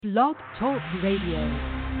Blog Talk Radio.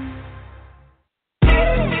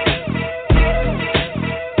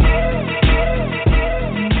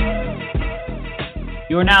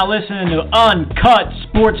 You are now listening to Uncut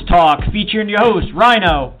Sports Talk, featuring your host,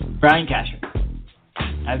 Rhino, Brian Casher.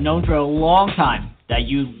 I've known for a long time that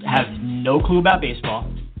you have no clue about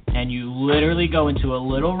baseball, and you literally go into a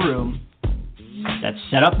little room that's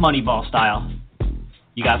set up Moneyball style.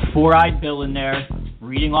 You got Four-Eyed Bill in there,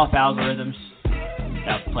 reading off algorithms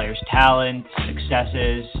about players' talent,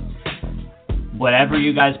 successes, whatever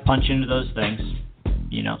you guys punch into those things,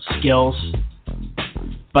 skills.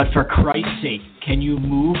 But for Christ's sake, can you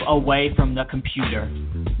move away from the computer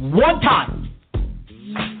one time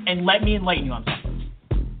and let me enlighten you on something?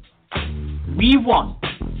 We won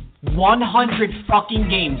 100 fucking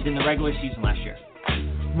games in the regular season last year.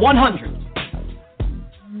 100.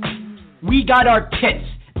 We got our tits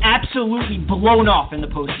absolutely blown off in the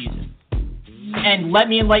postseason. And let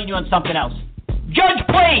me enlighten you on something else. Judge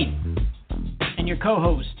played! And your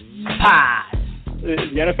co-host, Paz.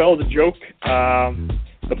 The NFL is a joke.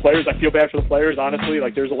 The players, I feel bad for the players, honestly.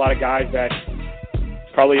 Like, there's a lot of guys that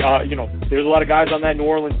probably, there's a lot of guys on that New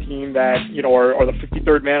Orleans team that, are the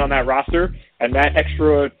 53rd man on that roster, and that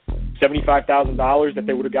extra $75,000 that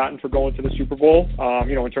they would have gotten for going to the Super Bowl,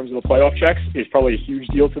 in terms of the playoff checks, is probably a huge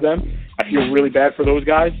deal to them. I feel really bad for those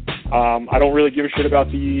guys. I don't really give a shit about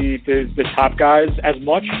the top guys as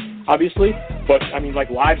much, obviously, but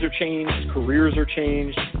lives are changed, careers are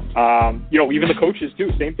changed. Even the coaches too,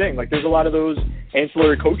 same thing. Like, there's a lot of those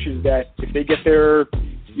ancillary coaches that if they get their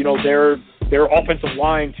offensive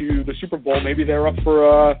line to the Super Bowl, maybe they're up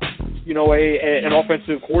for an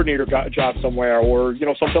offensive coordinator job somewhere, or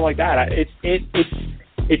something like that. It's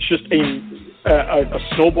just a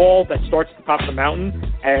snowball that starts at the top of the mountain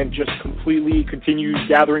and just completely continues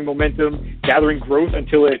gathering momentum, gathering growth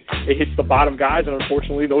until it hits the bottom guys, and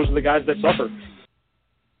unfortunately those are the guys that suffer.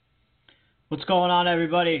 What's going on,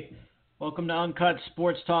 everybody? Welcome to Uncut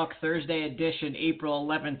Sports Talk Thursday edition, April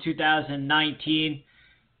 11, 2019.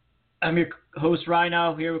 I'm your host,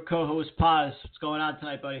 Rhino, here with co-host Paz. What's going on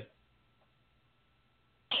tonight, buddy?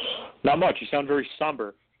 Not much. You sound very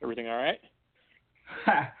somber. Everything all right?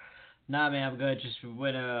 Nah, man, I'm good. Just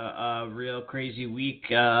been a real crazy week.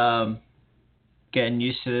 Getting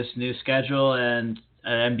used to this new schedule, and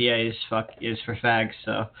NBA is for fags,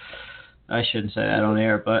 so I shouldn't say that on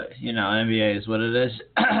air, but, NBA is what it is.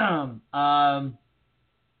 Yeah,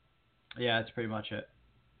 that's pretty much it.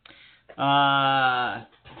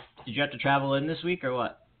 Did you have to travel in this week or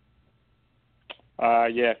what?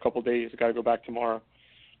 Yeah, a couple days. I got to go back tomorrow.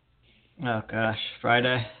 Oh, gosh.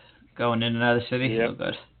 Friday? Going in and out of the city? Yep. Oh,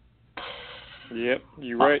 good. Yep,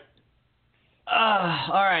 you're right.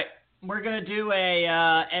 All right. We're going to do a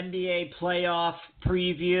NBA playoff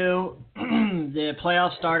preview. The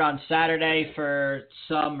playoffs start on Saturday for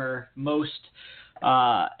some or most.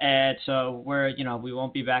 And so we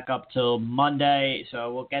won't be back up till Monday.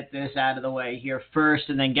 So we'll get this out of the way here first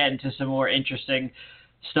and then get into some more interesting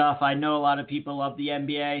stuff. I know a lot of people love the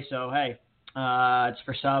NBA, so hey, it's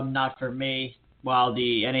for some, not for me. While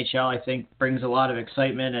the NHL, I think, brings a lot of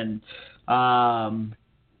excitement and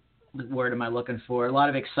what word am I looking for? A lot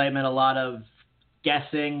of excitement, a lot of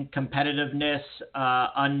guessing, competitiveness,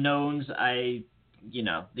 unknowns. The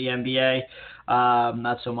NBA,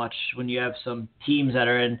 not so much when you have some teams that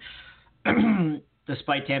are in,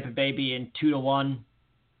 despite Tampa Bay being 2-1,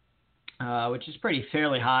 which is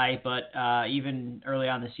fairly high, but even early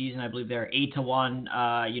on in the season, I believe they're 8-1.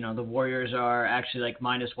 The Warriors are actually like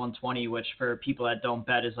 -120, which for people that don't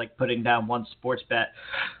bet is like putting down one sports bet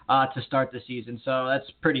to start the season. So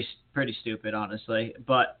that's pretty stupid, honestly.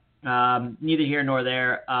 But neither here nor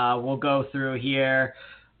there. We'll go through here.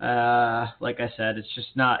 Like I said, it's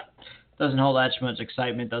just doesn't hold that much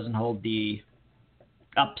excitement. Doesn't hold the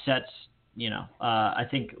upsets. I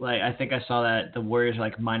think I saw that the Warriors are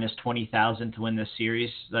like -20,000 to win this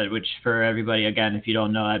series, which for everybody, again, if you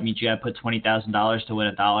don't know, that means you got to put $20,000 to win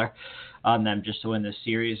 $1 on them just to win this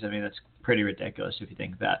series. I mean, that's pretty ridiculous if you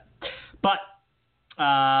think of that. But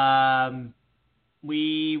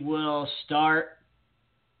we will start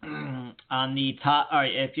on the top. All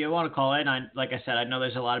right, if you want to call in, like I said, I know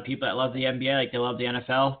there's a lot of people that love the NBA, like they love the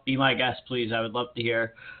NFL. Be my guest, please. I would love to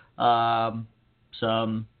hear some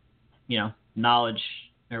knowledge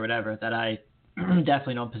or whatever that I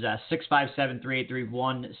definitely don't possess.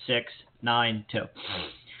 657-383-1692.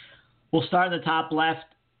 We'll start in the top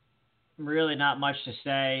left. Really not much to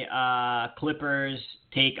say. Clippers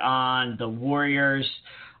take on the Warriors.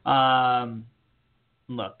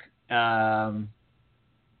 Look, I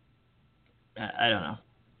don't know.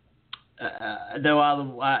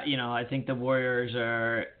 I think the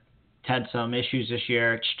Warriors had some issues this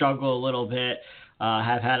year, struggle a little bit,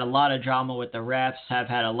 have had a lot of drama with the refs, have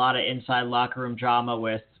had a lot of inside locker room drama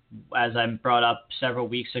with, as I brought up several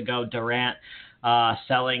weeks ago, Durant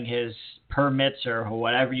selling his permits or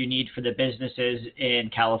whatever you need for the businesses in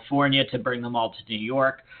California to bring them all to New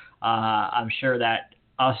York. I'm sure that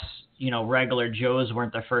us, regular Joes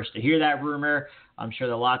weren't the first to hear that rumor. I'm sure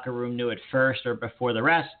the locker room knew it first or before the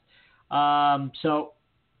rest.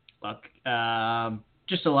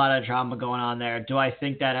 Just a lot of drama going on there. Do I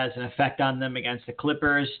think that has an effect on them against the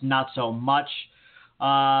Clippers? Not so much.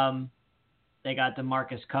 They got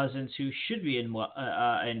DeMarcus Cousins, who should be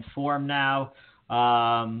in form now.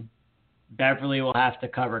 Beverly will have to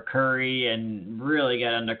cover Curry and really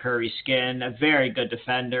get under Curry's skin. A very good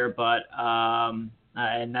defender, but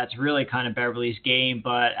and that's really kind of Beverly's game.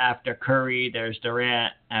 But after Curry, there's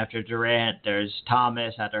Durant. After Durant, there's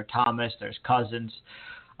Thomas. After Thomas, there's Cousins.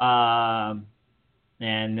 And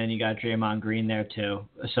then you got Draymond Green there too.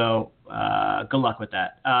 So good luck with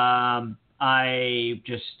that.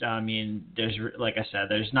 There's, like I said,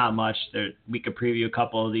 there's not much. We could preview a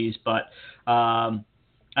couple of these, but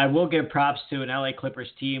I will give props to an LA Clippers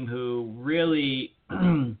team who really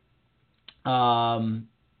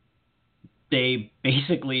they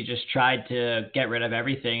basically just tried to get rid of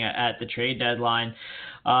everything at the trade deadline.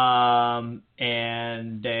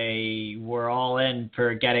 And they were all in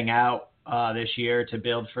for getting out this year to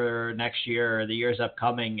build for next year or the years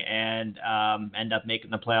upcoming, and end up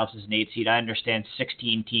making the playoffs as an 8 seed. I understand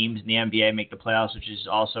 16 teams in the NBA make the playoffs, which is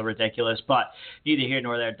also ridiculous, but neither here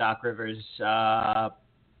nor there. Doc Rivers,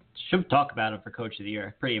 should talk about him for Coach of the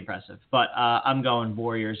Year. Pretty impressive. But I'm going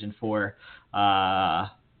Warriors in 4.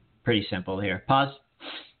 Pretty simple here. Pause.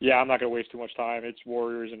 Yeah, I'm not going to waste too much time. It's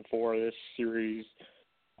Warriors in 4 this series.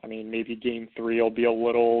 I mean, maybe Game 3 will be a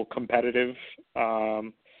little competitive,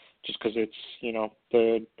 just because it's,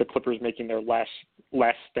 the Clippers making their last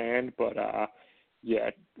stand. But,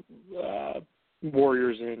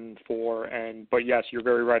 Warriors in 4. But, yes, you're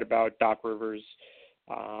very right about Doc Rivers.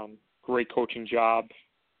 Great coaching job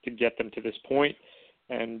to get them to this point.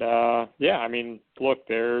 And, look,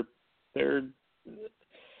 they're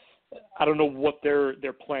I don't know what their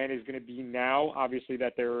plan is going to be now. Obviously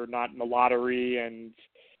that they're not in the lottery and,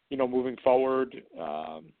 moving forward,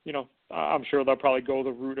 I'm sure they'll probably go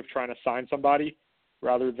the route of trying to sign somebody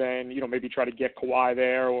rather than, maybe try to get Kawhi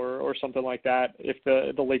there or something like that if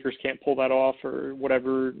the Lakers can't pull that off or what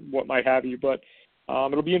might have you. But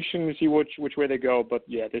it'll be interesting to see which way they go. But,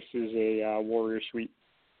 yeah, this is a Warrior sweep.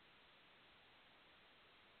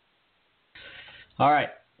 All right.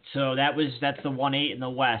 So that's the 1-8 in the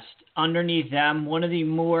West. Underneath them, one of the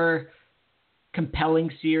more compelling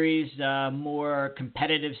series, more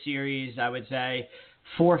competitive series, I would say,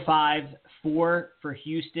 4-5, 4 for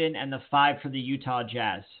Houston and the 5 for the Utah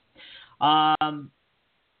Jazz.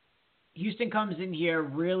 Houston comes in here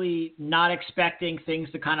really not expecting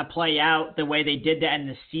things to kind of play out the way they did to end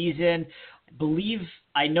the season.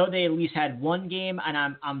 I know they at least had one game,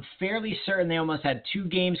 and I'm fairly certain they almost had 2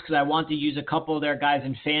 games because I want to use a couple of their guys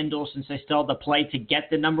in FanDuel since they still have to play to get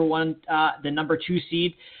the number 2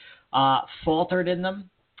 seed. Faltered in them,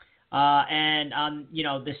 and on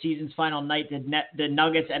the season's final night, the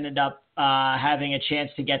Nuggets ended up having a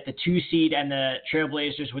chance to get the 2 seed, and the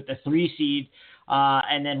Trailblazers with the 3 seed,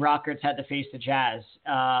 and then Rockets had to face the Jazz.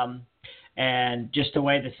 And just the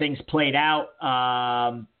way the things played out.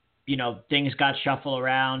 Things got shuffled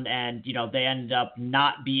around and, they ended up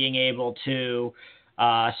not being able to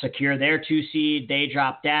secure their 2 seed. They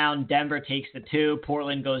drop down. Denver takes the 2.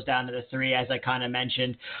 Portland goes down to the 3, as I kind of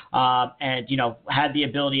mentioned, and, had the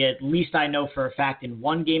ability, at least I know for a fact, in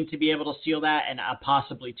 1 game to be able to seal that and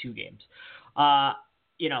possibly 2 games.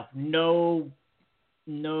 No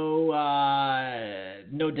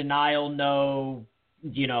denial, no,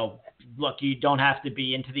 look, you don't have to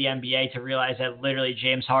be into the NBA to realize that literally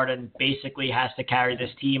James Harden basically has to carry this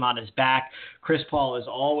team on his back. Chris Paul is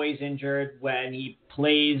always injured when he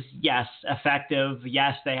plays. Yes, effective.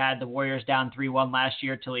 Yes, they had the Warriors down 3-1 last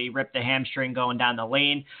year till he ripped the hamstring going down the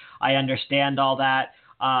lane. I understand all that.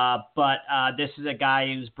 But this is a guy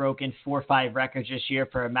who's broken 4 or 5 records this year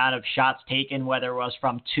for amount of shots taken, whether it was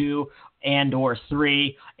from 2 and or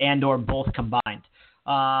 3 and or both combined.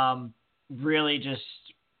 Really just,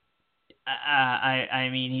 I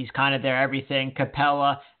mean, he's kind of their everything.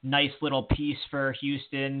 Capella, nice little piece for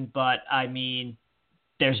Houston, but I mean,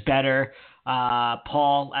 there's better.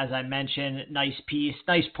 Paul, as I mentioned, nice piece,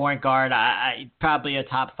 nice point guard. I probably a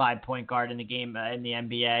top 5 point guard in the game in the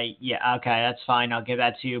NBA. Yeah, okay, that's fine. I'll give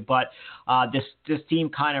that to you. But this team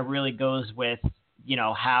kind of really goes with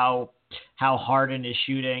how how Harden is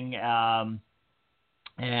shooting.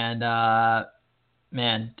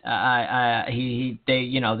 Man,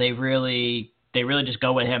 they really just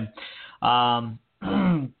go with him.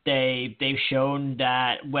 They've shown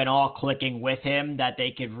that when all clicking with him, that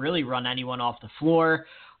they could really run anyone off the floor.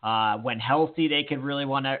 When healthy, they could really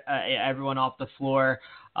run everyone off the floor.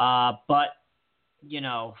 But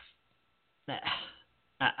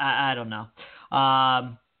I don't know.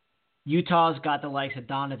 Utah's got the likes of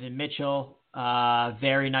Donovan Mitchell,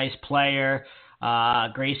 very nice player.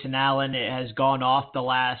 Grayson Allen has gone off the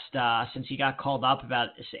last, since he got called up about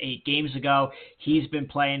 8 games ago. He's been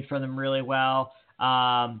playing for them really well.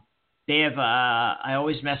 They have, I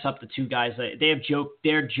always mess up the 2 guys. They have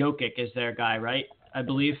Jokic is their guy, right? I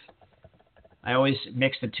believe. I always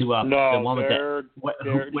mix the 2 up. No, the one with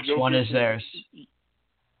which Jokic one is theirs?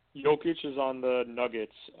 Jokic is on the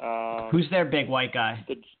Nuggets. Who's their big white guy?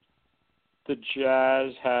 The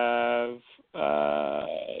Jazz have.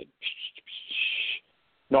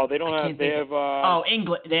 No, they don't have. They have.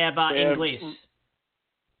 They have Ingles.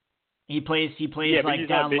 He plays like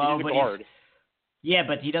down low, he's a guard.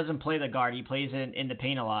 But he doesn't play the guard. He plays in the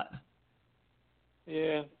paint a lot.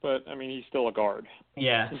 Yeah, but I mean, he's still a guard.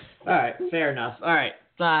 Yeah. All right. Fair enough. All right.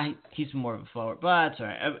 He's more of a forward, but that's all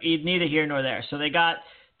right. Neither here nor there. So they got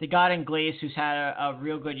Ingles, who's had a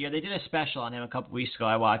real good year. They did a special on him a couple weeks ago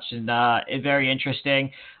I watched, and it's very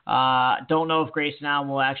interesting. Don't know if Grayson Allen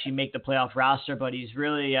will actually make the playoff roster, but he's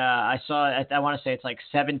really, I want to say it's like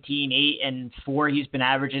 17, 8, and 4 he's been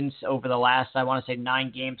averaging over the last, I want to say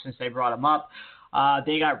 9 games since they brought him up.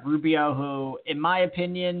 They got Rubio, who, in my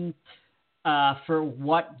opinion, for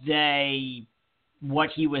what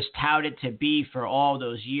he was touted to be for all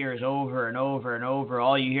those years, over and over and over.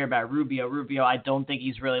 All you hear about Rubio, I don't think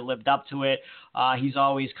he's really lived up to it. He's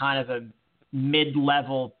always kind of a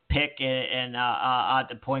mid-level pick and at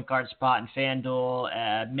the point guard spot in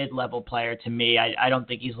FanDuel, mid-level player to me. I don't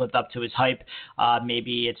think he's lived up to his hype.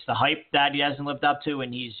 Maybe it's the hype that he hasn't lived up to,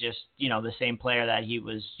 and he's just, the same player that he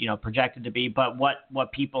was, projected to be. But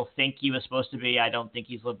what people think he was supposed to be, I don't think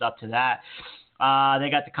he's lived up to that. They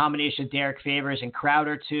got the combination of Derek Favors and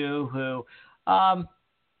Crowder, too, who,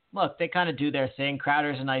 look, they kind of do their thing.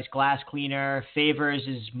 Crowder's a nice glass cleaner. Favors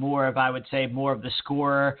is more of the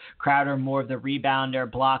scorer. Crowder, more of the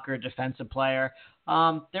rebounder, blocker, defensive player.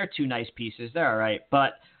 They're 2 nice pieces. They're all right.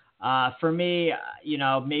 But for me,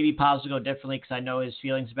 maybe Paz will go differently because I know his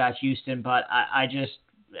feelings about Houston. But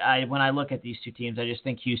when I look at these 2 teams, I just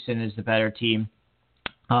think Houston is the better team.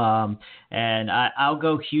 And I'll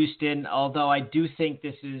go Houston, although I do think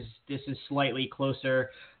this is slightly closer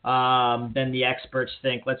than the experts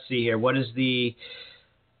think. Let's see here. What is the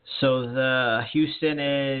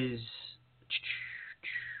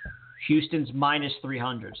Houston's minus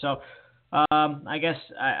 300. So I guess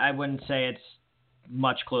I wouldn't say it's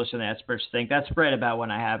much closer than the experts think. That's right about when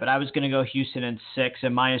I have it. I was going to go Houston in 6,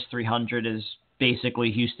 and minus 300 is basically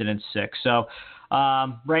Houston in 6. So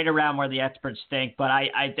right around where the experts think. But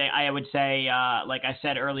I would say, like I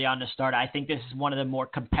said early on to start, I think this is one of the more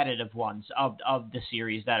competitive ones of the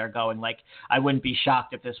series that are going. Like, I wouldn't be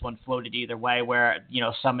shocked if this one floated either way, where,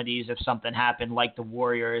 some of these, if something happened, like the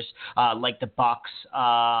Warriors, like the Bucks,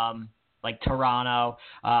 like Toronto,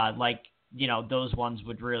 those ones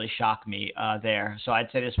would really shock me there. So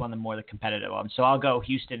I'd say this one the more the competitive one. So I'll go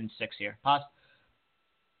Houston in 6 here. Paz?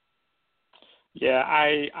 Yeah,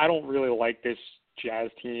 I don't really like this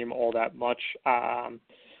Jazz team all that much. I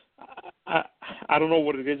don't know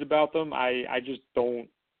what it is about them. I just don't.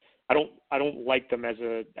 I don't like them as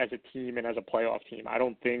a team and as a playoff team. I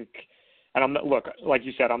don't think. And I'm not, look, like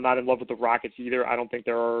you said, I'm not in love with the Rockets either. I don't think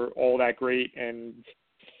they're all that great, and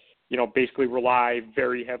basically rely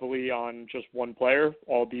very heavily on just one player,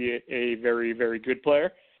 albeit a very, very good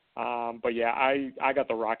player. But yeah, I got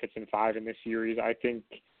the Rockets in 5 in this series. I think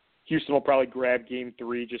Houston will probably grab game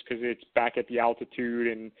 3 just because it's back at the altitude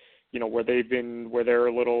and, where they're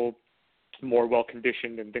a little more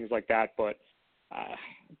well-conditioned and things like that. But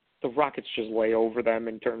the Rockets just lay over them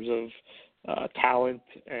in terms of talent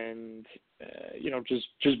and,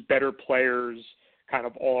 just better players kind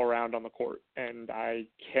of all around on the court. And I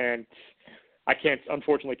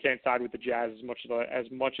unfortunately can't side with the Jazz as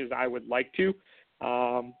much as I would like to.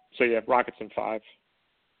 So yeah, Rockets in 5.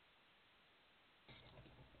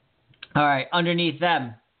 All right, underneath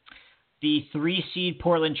them, the 3-seed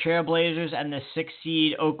Portland Trailblazers and the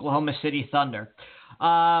 6-seed Oklahoma City Thunder.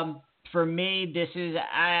 For me, this is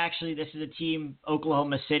a team,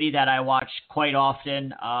 Oklahoma City, that I watch quite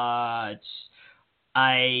often. I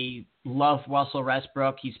love Russell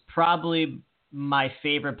Westbrook. He's probably my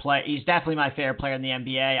favorite player. He's definitely my favorite player in the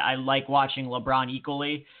NBA. I like watching LeBron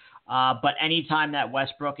equally. But anytime that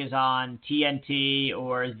Westbrook is on TNT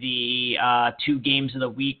or the 2 games of the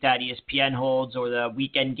week that ESPN holds, or the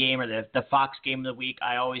weekend game or the Fox game of the week,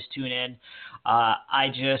 I always tune in.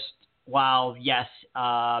 While yes,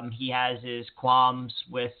 he has his qualms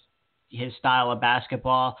with his style of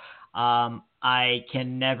basketball, I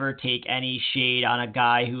can never take any shade on a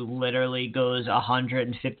guy who literally goes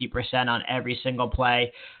 150% on every single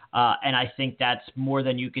play. And I think that's more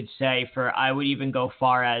than you could say for, I would even go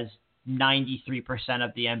far as 93%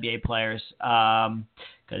 of the NBA players.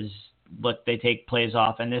 Because look, they take plays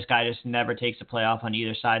off, and this guy just never takes a play off on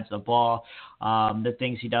either side of the ball. The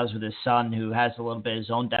things he does with his son, who has a little bit of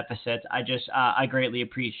his own deficits, I greatly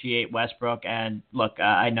appreciate Westbrook. And look,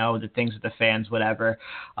 I know the things with the fans, whatever.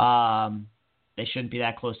 They shouldn't be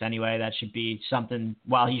that close anyway. That should be something.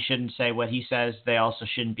 While he shouldn't say what he says, they also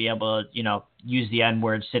shouldn't be able to, use the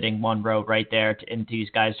N-word sitting one row right there into these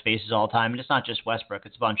guys' faces all the time. And it's not just Westbrook;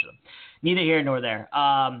 it's a bunch of them. Neither here nor there.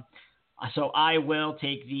 So I will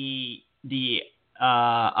take the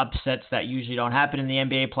upsets that usually don't happen in the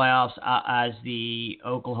NBA playoffs, as the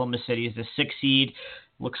Oklahoma City is the 6th seed.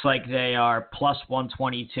 Looks like they are plus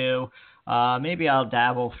 122. Maybe I'll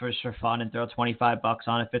dabble for fun and throw $25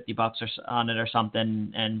 on it, $50 on it or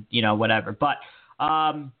something, and whatever. But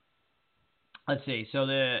let's see. So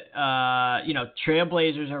the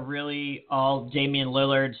Trailblazers are really all Damian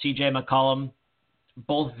Lillard, CJ McCollum.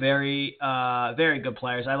 Both very, very good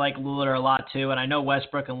players. I like Lillard a lot too, and I know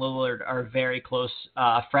Westbrook and Lillard are very close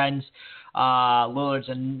friends. Lillard's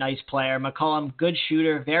a nice player. McCollum, good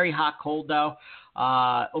shooter, very hot-cold though.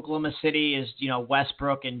 Oklahoma City is,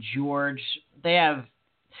 Westbrook and George. They have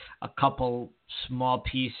a couple small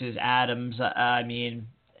pieces. Adams, I'm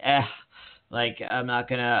not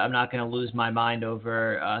gonna lose my mind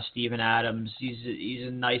over Steven Adams. He's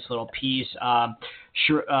a nice little piece.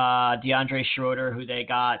 DeAndre Schroeder, who they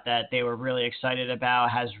got that they were really excited about,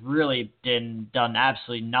 has really done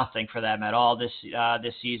absolutely nothing for them at all this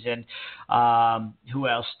season. Who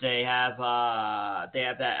else? They have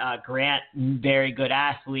that Grant, very good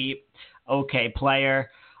athlete, okay player.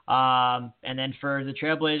 And then for the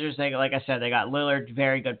Trailblazers, like I said, they got Lillard,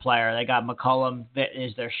 very good player. They got McCollum, that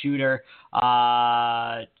is their shooter.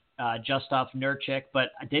 Justov Nurkic,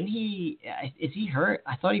 but is he hurt?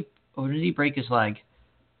 I thought or did he break his leg?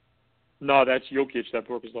 No, that's Jokic that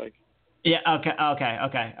broke his leg. Yeah. Okay. All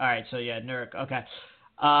right. So yeah, Nurk. Okay.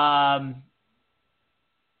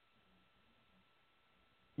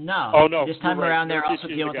 No. Oh no. This time around, they're also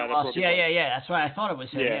dealing with the loss. Yeah. That's why I thought it was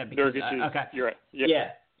him. Yeah. Because, okay. You're right.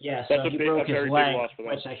 Yeah. Yeah, so he broke his leg,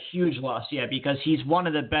 which is a huge loss, because he's one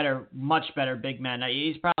of the much better big men.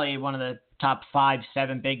 He's probably one of the top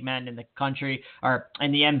 5-7 big men in the country, or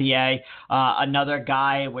in the NBA. Another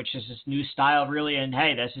guy, which is this new style, really, and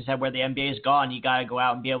hey, this is where the NBA has gone. You got to go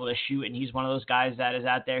out and be able to shoot, and he's one of those guys that is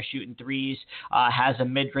out there shooting threes, has a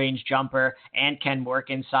mid-range jumper, and can work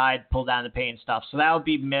inside, pull down the paint and stuff. So that would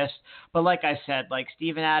be missed. But like I said, like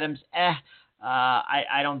Steven Adams,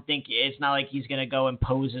 I don't think it's not like he's gonna go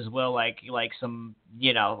impose his will like some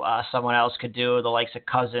someone else could do, the likes of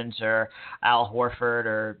Cousins or Al Horford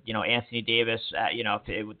or Anthony Davis,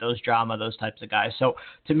 with those types of guys. So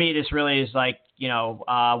to me, this really is like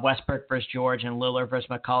Westbrook versus George and Lillard versus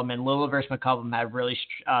McCollum. And Lillard versus McCollum have really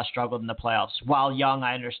struggled in the playoffs. While young,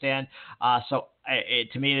 I understand. So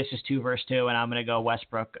to me, this is 2 versus 2, and I'm gonna go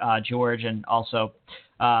Westbrook, George, and also.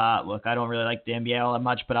 Look, I don't really like the NBA all that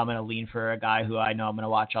much, but I'm going to lean for a guy who I know I'm going to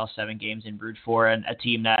watch all 7 games and root for, and a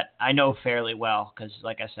team that I know fairly well because,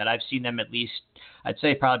 like I said, I've seen them at least, I'd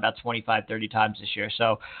say probably about 25, 30 times this year.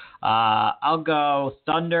 So I'll go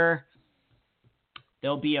Thunder.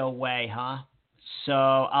 They'll be away, huh? So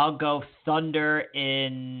I'll go Thunder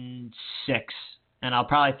in 6, and I'll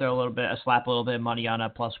probably slap a little bit of money on a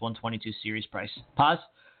plus 122 series price. Pause?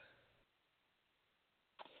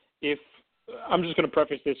 I'm just going to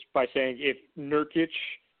preface this by saying if Nurkic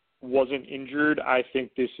wasn't injured, I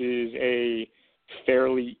think this is a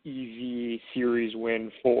fairly easy series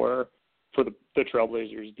win for the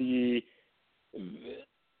Trailblazers. The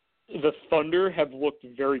Thunder have looked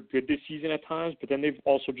very good this season at times, but then they've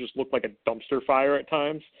also just looked like a dumpster fire at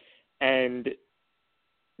times. And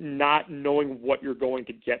not knowing what you're going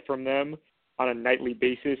to get from them on a nightly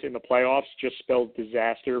basis in the playoffs just spells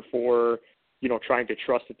disaster for trying to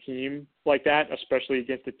trust a team like that, especially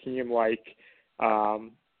against a team like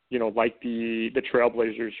the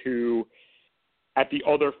Trailblazers, who at the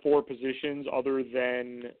other 4 positions, other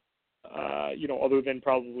than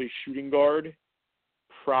probably shooting guard,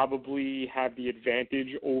 probably have the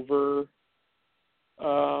advantage over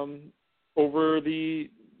the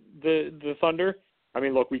Thunder. I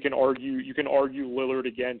mean, look, you can argue Lillard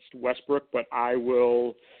against Westbrook, but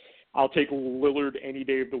I'll take Lillard any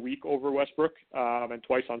day of the week over Westbrook, and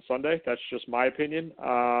twice on Sunday. That's just my opinion.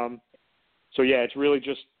 So yeah, it's really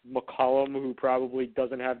just McCollum who probably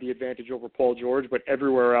doesn't have the advantage over Paul George, but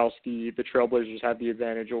everywhere else the Trailblazers have the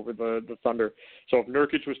advantage over the Thunder. So if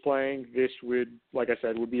Nurkic was playing, this would, like I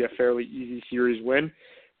said, would be a fairly easy series win.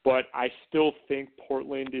 But I still think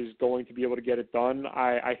Portland is going to be able to get it done.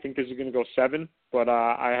 I think this is going to go 7, but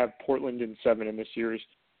I have Portland in 7 in this series.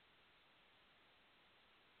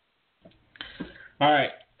 All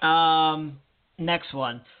right. Next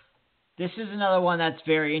one. This is another one that's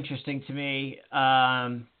very interesting to me.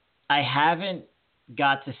 I haven't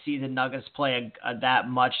got to see the Nuggets play that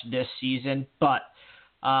much this season, but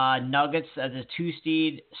Nuggets as a 2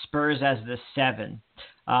 seed, Spurs as the 7.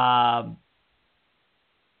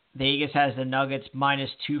 Vegas has the Nuggets minus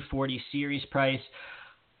 240 series price.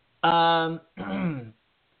 Let's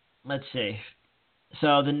see.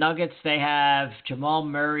 So the Nuggets, they have Jamal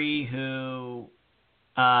Murray, who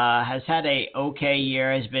has had a okay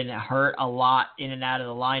year, has been hurt a lot in and out of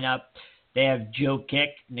the lineup. They have Joe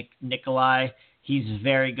Nikolai. He's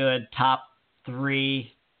very good, top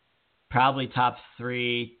 3, probably top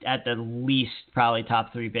 3, at the least, probably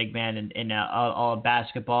top 3 big man in all of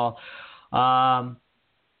basketball.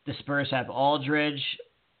 The Spurs have Aldridge.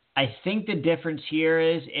 I think the difference here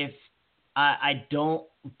is if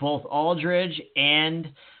both Aldridge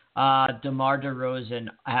and DeMar DeRozan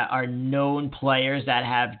are known players that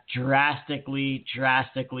have drastically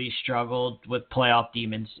struggled with playoff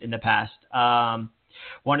demons in the past.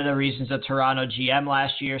 One of the reasons the Toronto GM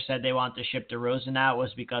last year said they wanted to ship DeRozan out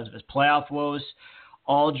was because of his playoff woes.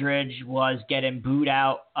 Aldridge was getting booed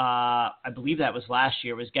out, I believe that was last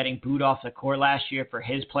year, was getting booed off the court last year for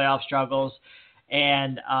his playoff struggles.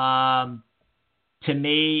 And to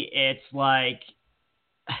me, it's like,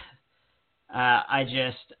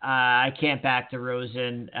 I can't back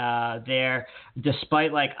DeRozan there,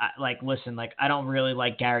 despite listen, I don't really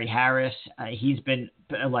like Gary Harris. He's been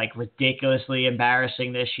ridiculously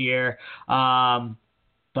embarrassing this year.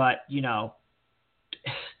 But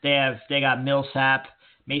they got Millsap.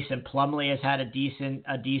 Mason Plumlee has had a decent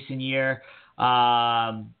year.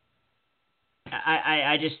 I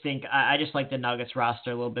just like the Nuggets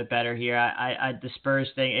roster a little bit better here. The Spurs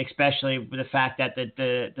thing, especially with the fact that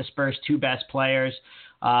the Spurs' 2 best players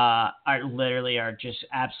are just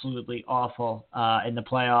absolutely awful in the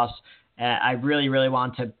playoffs. I really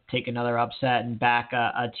want to take another upset and back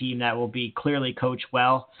a team that will be clearly coached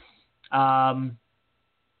well.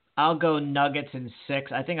 I'll go Nuggets in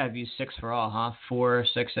 6. I think I've used 6 for all, huh? 4,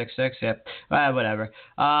 6, 6, 6. Yep. Whatever.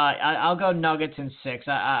 I'll go Nuggets in 6.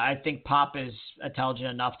 I think Pop is intelligent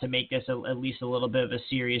enough to make this at least a little bit of a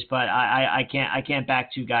series, but I can't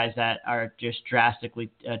back 2 guys that are just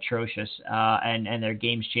drastically atrocious, and their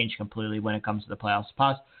games change completely when it comes to the playoffs.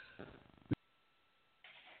 Pause.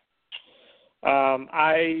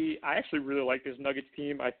 I actually really like this Nuggets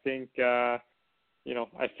team. I think I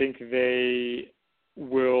think they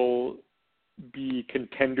will be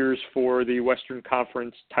contenders for the Western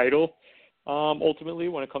Conference title ultimately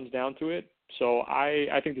when it comes down to it. So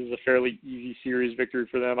I think this is a fairly easy series victory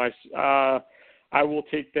for them. I will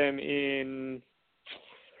take them in.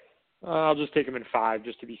 I'll just take them in 5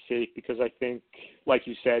 just to be safe, because I think, like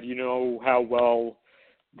you said, how well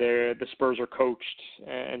the Spurs are coached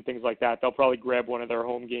and things like that. They'll probably grab one of their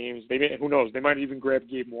home games. Who knows? They might even grab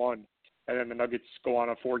game 1. And then the Nuggets go on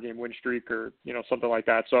a 4-game win streak, or something like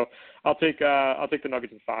that. So I'll take the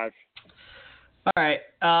Nuggets in 5. All right.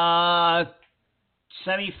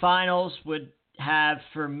 Semifinals would have,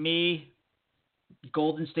 for me,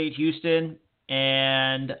 Golden State, Houston,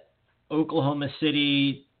 and Oklahoma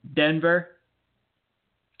City, Denver.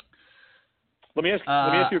 Let me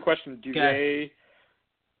ask you a question. Do they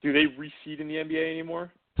reseed in the NBA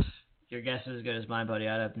anymore? Your guess is as good as mine, buddy.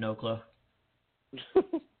 I have no clue.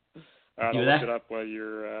 I'll look it up while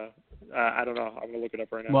you're. I don't know. I'm gonna look it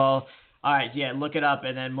up right now. Well, all right, yeah, look it up,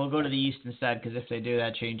 and then we'll go to the East instead, because if they do,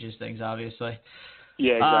 that changes things, obviously.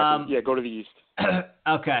 Yeah, exactly. Go to the East.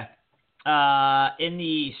 Okay. In the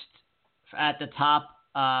East, at the top,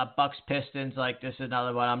 Bucks Pistons. This is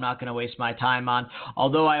another one I'm not gonna waste my time on.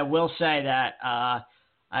 Although I will say that I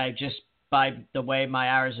just, by the way my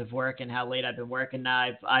hours of work and how late I've been working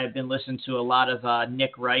now, I've been listening to a lot of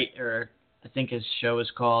Nick Wright, or I think his show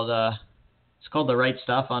is called it's called The Right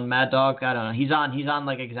Stuff on Mad Dog. I don't know. He's on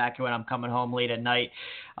exactly when I'm coming home late at night.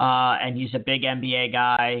 And he's a big NBA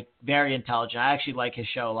guy, very intelligent. I actually like his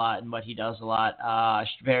show a lot and what he does a lot.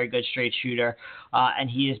 Very good straight shooter. And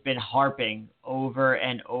he has been harping over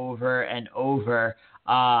and over and over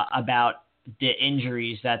about the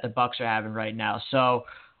injuries that the Bucks are having right now. So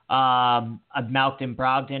Malcolm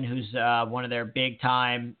Brogdon, who's one of their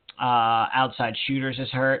big-time outside shooters, is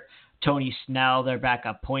hurt. Tony Snell, their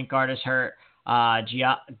backup point guard, is hurt.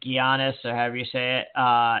 Giannis, or however you say it,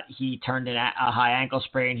 he turned in a high ankle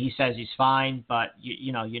sprain. He says he's fine, but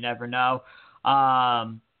you never know.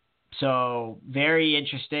 So very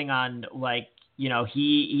interesting on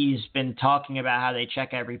he's been talking about how they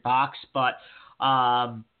check every box, but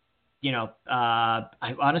I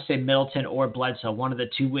want to say Middleton or Bledsoe, one of the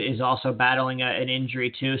two is also battling an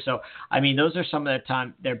injury too. So I mean, those are some of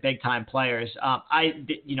their big time players.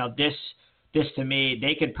 This to me,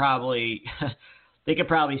 they could probably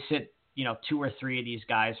sit, 2 or 3 of these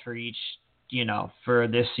guys for each, for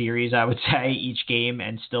this series, I would say, each game,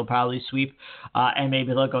 and still probably sweep. And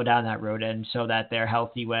maybe they'll go down that road, and so that they're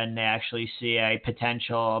healthy when they actually see a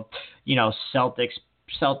potential, Celtics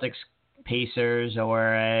Pacers,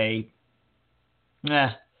 or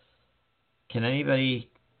can anybody?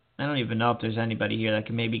 I don't even know if there's anybody here that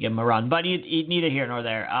can maybe give them a run, but neither here nor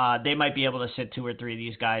there. They might be able to sit 2 or 3 of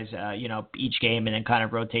these guys, each game, and then kind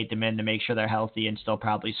of rotate them in to make sure they're healthy and still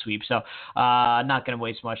probably sweep. So, not going to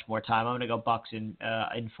waste much more time. I'm going to go Bucks in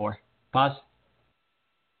 4. Pause.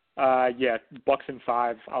 Yeah, Bucks in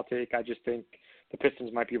 5. I'll take. I just think the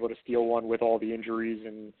Pistons might be able to steal one with all the injuries,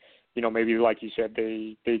 and maybe like you said,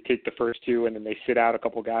 they take the first 2 and then they sit out a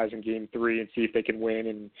couple guys in game 3 and see if they can win,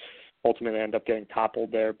 and ultimately end up getting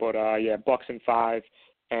toppled there. But, Bucks in 5,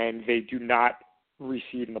 and they do not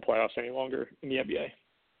reseed in the playoffs any longer in the NBA.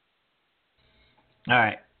 All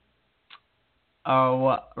right.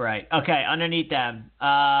 Oh, right. Okay, underneath them,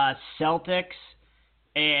 Celtics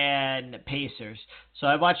and Pacers. So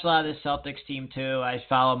I watched a lot of the Celtics team, too. I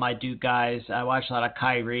follow my Duke guys. I watch a lot of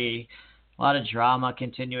Kyrie, a lot of drama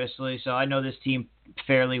continuously. So I know this team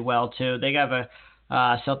fairly well, too. They have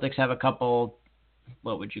Celtics have a couple,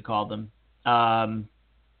 what would you call them? I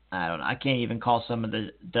don't know. I can't even call some of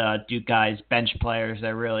the Duke guys bench players.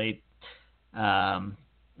 They're really,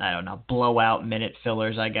 blowout minute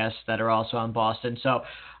fillers, I guess, that are also on Boston. So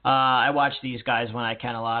I watch these guys when I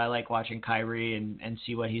can a lot. I like watching Kyrie and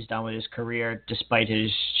see what he's done with his career, despite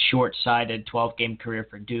his short-sighted 12-game career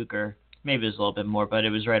for Duke, or maybe it was a little bit more, but it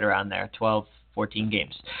was right around there, 12, 14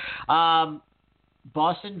 games.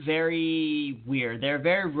 Boston, very weird. They're a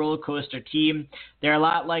very roller coaster team. They're a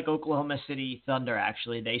lot like Oklahoma City Thunder,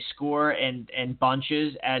 actually. They score in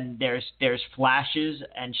bunches, and there's flashes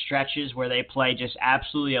and stretches where they play just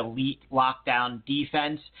absolutely elite lockdown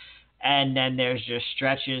defense, and then there's just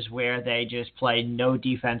stretches where they just play no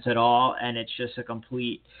defense at all, and it's just a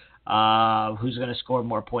complete who's going to score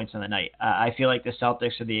more points on the night. I feel like the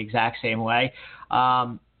Celtics are the exact same way.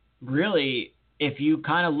 Really, if you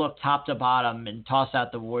kind of look top to bottom and toss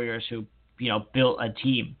out the Warriors, who, built a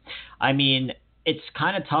team, I mean, it's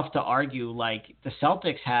kind of tough to argue. Like, the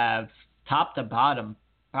Celtics have top to bottom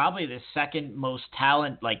probably the second most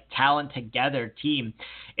talent together team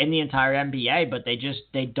in the entire NBA, but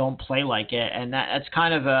they don't play like it. And that's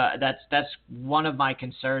kind of that's one of my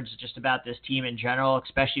concerns just about this team in general,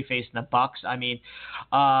 especially facing the Bucks. I mean,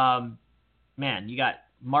 man, you got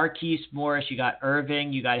Marquise Morris, you got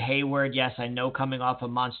Irving, you got Hayward. Yes, I know, coming off a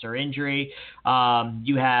monster injury.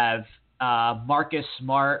 You have Marcus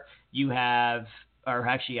Smart. You have, or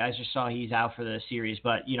actually, I just saw he's out for the series.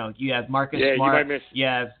 But you have Marcus Smart. You might miss.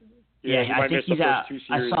 I think he's out. Series,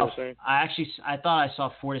 I thought I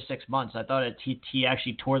saw 4 to 6 months. I thought he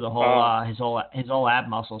actually tore the whole his whole ab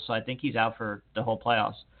muscle. So I think he's out for the whole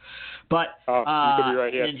playoffs. But you could be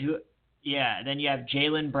right. Yeah. Then you have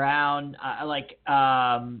Jaylen Brown,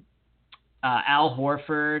 Al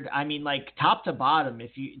Horford. I mean, like, top to bottom,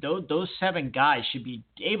 if you those 7 guys should be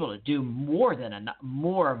able to do more than enough,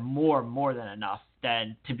 more than enough,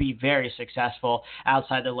 than to be very successful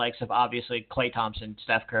outside the likes of, obviously, Klay Thompson,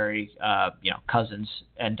 Steph Curry, Cousins,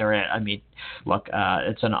 and Durant. I mean, look,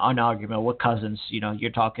 it's an unarguable with Cousins.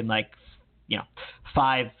 You're talking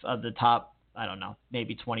 5 of the top, I don't know,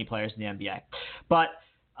 maybe 20 players in the NBA, but.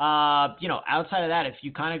 Outside of that, if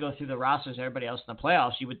you kind of go through the rosters, everybody else in the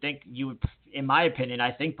playoffs, in my opinion,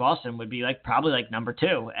 I think Boston would be probably number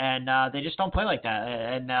 2, and they just don't play like that.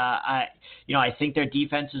 And I think their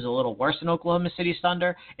defense is a little worse than Oklahoma City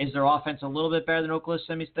Thunder. Is their offense a little bit better than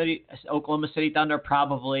Oklahoma City Thunder?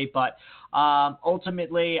 Probably, but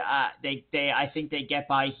ultimately, I think they get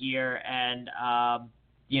by here, and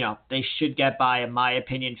they should get by, in my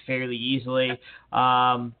opinion, fairly easily.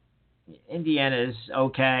 Indiana's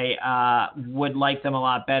okay. Would like them a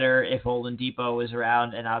lot better if Oladipo was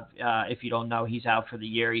around. And if you don't know, he's out for the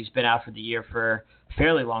year. He's been out for the year for a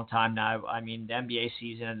fairly long time now. I mean, the NBA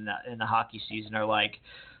season and the hockey season are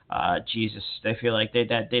Jesus, they feel like they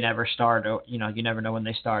never start, or you never know when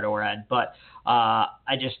they start or end. But I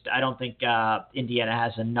don't think Indiana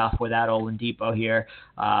has enough without Oladipo here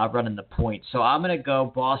running the point. So I'm gonna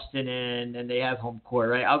go Boston and they have home court,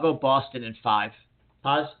 right? I'll go Boston in 5.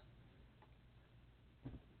 Pause.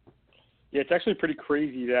 Yeah, it's actually pretty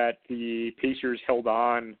crazy that the Pacers held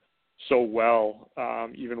on so well,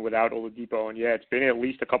 even without Oladipo. And yeah, it's been at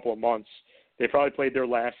least a couple of months. They probably played their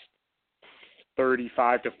last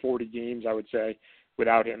 35 to 40 games, I would say,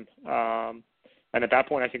 without him. And at that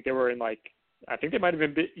point, I think they were I think they might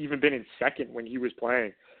have even been in second when he was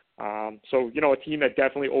playing. So, a team that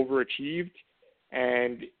definitely overachieved.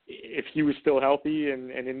 And if he was still healthy and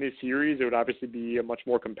in this series, it would obviously be a much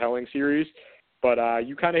more compelling series. But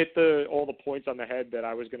you kind of hit all the points on the head that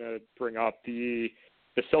I was going to bring up. The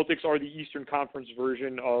Celtics are the Eastern Conference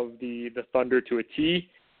version of the Thunder to a T.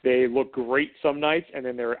 They look great some nights, and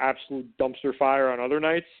then they're absolute dumpster fire on other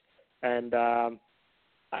nights. And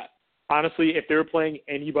honestly, if they were playing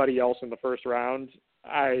anybody else in the first round,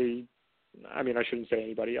 I shouldn't say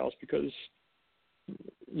anybody else because,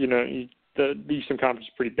 the Eastern Conference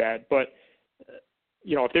is pretty bad. But,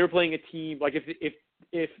 if they were playing a team, like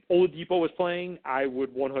if Oladipo was playing, I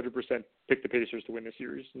would 100% pick the Pacers to win the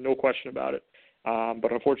series. No question about it.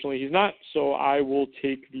 But unfortunately, he's not. So I will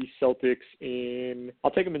take the Celtics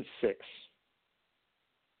I'll take them in 6.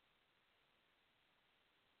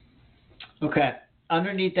 Okay.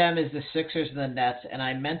 Underneath them is the Sixers and the Nets. And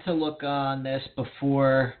I meant to look on this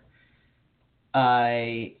before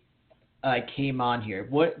I came on here.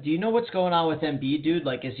 What do you know what's going on with Embiid, dude?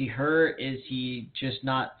 Like, is he hurt? Is he just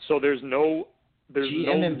not? So there's no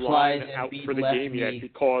line out Embiid for the game yet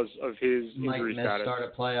because of his injury might status. Start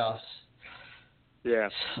of playoffs. Yeah.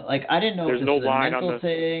 Like, I didn't know there's if this no was a line mental on the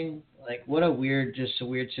thing. Like, what a weird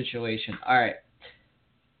situation. All right.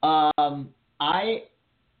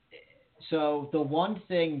 So the one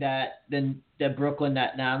thing that the Brooklyn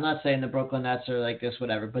Nets, now I'm not saying the Brooklyn Nets are like this,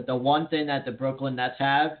 whatever, but the one thing that the Brooklyn Nets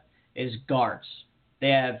have is guards.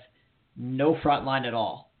 They have no front line at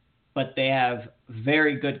all, but they have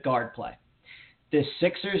very good guard play. The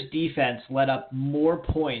Sixers defense let up more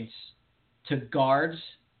points to guards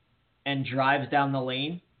and drives down the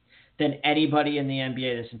lane than anybody in the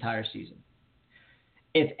NBA this entire season.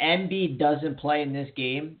 If Embiid doesn't play in this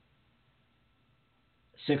game,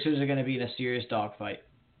 Sixers are going to be in a serious dogfight.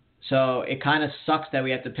 So it kind of sucks that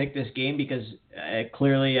we have to pick this game because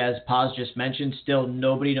clearly, as Paz just mentioned, still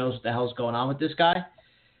nobody knows what the hell's going on with this guy.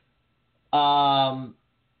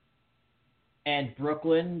 And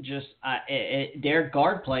Brooklyn just their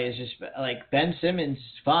guard play is just like Ben Simmons is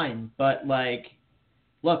fine, but like,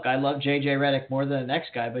 look, I love JJ Redick more than the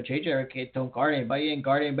next guy, but JJ Redick don't guard anybody. You didn't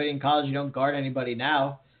guard anybody in college. You don't guard anybody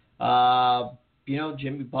now.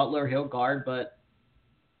 Jimmy Butler, he'll guard, but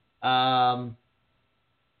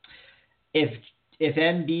if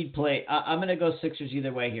Embiid play, I'm going to go Sixers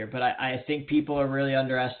either way here, but I think people are really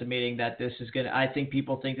underestimating that this is going to – I think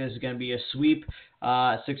people think this is going to be a sweep.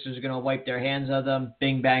 Sixers are going to wipe their hands of them.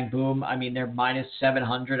 Bing, bang, boom. I mean, they're minus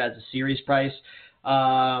 700 as a series price.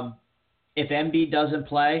 If Embiid doesn't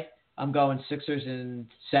play, I'm going Sixers in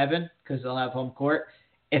 7 because they'll have home court.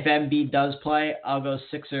 If Embiid does play, I'll go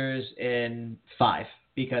Sixers in 5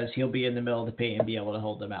 because he'll be in the middle of the paint and be able to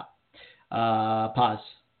hold them out. Pause.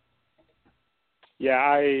 Yeah,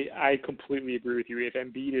 I completely agree with you. If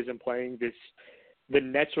Embiid isn't playing, the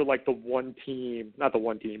Nets are like the one team, not the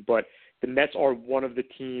one team, but the Nets are one of the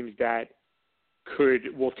teams that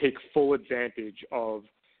will take full advantage of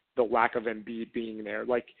the lack of Embiid being there.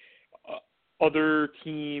 Like other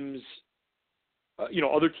teams,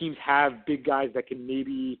 other teams have big guys that can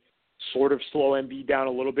maybe sort of slow Embiid down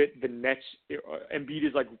a little bit. The Nets, Embiid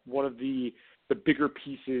is like one of the bigger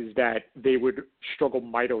pieces that they would struggle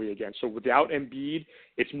mightily against. So without Embiid,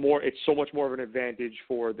 it's so much more of an advantage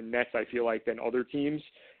for the Nets, I feel like, than other teams.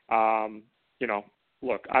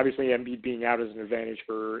 Look, obviously Embiid being out is an advantage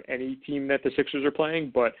for any team that the Sixers are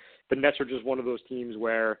playing, but the Nets are just one of those teams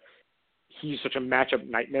where he's such a matchup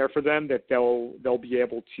nightmare for them that they'll be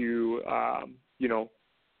able to,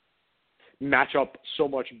 match up so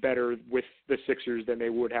much better with the Sixers than they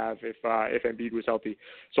would have if Embiid was healthy.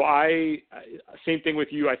 So same thing with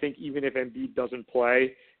you. I think even if Embiid doesn't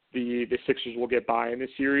play, the Sixers will get by in this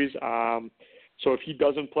series. So if he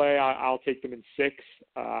doesn't play, I'll take them in 6.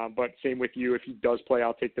 But same with you. If he does play,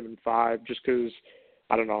 I'll take them in 5 just because,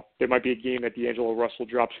 I don't know, there might be a game that D'Angelo Russell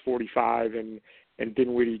drops 45 and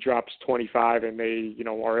Dinwiddie drops 25 and they,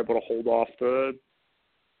 are able to hold off the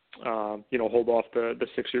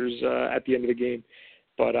Sixers at the end of the game.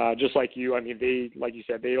 But just like you, I mean, like you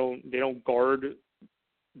said, they don't guard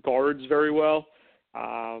guards very well.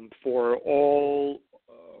 For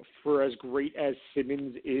as great as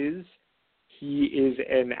Simmons is, he is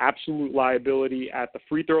an absolute liability at the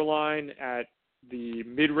free throw line, at the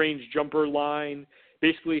mid-range jumper line.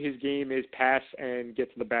 Basically, his game is pass and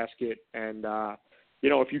get to the basket. And,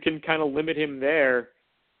 if you can kind of limit him there,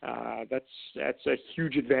 that's a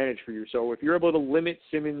huge advantage for you. So if you're able to limit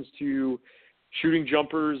Simmons to shooting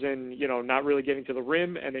jumpers and, not really getting to the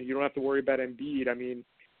rim, and then you don't have to worry about Embiid, I mean,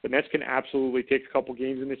 the Nets can absolutely take a couple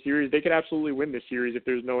games in this series. They could absolutely win this series if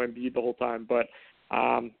there's no Embiid the whole time. But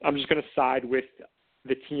I'm just going to side with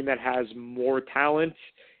the team that has more talent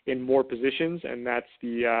in more positions, and that's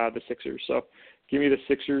the Sixers. So give me the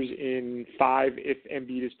Sixers in 5 if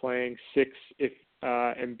Embiid is playing, 6 if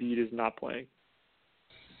Embiid is not playing.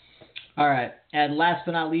 All right. And last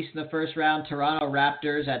but not least in the first round, Toronto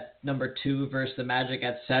Raptors at number 2 versus the Magic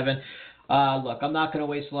at 7. Look, I'm not going to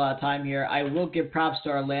waste a lot of time here. I will give props to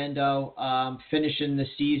Orlando, finishing the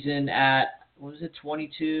season at,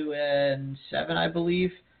 22-7, I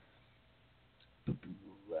believe?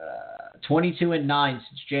 22-9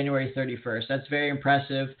 since January 31st. That's very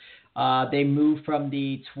impressive. They moved from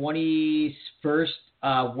the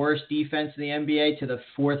 21st worst defense in the NBA to the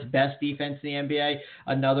 4th best defense in the NBA.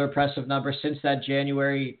 Another impressive number since that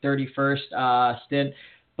January 31st stint.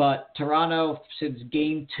 But Toronto, since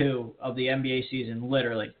Game 2 of the NBA season,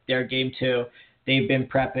 literally, their Game 2, they've been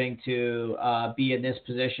prepping to be in this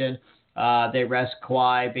position. They rest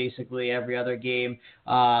Kawhi basically every other game.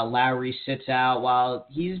 Lowry sits out while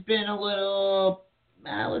he's been a little,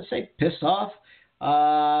 let's say, pissed off.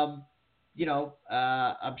 I'm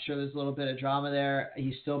sure there's a little bit of drama there.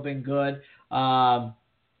 He's still been good.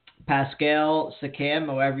 Pascal Siakam,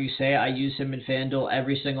 however you say it, I use him in FanDuel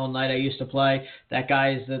every single night I used to play. That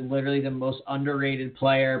guy is literally the most underrated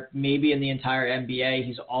player maybe in the entire NBA.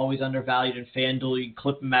 He's always undervalued in FanDuel. You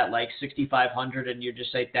clip him at like 6,500 and you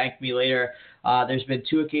just say, thank me later. There's been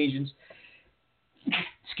 2 occasions.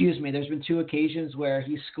 There's been 2 occasions where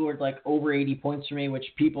he scored like over 80 points for me, which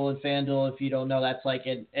people in FanDuel, if you don't know, that's like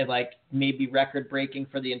it like maybe record breaking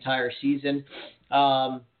for the entire season.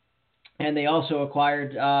 And they also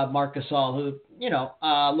acquired Marc Gasol, who,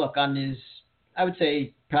 look, on his, I would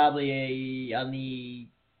say probably on the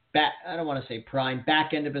back, I don't want to say prime,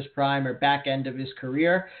 back end of his prime or back end of his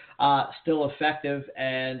career, still effective.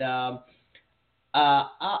 And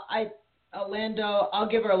Orlando, I'll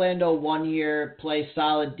give Orlando 1 year, play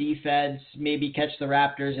solid defense, maybe catch the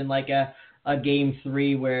Raptors in like a Game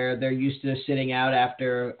 3 where they're used to sitting out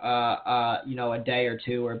after, a day or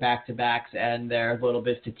 2 or back-to-backs and they're a little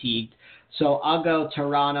bit fatigued. So I'll go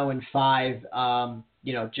Toronto in 5,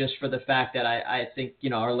 just for the fact that I think,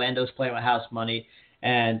 Orlando's playing with house money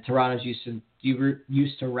and Toronto's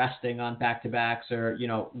used to resting on back-to-backs or,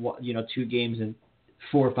 2 games in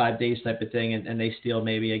 4 or 5 days type of thing, and they steal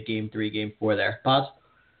maybe a Game 3, Game 4 there. Paz?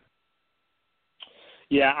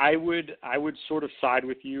 Yeah, I would sort of side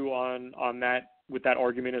with you on that with that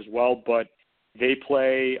argument as well, but they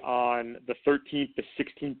play on the 13th, the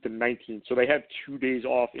 16th, the 19th, so they have 2 days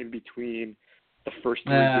off in between the first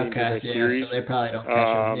 3 games of the series. So they probably don't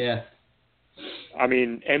catch them. Yeah. I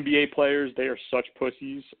mean, NBA players, they are such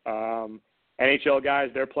pussies. NHL guys,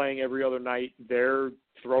 they're playing every other night. They're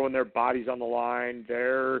throwing their bodies on the line.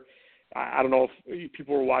 I don't know if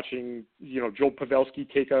people were watching, Joe Pavelski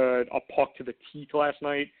take a puck to the teeth last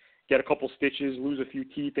night, get a couple stitches, lose a few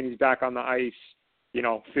teeth, and he's back on the ice,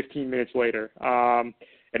 15 minutes later.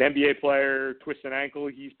 An NBA player twists an ankle,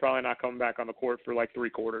 he's probably not coming back on the court for like 3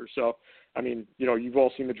 quarters. So, I mean, you've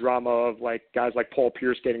all seen the drama of like guys like Paul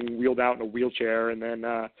Pierce getting wheeled out in a wheelchair and then,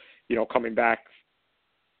 coming back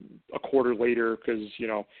a quarter later because,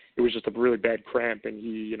 it was just a really bad cramp and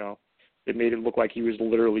he, it made it look like he was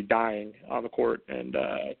literally dying on the court and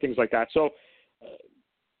things like that. So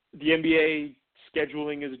the NBA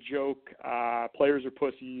scheduling is a joke. Players are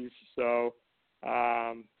pussies. So,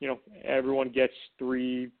 everyone gets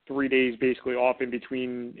three days basically off in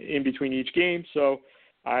between each game. So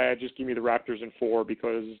I just give me the Raptors in 4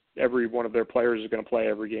 because every one of their players is going to play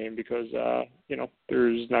every game because,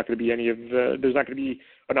 there's not going to be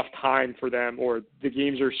enough time for them, or the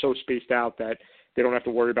games are so spaced out that they don't have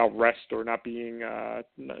to worry about rest or not being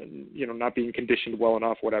conditioned well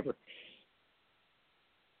enough, whatever.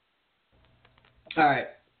 All right.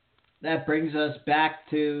 That brings us back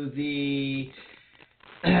to the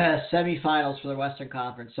semifinals for the Western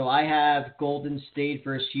Conference. So I have Golden State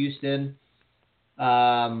versus Houston.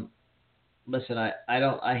 Listen,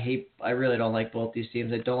 I really don't like both these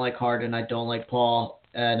teams. I don't like Harden. I don't like Paul.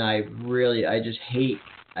 And I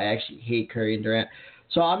actually hate Curry and Durant.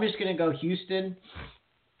 So I'm just going to go Houston.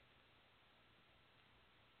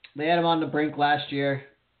 They had him on the brink last year.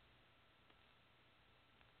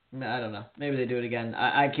 I don't know. Maybe they do it again.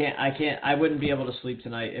 I can't. I wouldn't be able to sleep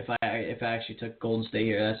tonight if I actually took Golden State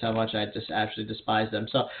here. That's how much I just absolutely despise them.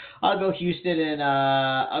 So I'll go Houston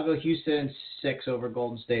in 6 over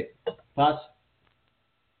Golden State. Thoughts?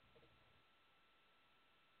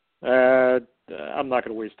 I'm not going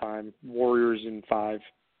to waste time. Warriors in 5.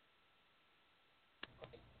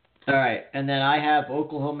 All right, and then I have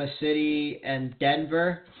Oklahoma City and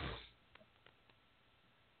Denver.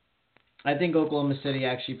 I think Oklahoma City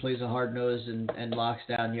actually plays a hard nose and locks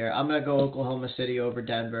down here. I'm going to go Oklahoma City over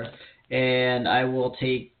Denver, and I will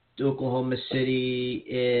take Oklahoma City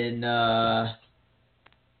in I'm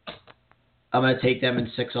going to take them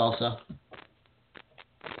in 6 also.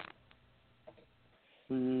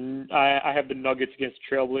 I have the Nuggets against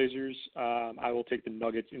Trailblazers. I will take the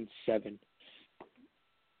Nuggets in 7.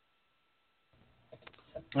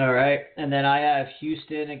 All right, and then I have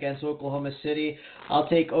Houston against Oklahoma City. I'll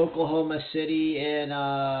take Oklahoma City in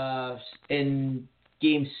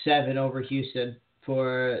Game 7 over Houston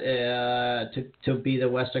for to be the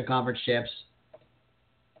Western Conference champs.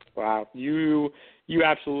 Wow, you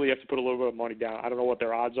absolutely have to put a little bit of money down. I don't know what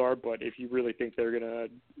their odds are, but if you really think they're gonna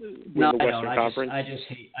win the Western Conference, I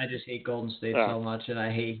just hate Golden State so much, and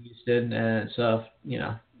I hate Houston, and so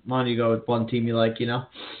why don't you go with one team you like?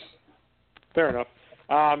 Fair enough.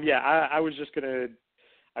 I was just gonna.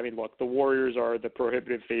 I mean, look, the Warriors are the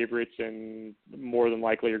prohibitive favorites, and more than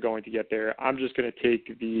likely are going to get there. I'm just gonna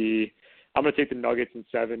take the Nuggets in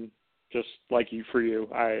 7, just like for you.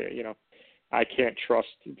 I can't trust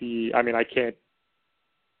I can't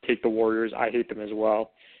take the Warriors. I hate them as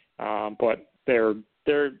well. But they're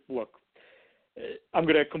look. I'm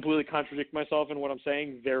gonna completely contradict myself in what I'm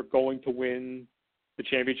saying. They're going to win the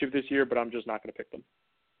championship this year, but I'm just not gonna pick them.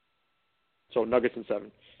 So Nuggets in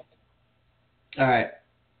 7. All right.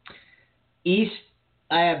 East,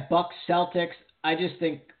 I have Bucks, Celtics. I just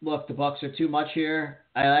think, look, the Bucks are too much here.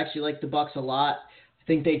 I actually like the Bucks a lot. I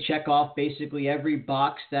think they check off basically every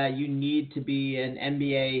box that you need to be an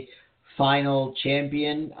NBA final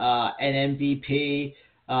champion, an MVP,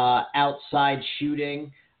 outside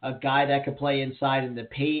shooting, a guy that could play inside in the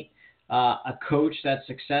paint, a coach that's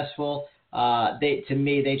successful.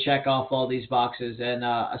 They check off all these boxes, and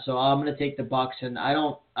so I'm going to take the Bucks. And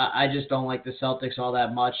I just don't like the Celtics all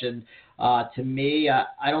that much. And to me,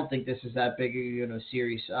 I don't think this is that big of a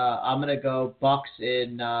series. I'm going to go Bucks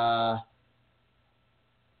in.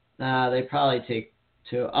 They probably take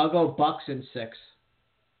 2. I'll go Bucks in 6.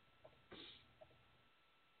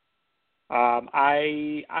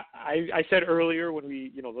 I said earlier when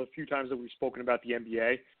we, the few times that we've spoken about the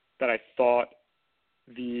NBA, that I thought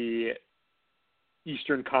the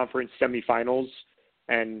Eastern Conference semifinals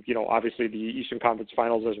and, obviously the Eastern Conference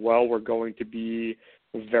finals as well were going to be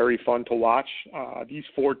very fun to watch. These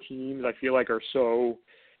 4 teams I feel like are so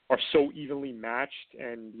evenly matched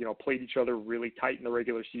and, played each other really tight in the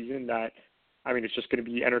regular season that, it's just going to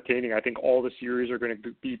be entertaining. I think all the series are going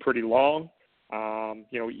to be pretty long,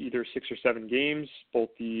 either 6 or 7 games, both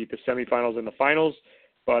the semifinals and the finals.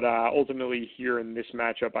 But ultimately here in this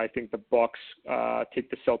matchup, I think the Bucks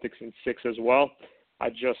take the Celtics in 6 as well.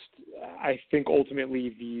 I think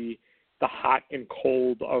ultimately the hot and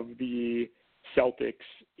cold of the Celtics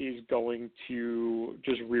is going to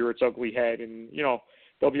just rear its ugly head, and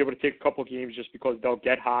they'll be able to take a couple games just because they'll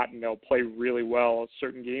get hot and they'll play really well at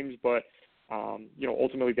certain games. But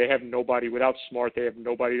ultimately they have nobody without Smart. They have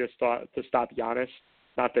nobody to stop Giannis.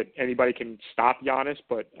 Not that anybody can stop Giannis,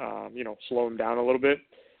 but slow him down a little bit.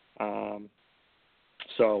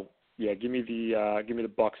 So yeah, give me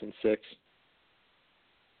the Bucks in 6.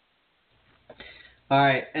 All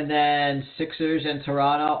right, and then Sixers and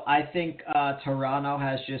Toronto. I think Toronto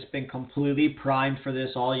has just been completely primed for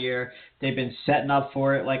this all year. They've been setting up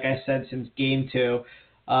for it, like I said, since Game 2.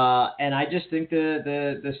 And I just think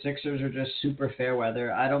the Sixers are just super fair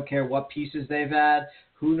weather. I don't care what pieces they've had.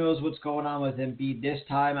 Who knows what's going on with Embiid this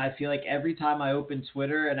time? I feel like every time I open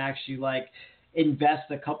Twitter and actually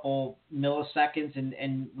invest a couple milliseconds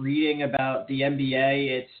in reading about the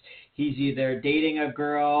NBA, he's either dating a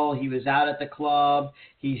girl, he was out at the club,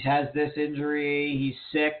 he has this injury, he's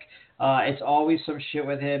sick. It's always some shit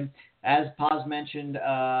with him. As Paz mentioned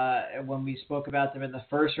when we spoke about them in the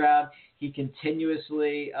first round, he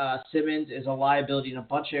continuously, Simmons is a liability in a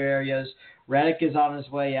bunch of areas. Redick is on his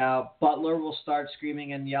way out. Butler will start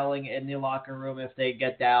screaming and yelling in the locker room if they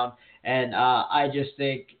get down. And I just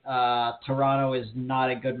think Toronto is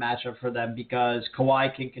not a good matchup for them because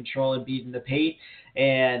Kawhi can control Embiid in the paint.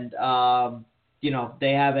 And,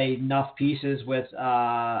 they have enough pieces with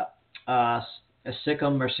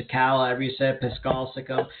Siakam or Sikal, however you say it, Pascal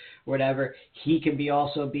Siakam, whatever. He can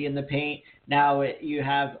also be in the paint. Now you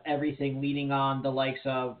have everything leaning on the likes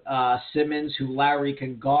of Simmons, who Lowry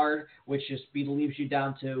can guard, which just leaves you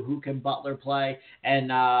down to who can Butler play, and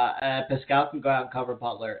Pascal can go out and cover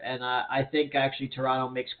Butler. And I think actually Toronto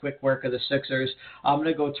makes quick work of the Sixers. I'm going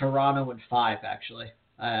to go Toronto in 5, actually.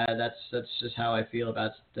 That's just how I feel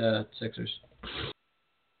about the Sixers.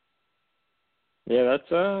 Yeah,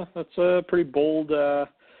 that's a pretty bold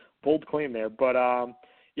claim there. But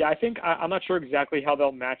yeah, I think I'm not sure exactly how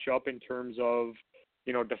they'll match up in terms of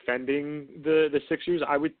defending the Sixers.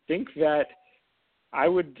 I would think that I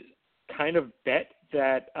would kind of bet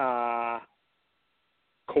that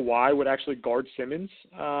Kawhi would actually guard Simmons.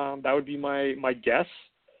 That would be my guess.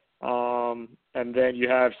 And then you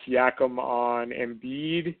have Siakam on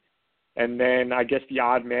Embiid. And then I guess the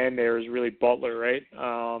odd man there is really Butler, right?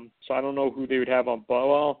 So I don't know who they would have on Butler.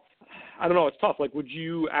 Well, I don't know. It's tough. Like, would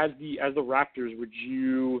you, as the Raptors, would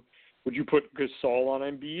you put Gasol on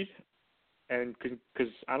Embiid? And because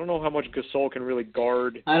I don't know how much Gasol can really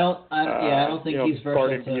guard. I don't think he's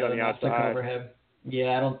versatile enough to cover him.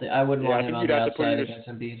 Yeah, I wouldn't want him on the outside against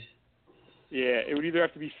Embiid. Yeah, it would either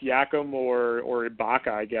have to be Siakam or Ibaka,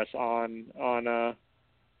 I guess, on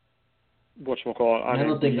whatchamacallit. I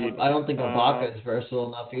don't think Ibaka is versatile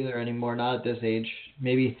enough either anymore. Not at this age.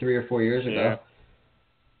 Maybe 3 or 4 years ago.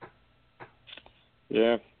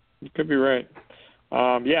 Yeah, you could be right.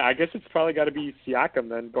 Yeah, I guess it's probably got to be Siakam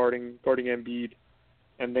then guarding Embiid,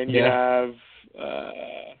 and then you have.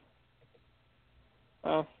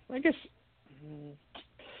 I guess.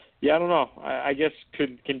 Yeah, I don't know. I guess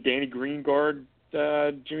can Danny Green guard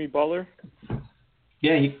Jimmy Butler?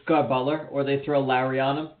 Yeah, he could guard Butler, or they throw Lowry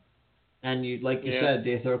on him. And you said,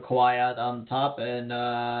 they throw Kawhi out on top, and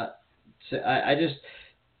so I just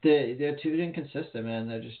they're too inconsistent, man.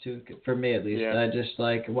 They're just too, for me at least. I just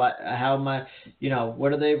what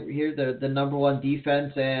are they here? They're the number one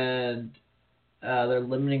defense, and they're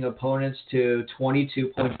limiting opponents to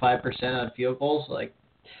 22.5% on field goals.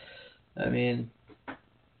 I mean, I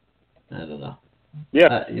don't know.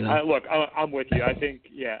 Yeah, look, I'm with you. I think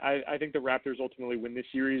the Raptors ultimately win this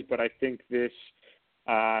series, but I think this is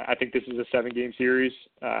a 7-game series,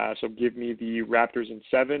 so give me the Raptors in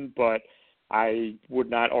 7, but I would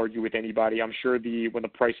not argue with anybody. I'm sure when the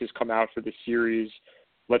prices come out for this series,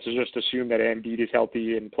 let's just assume that Embiid is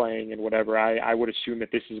healthy and playing and whatever. I would assume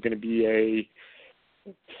that this is going to be a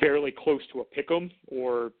fairly close to a pick'em,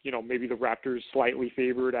 or maybe the Raptors slightly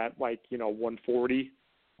favored at 140.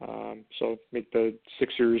 So make the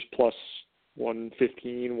Sixers plus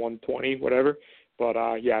 115, 120, whatever. But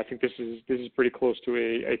yeah, I think this is pretty close to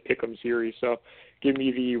a pick'em series. So give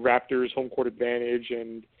me the Raptors home court advantage,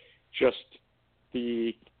 and just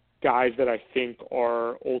the guys that I think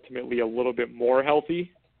are ultimately a little bit more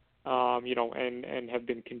healthy, and have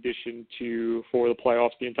been conditioned for the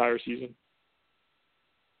playoffs the entire season.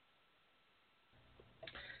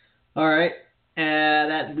 All right,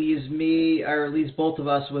 that leaves me, or leaves both of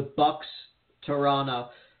us, with Bucks, Toronto.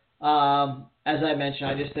 As I mentioned,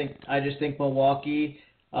 I just think Milwaukee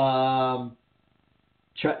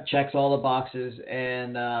checks all the boxes,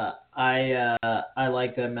 and I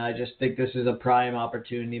like them. I just think this is a prime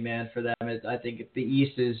opportunity, man, for them. I think the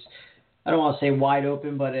East is, I don't want to say wide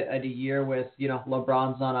open, but at a year with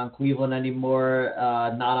LeBron's not on Cleveland anymore,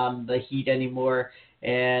 not on the Heat anymore,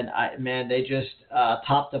 and they just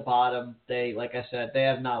top to bottom. They, like I said, they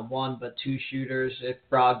have not one but 2 shooters. If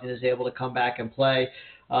Brogdon is able to come back and play.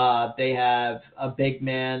 They have a big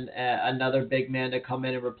man, another big man to come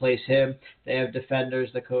in and replace him. They have defenders,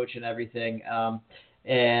 the coach, and everything.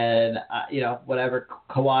 And whatever,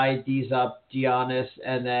 Kawhi D's up, Giannis,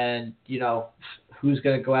 and then who's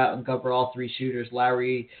going to go out and cover all 3 shooters?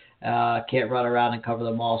 Lowry can't run around and cover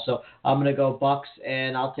them all. So I'm going to go Bucks,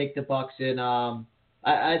 and I'll take the Bucks in.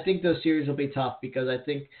 I think those series will be tough because I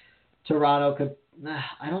think Toronto could.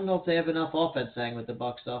 I don't know if they have enough offense to hang with the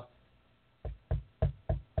Bucks though.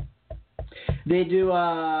 They do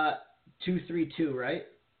 2-3-2, right?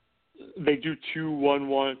 They do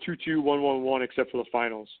 2-1-1, 2-2-1-1-1, except for the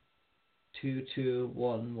finals.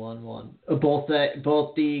 2-2-1-1-1. Both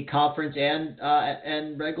the conference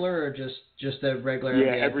and regular, or just the regular?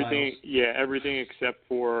 Yeah, NBA everything. finals? Yeah, everything except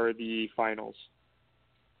for the finals.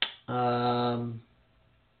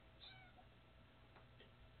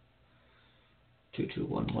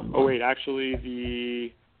 2-2-1-1-1. Oh wait, actually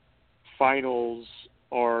the finals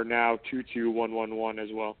are now 2-2-1-1-1 as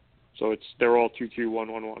well. So they're all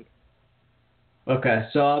 2-2-1-1-1. Okay,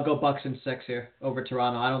 so I'll go Bucks in 6 here over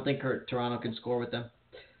Toronto. I don't think Toronto can score with them.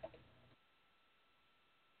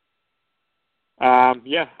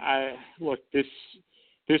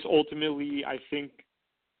 This ultimately, I think,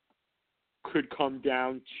 could come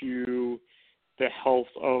down to the health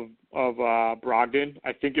of Brogdon.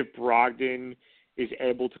 I think if Brogdon is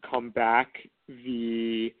able to come back,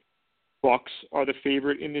 the Bucks are the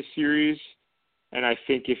favorite in this series. And I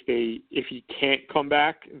think if he can't come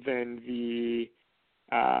back, then the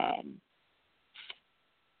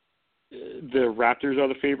Raptors are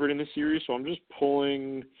the favorite in the series. So I'm just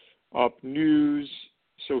pulling up news.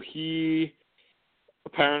 So he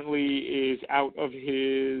apparently is out of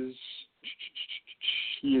his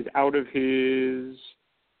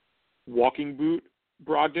walking boot,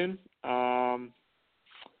 Brogdon.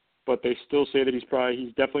 But they still say that he's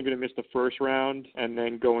definitely going to miss the first round, and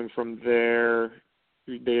then going from there,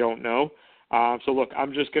 they don't know. So look,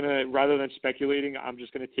 I'm just going to, rather than speculating, I'm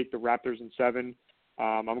just going to take the Raptors in 7.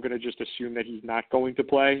 I'm going to just assume that he's not going to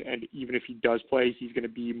play, and even if he does play, he's going to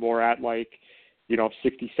be more at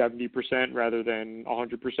 60, 70% rather than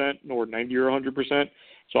 100% or 90 or 100%.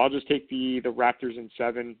 So I'll just take the Raptors in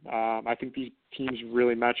 7. I think these teams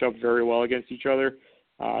really match up very well against each other.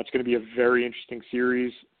 It's going to be a very interesting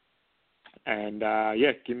series. And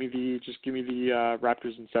give me the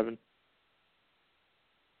Raptors in 7.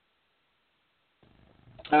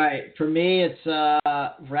 All right, for me it's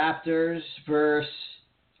Raptors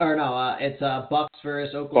it's Bucks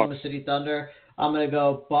versus Oklahoma City Thunder. I'm gonna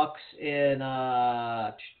go Bucks in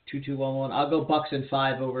 2-2-1-1. I'll go Bucks in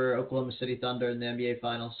 5 over Oklahoma City Thunder in the NBA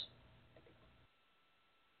Finals.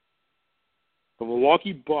 The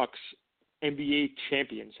Milwaukee Bucks, NBA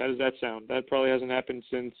champions. How does that sound? That probably hasn't happened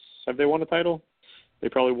since. Have they won a title? They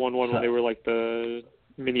probably won one when they were like the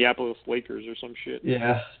Minneapolis Lakers or some shit.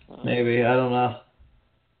 Yeah, maybe. I don't know.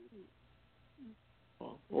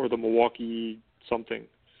 Or the Milwaukee something.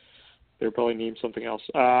 They were probably named something else.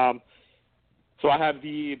 So I have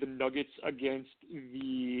the Nuggets against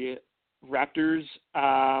the Raptors.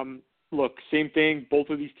 Look, same thing.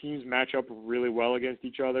 Both of these teams match up really well against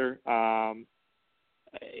each other.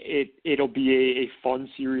 It'll be a fun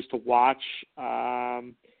series to watch. I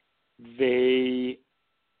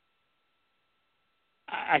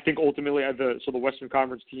think ultimately the Western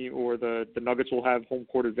Conference team or the Nuggets will have home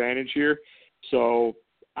court advantage here. So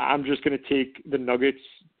I'm just going to take the Nuggets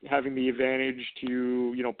having the advantage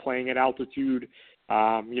to, playing at altitude.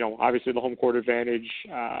 Obviously the home court advantage.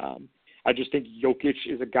 I just think Jokic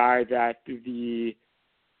is a guy that the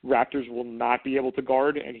Raptors will not be able to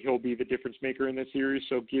guard, and he'll be the difference maker in this series.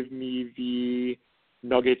 So give me the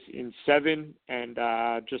Nuggets in 7, and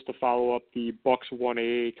just to follow up, the Bucks won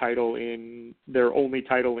their only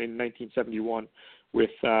title in 1971 with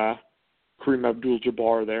Kareem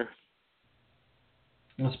Abdul-Jabbar there.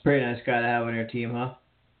 That's a pretty nice guy to have on your team, huh?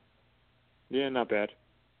 Yeah, not bad.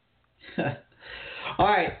 All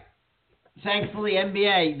right. Thankfully,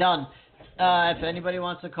 NBA done. If anybody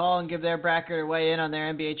wants to call and give their bracket or weigh in on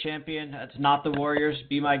their NBA champion, that's not the Warriors.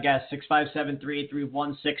 Be my guest,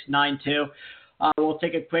 657-331-692. We'll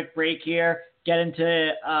take a quick break here. Get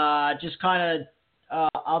into just kind of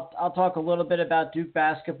I'll talk a little bit about Duke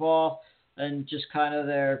basketball and just kind of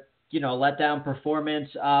their letdown performance.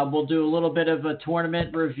 We'll do a little bit of a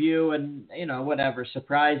tournament review and whatever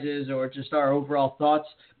surprises or just our overall thoughts.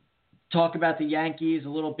 Talk about the Yankees, a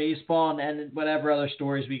little baseball, and whatever other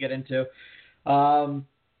stories we get into.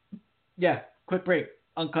 Quick break.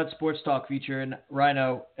 Uncut Sports Talk featuring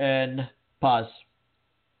Rhino and Paz.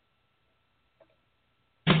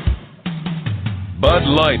 Bud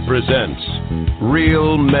Light presents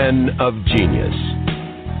Real Men of Genius.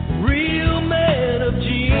 Real Men of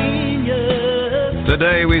Genius.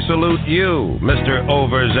 Today we salute you, Mr.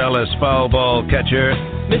 Overzealous foul ball catcher.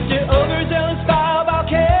 Mr. Overzealous foul ball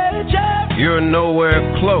catcher. You're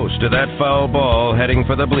nowhere close to that foul ball heading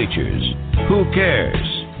for the bleachers. Who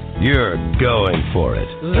cares? You're going for it.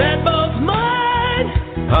 That ball's mine.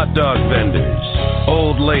 Hot dog vendors,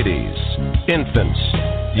 old ladies, infants.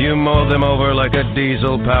 You mow them over like a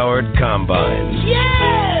diesel-powered combine.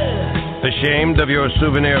 Yeah! Ashamed of your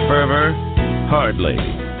souvenir fervor? Hardly.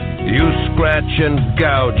 You scratch and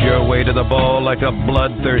gouge your way to the ball like a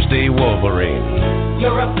bloodthirsty Wolverine.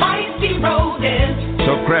 You're a feisty rodent.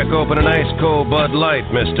 So crack open an ice-cold Bud Light,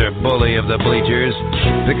 Mr. Bully of the Bleachers.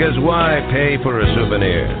 Because why pay for a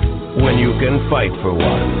souvenir when you can fight for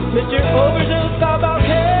one? Mr. Overzealous foul ball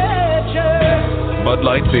catcher. Bud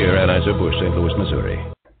Light Beer, Anheuser-Busch, St. Louis, Missouri.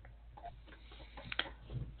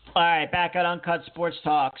 All right, back at Uncut Sports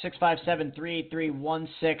Talk,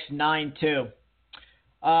 657-331-692.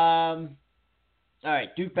 All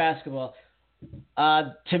right, Duke basketball.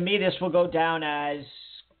 To me, this will go down as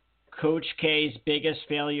Coach K's biggest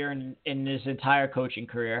failure in his entire coaching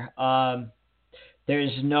career.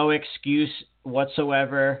 there's no excuse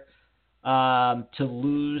whatsoever to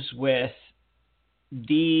lose with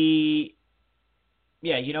the.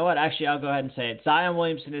 Yeah, you know what? Actually, I'll go ahead and say it. Zion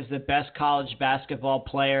Williamson is the best college basketball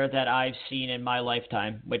player that I've seen in my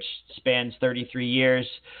lifetime, which spans 33 years.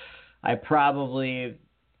 I'm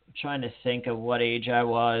trying to think of what age I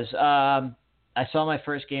was. I saw my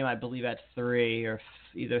first game, I believe, at either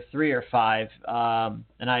 3 or 5,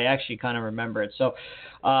 and I actually kind of remember it. So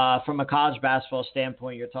from a college basketball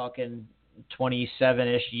standpoint, you're talking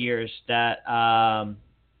 27-ish years that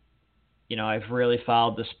I've really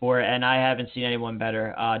followed the sport, and I haven't seen anyone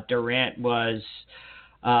better. Durant was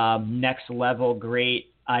next level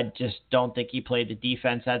great. I just don't think he played the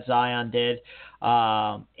defense that Zion did.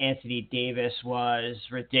 Anthony Davis was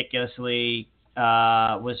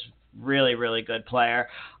really, really good player.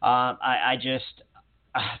 I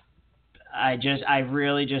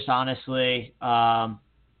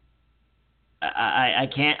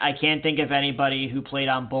can't think of anybody who played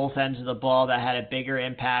on both ends of the ball that had a bigger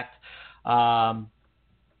impact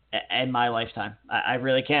in my lifetime. I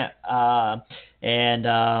really can't.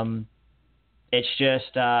 It's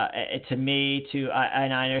just to me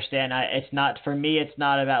and I understand. It's not for me. It's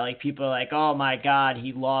not about like people are like, oh my God,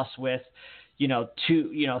 he lost with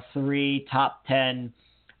 3 top 10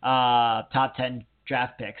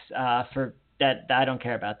 draft picks for. That I don't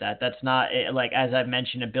care about that. That's not like, as I've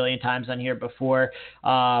mentioned a billion times on here before,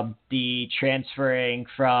 the transferring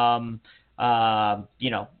from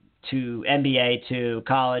to NBA to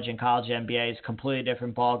college and college to NBA is completely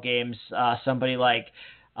different ball games. Somebody like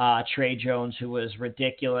Trey Jones, who was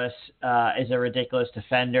ridiculous, is a ridiculous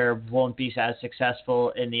defender, won't be as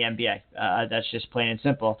successful in the NBA. That's just plain and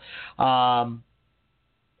simple. I'm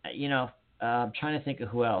trying to think of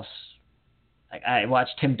who else. I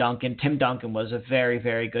watched Tim Duncan. Tim Duncan was a very,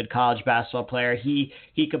 very good college basketball player. He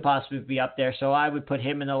could possibly be up there. So I would put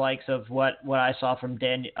him in the likes of what I saw from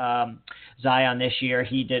Zion this year.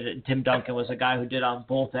 Tim Duncan was a guy who did on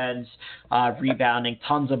both ends, rebounding,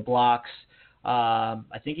 tons of blocks. I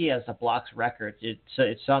think he has the blocks record.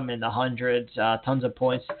 It's some in the hundreds, tons of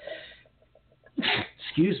points.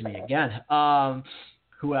 Excuse me again.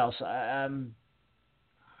 Who else? I'm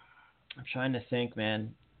trying to think,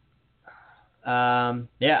 man. I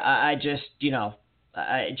just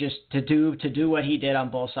to do what he did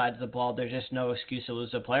on both sides of the ball, there's just no excuse to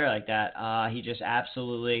lose a player like that. He just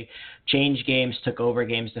absolutely changed games, took over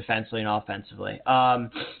games defensively and offensively.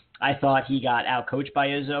 I thought he got outcoached by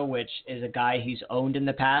Izzo, which is a guy he's owned in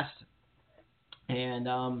the past, and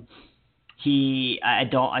I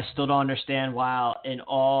still don't understand why in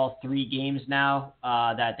all 3 games now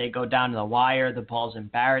that they go down to the wire, the ball's in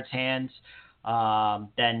Barrett's hands.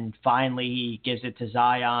 Then finally he gives it to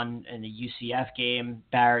Zion in the UCF game.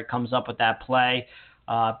 Barrett comes up with that play.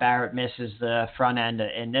 Barrett misses the front end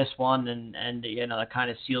in this one, and that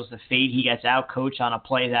kind of seals the fate. He gets out coached on a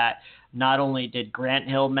play that not only did Grant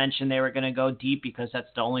Hill mention they were going to go deep because that's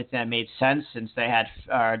the only thing that made sense since they had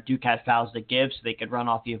Duke had fouls to give so they could run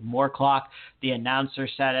off even more clock. The announcer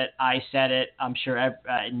said it. I said it. I'm sure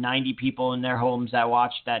 90 people in their homes that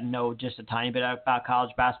watch that know just a tiny bit about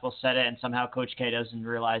college basketball said it, and somehow Coach K doesn't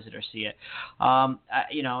realize it or see it. And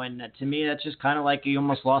to me that's just kind of like you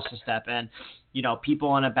almost lost a step. And people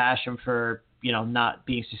want to bash him for not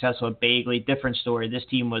being successful at Bagley. Different story. This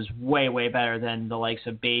team was way, way better than the likes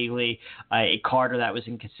of Bagley, a Carter that was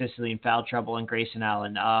inconsistently in foul trouble, and Grayson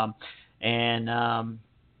Allen. I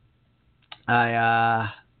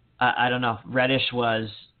don't know. Reddish was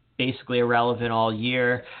basically irrelevant all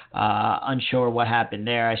year. Unsure what happened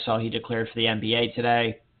there. I saw he declared for the NBA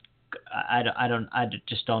today. I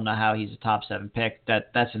just don't know how he's a top 7 pick.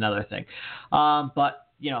 That's another thing.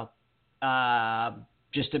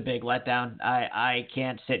 Just a big letdown. I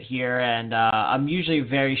can't sit here and I'm usually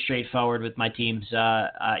very straightforward with my teams.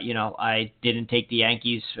 I didn't take the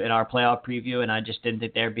Yankees in our playoff preview, and I just didn't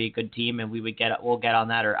think they'd be a good team, and we'll get on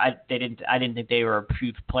that. I didn't think they were a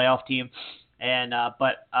true playoff team, and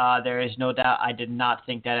but there is no doubt I did not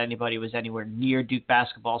think that anybody was anywhere near Duke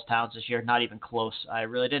basketball's talents this year, not even close. I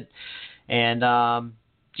really didn't, and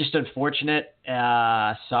just unfortunate,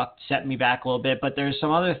 sucked, set me back a little bit. But there's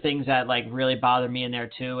some other things that like really bother me in there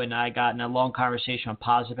too, and I got in a long conversation with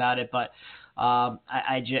Paz about it. But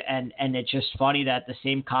and it's just funny that the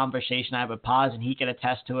same conversation I have with Paz, and he can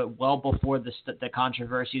attest to it well before the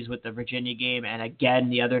controversies with the Virginia game, and again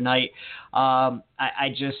the other night.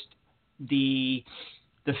 The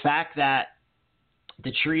fact that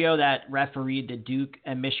the trio that refereed the Duke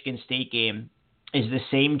and Michigan State game is the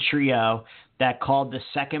same trio that called the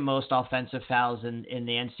second most offensive fouls in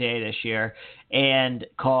the NCAA this year, and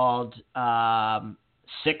called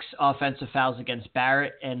 6 offensive fouls against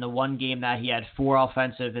Barrett in the one game that he had 4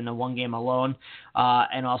 offensive in the one game alone,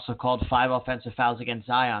 and also called 5 offensive fouls against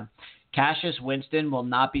Zion. Cassius Winston will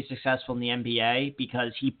not be successful in the NBA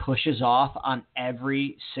because he pushes off on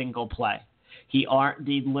every single play.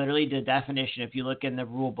 Literally the definition, if you look in the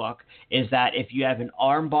rule book, is that if you have an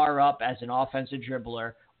arm bar up as an offensive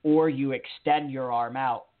dribbler or you extend your arm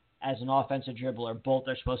out as an offensive dribbler, both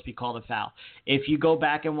are supposed to be called a foul. If you go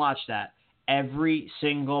back and watch that, every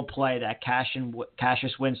single play that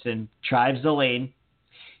Cassius Winston drives the lane,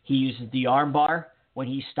 he uses the arm bar. When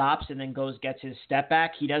he stops and then gets his step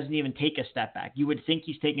back, he doesn't even take a step back. You would think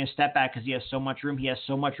he's taking a step back because he has so much room. He has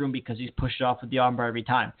so much room because he's pushed off with the arm bar every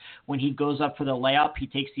time. When he goes up for the layup, he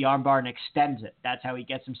takes the arm bar and extends it. That's how he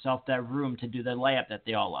gets himself that room to do the layup that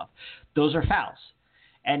they all love. Those are fouls.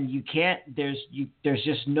 And you can't, there's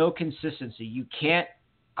just no consistency. You can't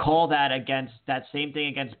call that same thing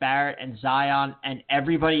against Barrett and Zion and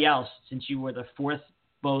everybody else, since you were the 4th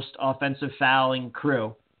most offensive fouling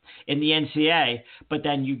crew in the NCAA, but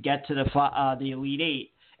then you get to the Elite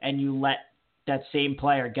 8 and you let that same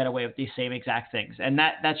player get away with these same exact things. And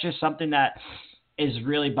that's just something that is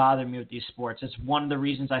really bothering me with these sports. It's one of the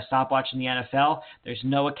reasons I stopped watching the NFL. There's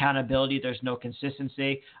no accountability. There's no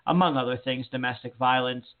consistency, among other things, domestic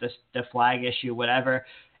violence, the flag issue, whatever.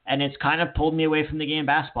 And it's kind of pulled me away from the game of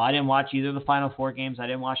basketball. I didn't watch either of the Final Four games. I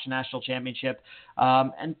didn't watch the national championship.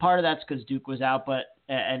 And part of that's because Duke was out,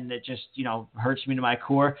 and it just, hurts me to my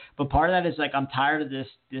core. But part of that is I'm tired of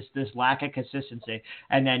this lack of consistency.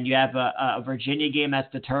 And then you have a Virginia game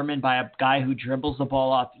that's determined by a guy who dribbles the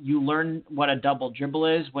ball up. You learn what a double dribble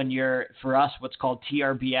is when you're, for us, what's called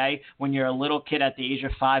TRBA. When you're a little kid at the age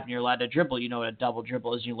of 5 and you're allowed to dribble, you know what a double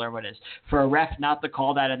dribble is. You learn what it is. For a ref not to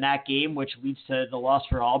call that in that game, which leads to the loss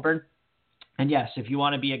for Auburn. And yes, if you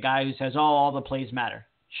want to be a guy who says, all the plays matter.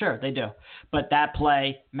 Sure, they do. But that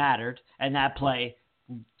play mattered, and that play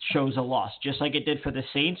shows a loss. Just like it did for the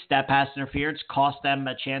Saints, that pass interference cost them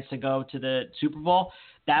a chance to go to the Super Bowl.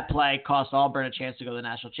 That play cost Auburn a chance to go to the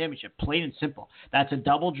national championship. Plain and simple. That's a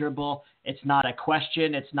double dribble. It's not a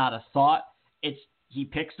question. It's not a thought. He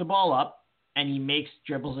picks the ball up, and he makes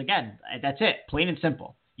dribbles again. That's it. Plain and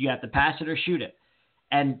simple. You have to pass it or shoot it.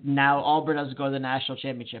 And now Auburn doesn't go to the national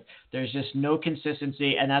championship. There's just no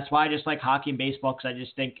consistency, and that's why I just like hockey and baseball, because I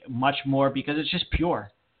just think much more, because it's just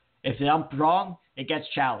pure. If I'm wrong, it gets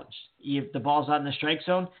challenged. If the ball's not in the strike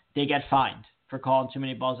zone, they get fined for calling too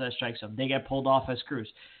many balls at the strike zone. They get pulled off as screws.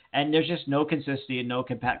 And there's just no consistency and no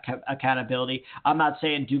accountability. I'm not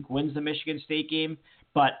saying Duke wins the Michigan State game,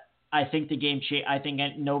 but I think the game I think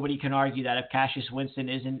nobody can argue that if Cassius Winston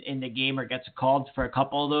isn't in the game or gets called for a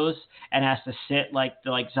couple of those and has to sit like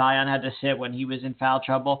Zion had to sit when he was in foul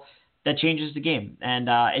trouble, that changes the game. And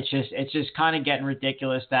it's just kind of getting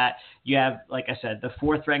ridiculous that you have, like I said, the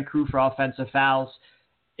 4th ranked crew for offensive fouls.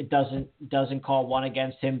 It doesn't call one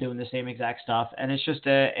against him doing the same exact stuff, and it's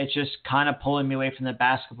just kind of pulling me away from the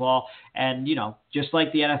basketball. And just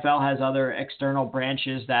like the NFL has other external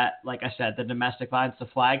branches that, like I said, the domestic violence, the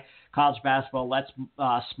flag, college basketball lets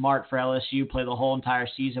Smart for LSU play the whole entire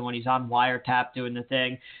season when he's on wiretap doing the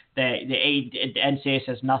thing. The NCAA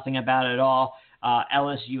says nothing about it at all.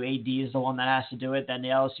 LSU AD is the one that has to do it. Then the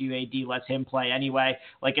LSU AD lets him play anyway.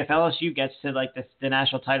 Like if LSU gets to the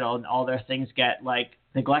national title and all their things get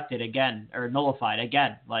neglected again or nullified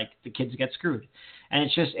again, the kids get screwed. And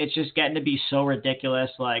it's just getting to be so ridiculous.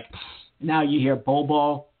 Now you hear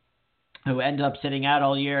Bobo, who ended up sitting out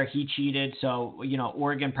all year, he cheated. So,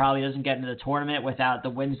 Oregon probably doesn't get into the tournament without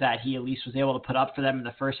the wins that he at least was able to put up for them in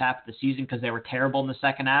the first half of the season because they were terrible in the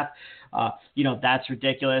second half. That's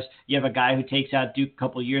ridiculous. You have a guy who takes out Duke a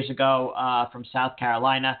couple of years ago from South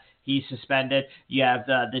Carolina. He's suspended. You have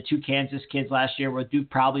the 2 Kansas kids last year where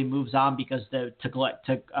Duke probably moves on because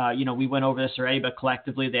we went over this already, but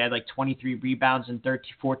collectively they had 23 rebounds and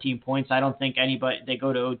 14 points. I don't think they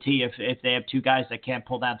go to OT if they have 2 guys that can't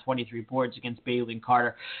pull down 23 boards against Bailey and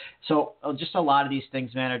Carter. So just a lot of these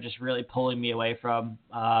things, man, are just really pulling me away from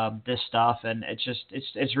this stuff, and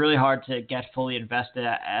it's really hard to get fully invested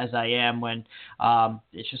as I am when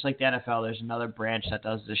it's just like the NFL. There's another branch that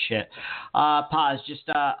does this shit. Pause. Just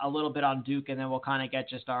a little bit on Duke, and then we'll kind of get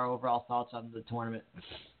just our overall thoughts on the tournament.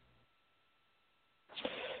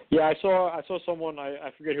 Yeah, I saw someone,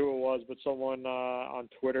 I forget who it was, but someone on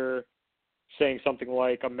Twitter saying something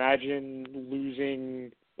like, imagine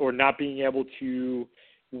losing or not being able to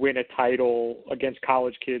win a title against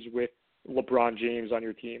college kids with LeBron James on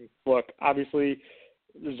your team. Look, obviously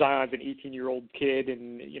Zion's an 18-year-old kid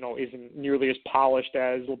and, isn't nearly as polished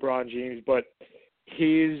as LeBron James, but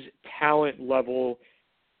his talent level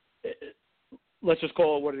let's just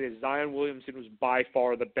call it what it is. Zion Williamson was by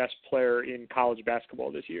far the best player in college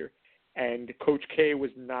basketball this year. And Coach K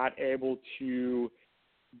was not able to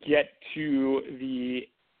get to the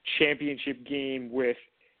championship game with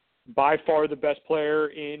by far the best player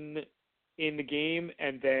in the game,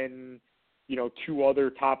 and then, you know, two other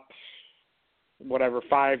top,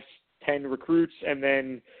 5-10 recruits, and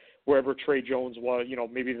then wherever Trey Jones was, you know,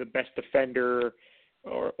 maybe the best defender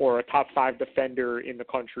or a top 5 defender in the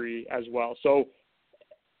country as well. So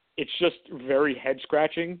it's just very head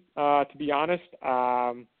scratching, to be honest.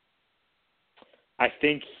 I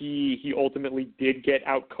think he ultimately did get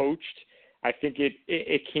out coached. I think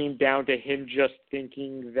it came down to him just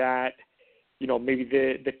thinking that, you know, maybe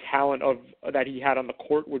the talent that he had on the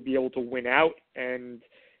court would be able to win out, and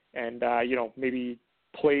you know, maybe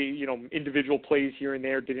play, you know, individual plays here and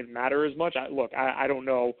there didn't matter as much. I don't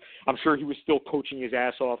know. I'm sure he was still coaching his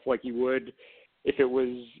ass off like he would if it was,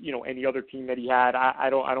 you know, any other team that he had. I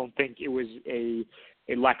don't think it was a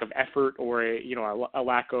lack of effort or a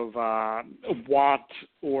lack of want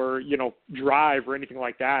or, you know, drive or anything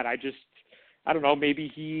like that. I don't know.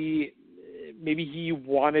 Maybe he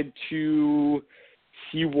wanted to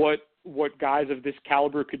see what guys of this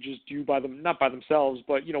caliber could just do not by themselves,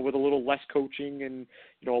 but, you know, with a little less coaching and,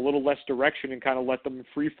 you know, a little less direction, and kind of let them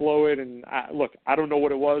free flow it. And I don't know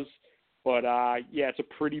what it was, but yeah, it's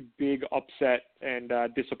a pretty big upset and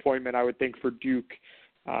disappointment, I would think, for Duke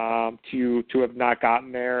to have not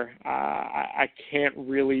gotten there. I can't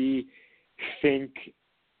really think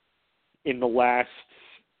in the last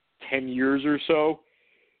 10 years or so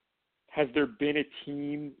has there been a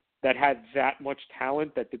team that had that much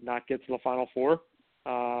talent that did not get to the Final Four.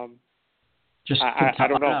 I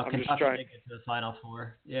don't know. I'm just trying. Didn't get to the Final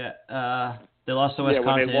Four. Yeah, they lost to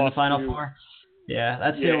Wisconsin in the Final Four. Yeah,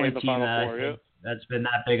 that's the only team that's been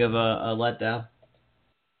that big of a letdown.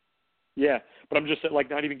 Yeah, but I'm just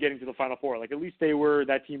like not even getting to the Final Four. Like, at least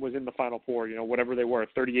that team was in the Final Four. You know, whatever they were,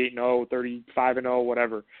 38-0, 35-0,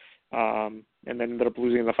 whatever, and then ended up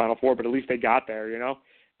losing in the Final Four. But at least they got there. You know.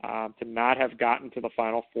 To not have gotten to the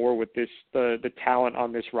Final Four with the talent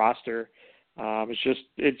on this roster,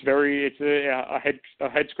 it's a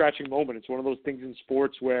head scratching moment. It's one of those things in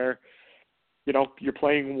sports where, you know, you're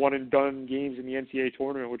playing one and done games in the NCAA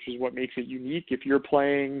tournament, which is what makes it unique. If you're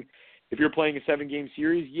playing a 7-game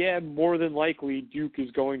series, yeah, more than likely Duke is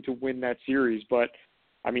going to win that series. But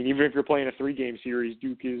I mean, even if you're playing a 3-game series,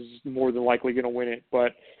 Duke is more than likely going to win it.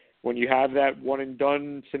 But when you have that one and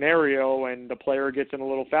done scenario and the player gets in a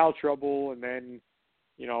little foul trouble and then,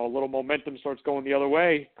 you know, a little momentum starts going the other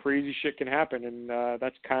way, crazy shit can happen. And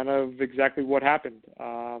that's kind of exactly what happened.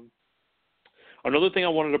 Another thing I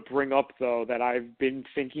wanted to bring up, though, that I've been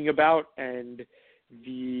thinking about, and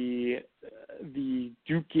the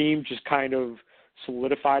Duke game just kind of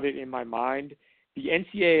solidified it in my mind. The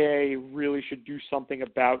NCAA really should do something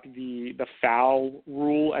about the foul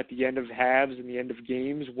rule at the end of halves and the end of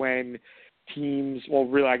games when teams, well,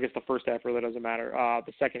 really, I guess the first half really doesn't matter,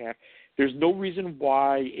 the second half. There's no reason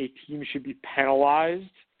why a team should be penalized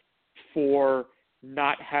for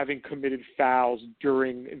not having committed fouls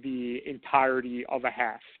during the entirety of a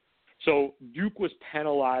half. So Duke was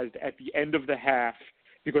penalized at the end of the half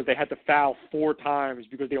because they had to foul 4 times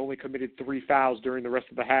because they only committed 3 fouls during the rest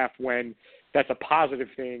of the half, when that's a positive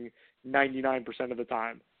thing 99% of the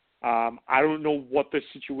time. I don't know what the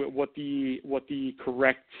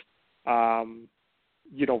correct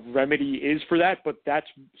remedy is for that, but that's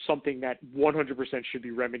something that 100% should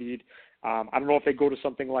be remedied. I don't know if they go to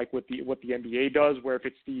something like what the NBA does, where if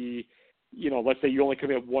it's let's say you only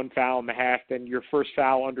commit 1 foul in the half, then your first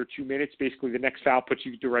foul under 2 minutes, basically the next foul puts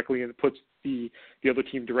the other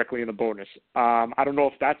team directly in the bonus. I don't know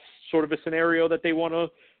if that's sort of a scenario that they want to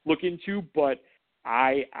look into, but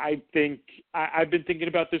I think I've been thinking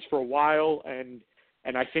about this for a while, and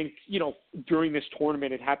I think, during this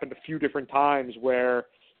tournament it happened a few different times where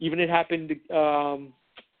even it happened.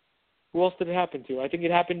 Who else did it happen to? I think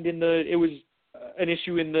it happened it was an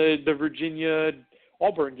issue in the Virginia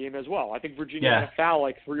Auburn game as well. I think Virginia had a foul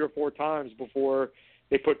like 3 or 4 times before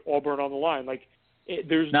they put Auburn on the line. Like,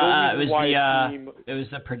 there's no reason why a team. It was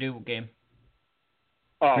the Purdue game.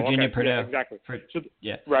 Oh, Virginia, okay. Purdue. Yeah, exactly.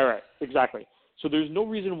 Yeah. Right, exactly. So there's no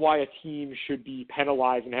reason why a team should be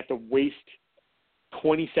penalized and have to waste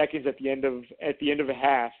 20 seconds at the end of a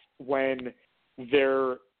half when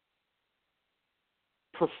they're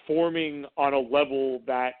performing on a level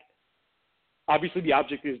that obviously the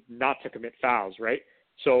object is not to commit fouls, right?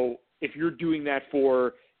 So if you're doing that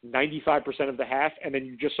for 95% of the half and then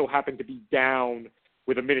you just so happen to be down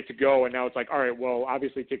with a minute to go, and now it's like, all right, well,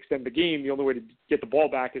 obviously to extend the game, the only way to get the ball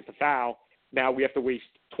back is to foul. now we have to waste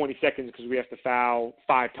 20 seconds because we have to foul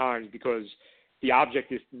 5 times because the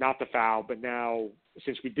object is not to foul, but now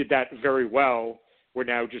since we did that very well, we're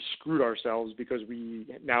now just screwed ourselves because we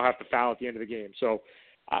now have to foul at the end of the game. So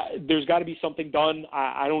there's got to be something done.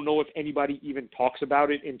 I don't know if anybody even talks about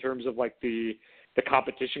it in terms of like the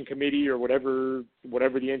competition committee or whatever the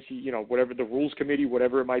NC, whatever the rules committee,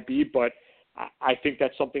 whatever it might be. But I think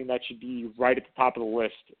that's something that should be right at the top of the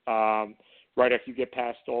list, right after you get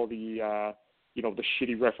past all the, the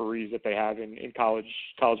shitty referees that they have in college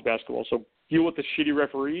basketball. So deal with the shitty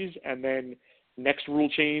referees, and then next rule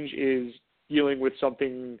change is dealing with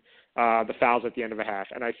something, the fouls at the end of a half.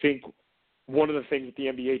 And I think one of the things that the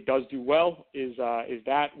NBA does do well is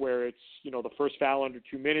that where it's, the first foul under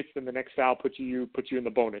 2 minutes, then the next foul puts you in the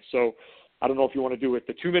bonus. So I don't know if you want to do it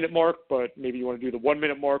the 2 minute mark, but maybe you want to do the 1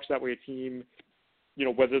 minute marks. That way a team,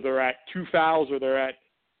 whether they're at 2 fouls or they're at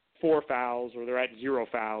 4 fouls or they're at 0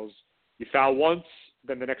 fouls, you foul once,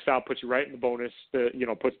 then the next foul puts you right in the bonus.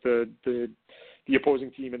 Puts the opposing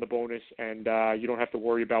team in the bonus, and you don't have to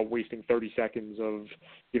worry about wasting 30 seconds of,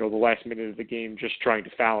 the last minute of the game just trying to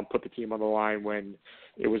foul and put the team on the line when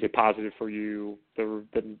it was a positive for you the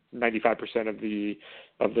 95% of the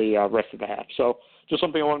rest of the half. So just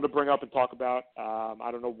something I wanted to bring up and talk about. I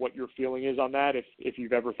don't know what your feeling is on that, if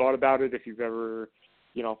you've ever thought about it, if you've ever,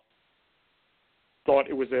 thought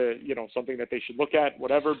it was something that they should look at,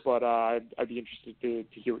 whatever, but I'd be interested to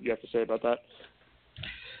hear what you have to say about that.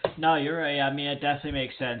 No, you're right. I mean, it definitely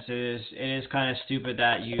makes sense. It is kind of stupid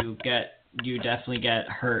that you definitely get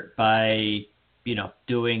hurt by,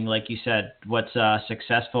 doing, like you said, what's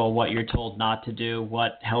successful, what you're told not to do,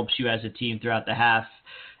 what helps you as a team throughout the half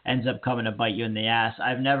ends up coming to bite you in the ass.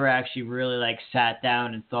 I've never actually really sat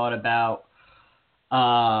down and thought about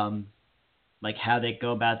how they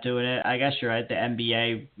go about doing it. I guess you're right. The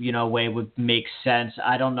NBA, way would make sense.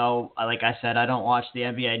 I don't know. Like I said, I don't watch the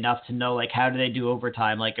NBA enough to know, how do they do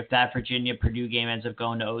overtime? If that Virginia-Purdue game ends up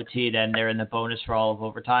going to OT, then they're in the bonus for all of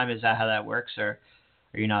overtime. Is that how that works, or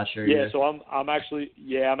are you not sure? Yeah, either? so I'm actually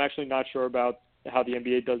not sure about how the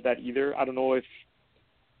NBA does that either. I don't know if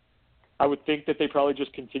I would think that they probably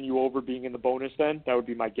just continue over being in the bonus then. That would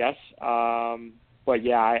be my guess. But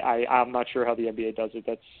yeah, I'm not sure how the NBA does it.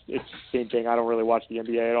 It's the same thing. I don't really watch the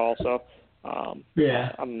NBA at all, so I'm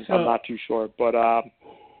not too sure. But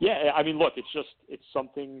yeah, I mean, look, it's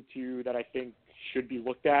something that I think should be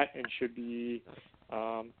looked at and should be,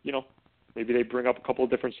 maybe they bring up a couple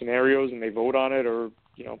of different scenarios and they vote on it, or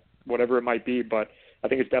whatever it might be. But I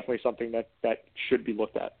think it's definitely something that should be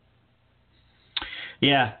looked at.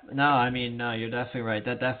 Yeah, no, you're definitely right.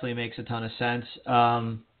 That definitely makes a ton of sense.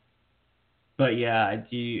 But yeah,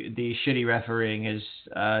 the shitty refereeing is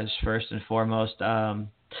first and foremost.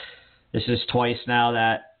 This is twice now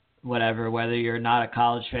that whether you're not a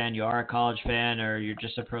college fan, you are a college fan, or you're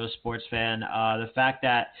just a pro sports fan, the fact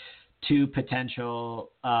that 2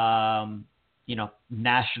 potential,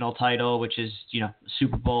 national title, which is,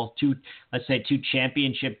 Super Bowl, 2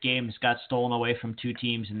 championship games got stolen away from 2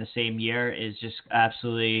 teams in the same year is just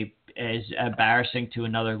absolutely embarrassing to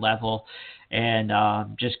another level. And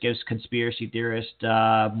just gives conspiracy theorists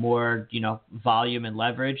more, volume and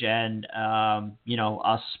leverage, and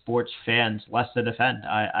us sports fans less to defend.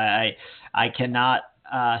 I cannot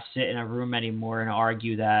sit in a room anymore and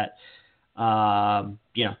argue that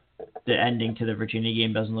the ending to the Virginia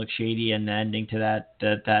game doesn't look shady, and the ending to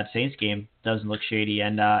that Saints game doesn't look shady.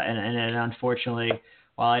 And unfortunately,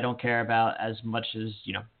 while I don't care about as much as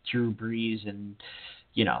Drew Brees and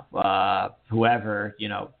whoever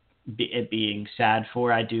it being sad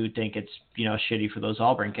for, I do think it's shitty for those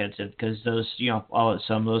Auburn kids, because those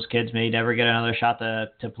some of those kids may never get another shot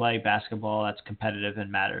to play basketball that's competitive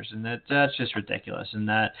and matters, and that's just ridiculous. And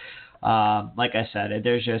that like I said,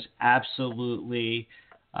 there's just absolutely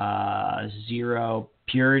zero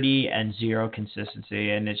purity and zero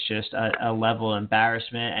consistency, and it's just a level of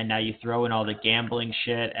embarrassment. And now you throw in all the gambling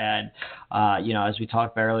shit, and as we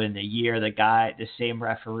talked about earlier in the year, the same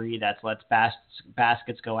referee that lets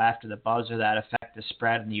baskets go after the buzzer that affect the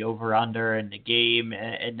spread and the over under in the game,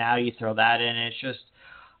 and now you throw that in.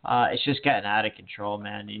 It's just getting out of control,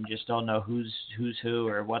 man. You just don't know who's who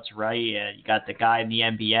or what's right. You got the guy in the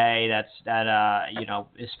NBA that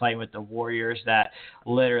is fighting with the Warriors that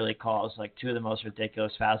literally calls 2 of the most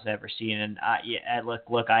ridiculous fouls I've ever seen. And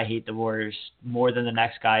look, I hate the Warriors more than the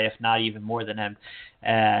next guy, if not even more than him.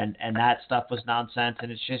 And that stuff was nonsense.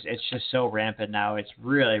 And it's just so rampant now. It's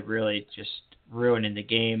really, really just ruining the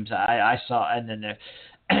games. I saw, and then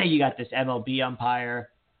you got this MLB umpire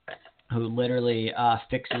who literally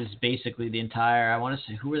fixes basically the entire, I want to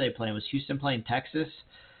say, who were they playing? Was Houston playing Texas?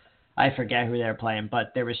 I forget who they were playing,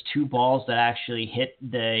 but there was 2 balls that actually hit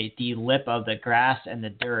the lip of the grass and the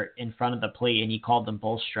dirt in front of the plate, and he called them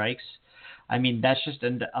both strikes. I mean, that's just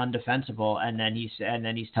undefensible. And then he's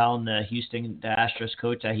telling the Astros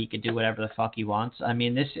coach that he could do whatever the fuck he wants. I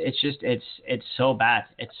mean, it's so bad.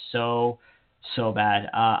 It's so bad.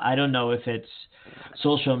 I don't know if it's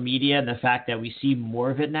social media and the fact that we see more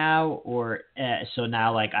of it now, or so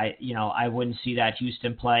now, like, I wouldn't see that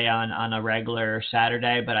Houston play on a regular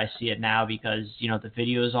Saturday, but I see it now because, the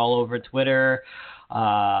video is all over Twitter.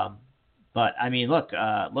 But I mean, look,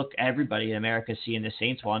 everybody in America is seeing the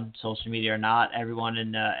Saints one, social media or not. Everyone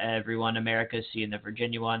in America is seeing the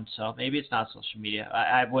Virginia one. So maybe it's not social media.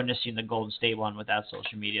 I wouldn't have seen the Golden State one without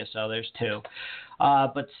social media. So there's 2.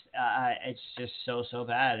 But it's just so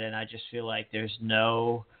bad, and I just feel like there's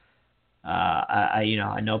no. I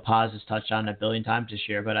know Paz has touched on it a billion times this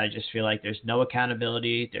year, but I just feel like there's no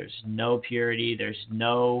accountability. There's no purity. There's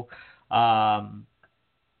no.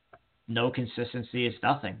 No consistency. It's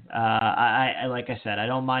nothing. I like I said, I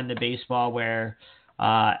don't mind the baseball where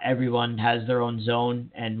everyone has their own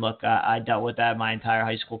zone. And look, I dealt with that my entire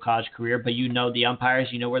high school, college career. But the umpires,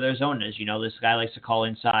 where their zone is. This guy likes to call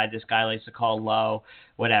inside. This guy likes to call low.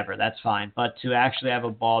 Whatever, that's fine. But to actually have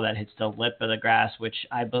a ball that hits the lip of the grass, which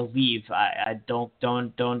I believe, I don't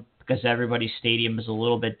because everybody's stadium is a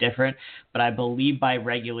little bit different, but I believe by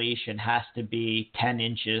regulation has to be 10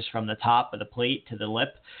 inches from the top of the plate to the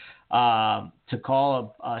lip. To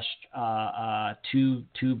call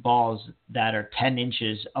two balls that are 10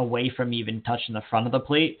 inches away from even touching the front of the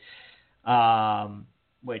plate,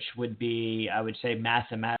 which would be, I would say,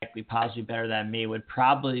 mathematically possibly better than me, would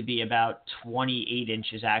probably be about 28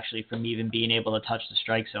 inches actually from even being able to touch the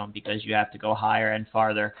strike zone, because you have to go higher and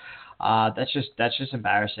farther. That's just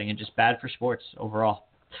embarrassing and just bad for sports overall.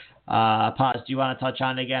 Paz, do you want to touch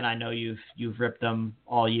on it again? I know you've ripped them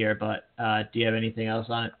all year, but do you have anything else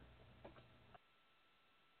on it?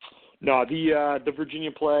 No, the Virginia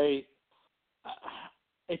play,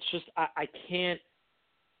 it's just I can't.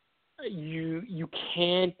 You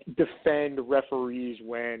can't defend referees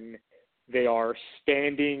when they are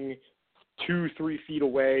standing 2-3 feet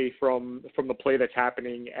away from the play that's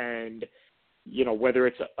happening, and whether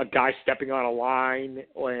it's a guy stepping on a line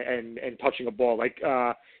and touching a ball, like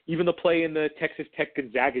even the play in the Texas Tech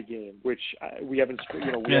Gonzaga game, which we haven't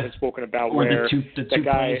spoken about, or where the two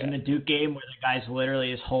plays in the Duke game where the guy's literally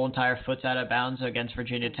his whole entire foot's out of bounds against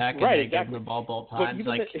Virginia Tech, and they give him the ball both times.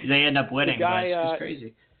 Like they end up winning, but it's just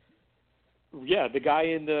crazy. Yeah, the guy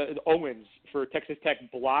in the Owens for Texas Tech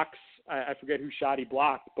blocks. I forget who shot he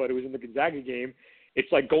blocked, but it was in the Gonzaga game.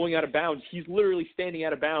 It's like going out of bounds. He's literally standing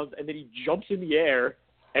out of bounds, and then he jumps in the air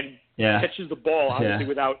and catches the ball, obviously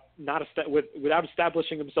without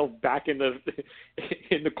establishing himself back in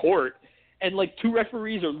the court. And like 2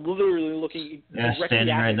 referees are literally looking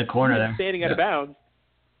standing right in the corner there, standing out of bounds.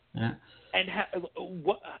 Yeah, and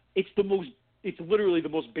it's literally the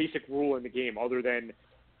most basic rule in the game, other than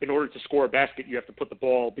in order to score a basket, you have to put the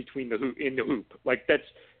ball between the hoop. Like that's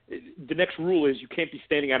the next rule is you can't be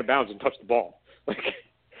standing out of bounds and touch the ball. Like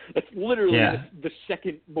that's literally the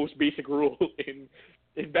second most basic rule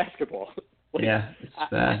in basketball. Like, it's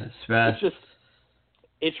bad. It's bad.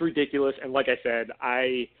 It's ridiculous. And like I said,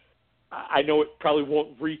 I know it probably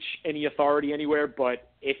won't reach any authority anywhere, but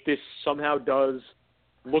if this somehow does,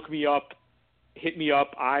 look me up, hit me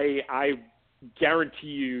up. I guarantee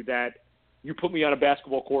you that you put me on a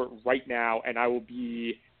basketball court right now, and I will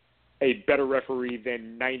be a better referee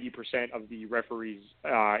than 90% of the referees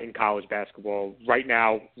in college basketball right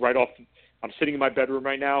now. I'm sitting in my bedroom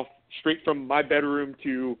right now, straight from my bedroom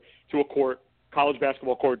to a court, college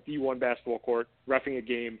basketball court, D1 basketball court, reffing a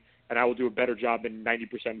game, and I will do a better job than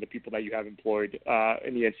 90% of the people that you have employed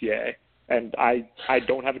in the NCAA. And I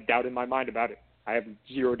don't have a doubt in my mind about it. I have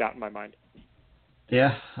zero doubt in my mind.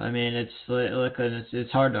 Yeah, I mean,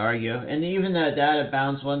 it's hard to argue. And even the out of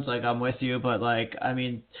bounds ones, like, I'm with you, but, like, I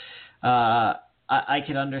mean, I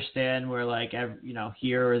can understand where, like,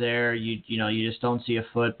 here or there, you just don't see a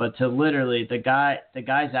foot, but to literally, the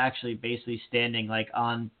guy's actually basically standing, like,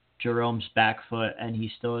 on Jerome's back foot, and he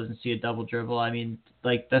still doesn't see a double dribble. I mean,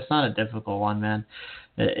 like, that's not a difficult one, man.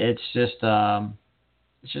 It's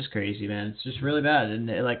just crazy, man. It's just really bad.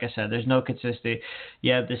 And like I said, there's no consistency.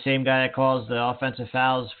 You have the same guy that calls the offensive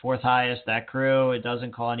fouls, 4th highest, that crew. It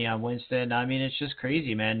doesn't call any on Winston. I mean, it's just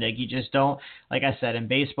crazy, man. Like, you just don't, like I said, in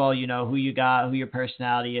baseball, you know who you got, who your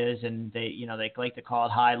personality is, and they like to call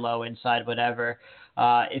it high, low, inside, whatever.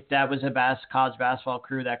 If that was a college basketball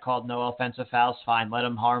crew that called no offensive fouls, fine. Let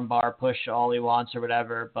him harm bar, push all he wants or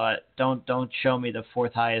whatever, but don't show me the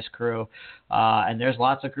fourth highest crew. And there's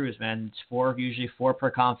lots of crews, man. It's usually four per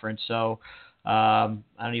conference. So I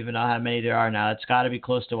don't even know how many there are now. It's got to be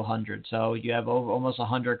close to 100. So you have almost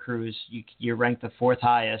 100 crews. You're ranked the fourth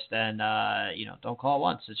highest, and don't call it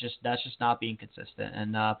once. That's just not being consistent,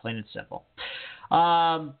 and plain and simple.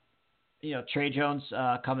 Trey Jones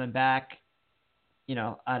coming back.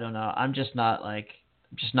 I don't know. I'm just not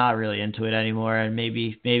really into it anymore. And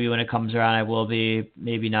maybe when it comes around, I will be.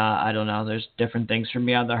 Maybe not. I don't know. There's different things for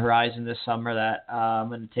me on the horizon this summer that I'm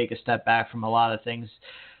going to take a step back from a lot of things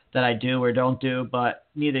that I do or don't do. But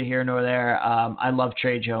neither here nor there. I love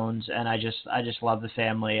Trey Jones, and I just love the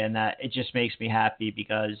family, and that it just makes me happy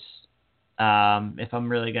because if I'm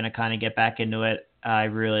really going to kind of get back into it, I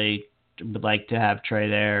really would like to have Trey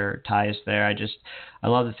there or Tyus there. I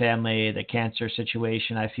love the family, the cancer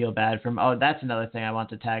situation. I feel bad for him. Oh, that's another thing I want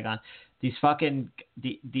to tag on. These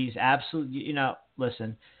absolute,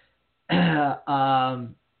 listen,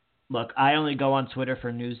 look, I only go on Twitter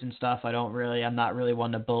for news and stuff. I'm not really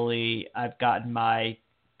one to bully. I've gotten my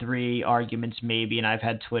 3 arguments maybe, and I've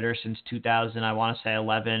had Twitter since 2000. I want to say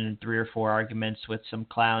 11, 3 or 4 arguments with some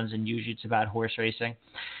clowns, and usually it's about horse racing.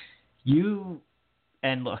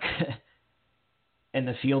 And look, in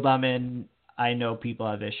the field I'm in, I know people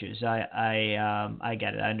have issues. I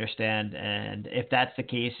get it. I understand. And if that's the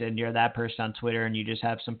case and you're that person on Twitter and you just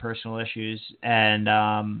have some personal issues and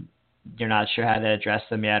you're not sure how to address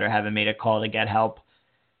them yet or haven't made a call to get help,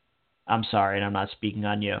 I'm sorry, and I'm not speaking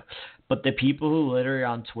on you. But the people who literally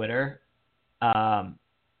on Twitter that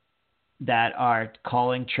are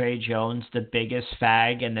calling Trey Jones the biggest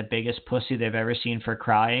fag and the biggest pussy they've ever seen for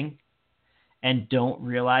crying, and don't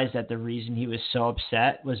realize that the reason he was so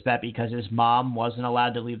upset was that because his mom wasn't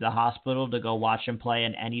allowed to leave the hospital to go watch him play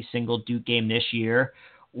in any single Duke game this year,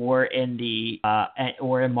 or in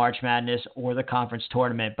March Madness or the conference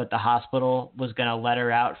tournament, but the hospital was going to let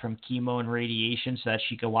her out from chemo and radiation so that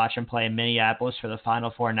she could watch him play in Minneapolis for the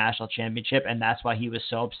Final Four national championship, and that's why he was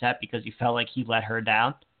so upset, because he felt like he let her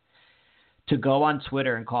down. To go on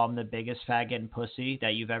Twitter and call him the biggest faggot and pussy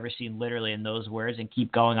that you've ever seen, literally in those words, and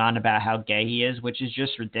keep going on about how gay he is, which is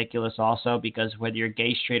just ridiculous also, because whether you're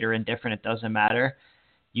gay, straight, or indifferent, it doesn't matter.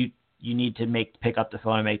 You need to pick up the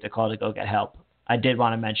phone and make the call to go get help. I did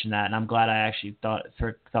want to mention that, and I'm glad I actually thought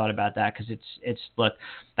about that, because look,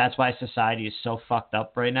 that's why society is so fucked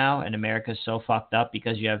up right now, and America's so fucked up,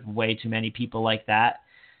 because you have way too many people like that.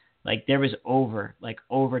 Like, there was over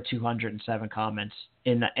 207 comments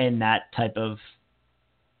in that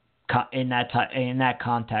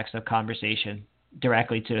context of conversation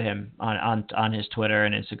directly to him on his Twitter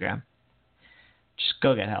and Instagram. Just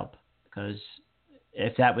go get help, because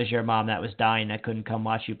if that was your mom that was dying that couldn't come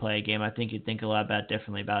watch you play a game, I think you'd think a lot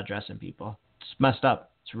differently about addressing people. It's messed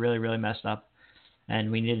up. It's really, really messed up.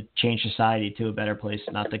 And we need to change society to a better place,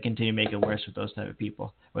 not to continue to make it worse with those type of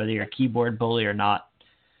people, whether you're a keyboard bully or not.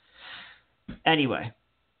 Anyway,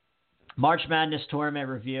 March Madness tournament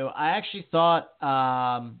review. I actually thought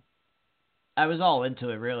I was all into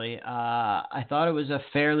it, really. I thought it was a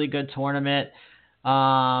fairly good tournament.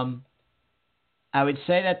 I would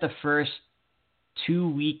say that the first 2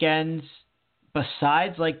 weekends,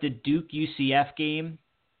 besides like the Duke UCF game,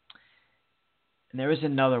 and there was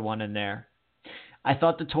another one in there, I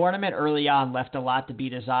thought the tournament early on left a lot to be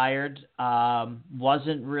desired.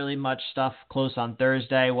 Wasn't really much stuff close on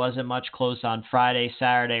Thursday. Wasn't much close on Friday,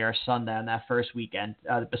 Saturday, or Sunday on that first weekend.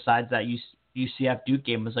 Besides that, UCF Duke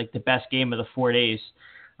game was like the best game of the 4 days.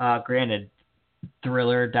 Granted,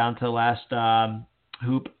 thriller down to the last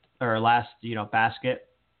hoop or last basket.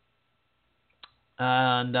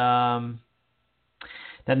 And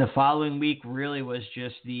then the following week really was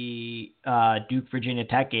just the Duke Virginia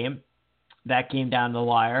Tech game. That came down the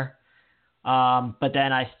wire. But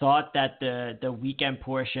then I thought that the weekend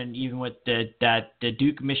portion, even with the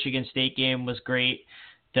Duke Michigan State game was great.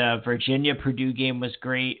 The Virginia Purdue game was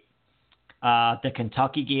great. The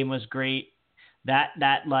Kentucky game was great. That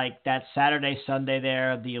Saturday, Sunday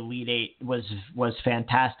there, the Elite Eight was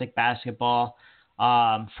fantastic basketball.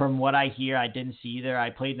 From what I hear, I didn't see either. I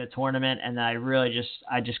played in the tournament, and I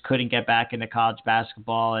just couldn't get back into college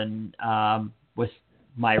basketball. And with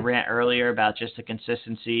my rant earlier about just the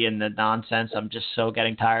consistency and the nonsense, I'm just so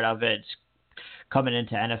getting tired of it. It's coming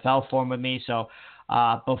into NFL form with me. So,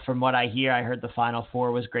 but from what I hear, I heard the Final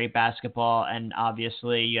Four was great basketball, and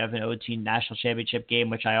obviously you have an OT national championship game,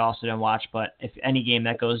 which I also didn't watch. But if any game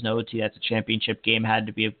that goes in OT, that's a championship game, had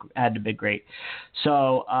to be great.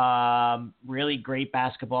 So, really great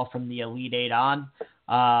basketball from the Elite Eight on.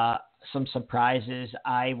 some surprises.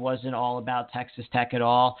 I wasn't all about Texas Tech at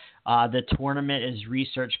all. The tournament is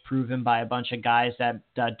research proven by a bunch of guys that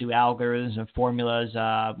do algorithms and formulas,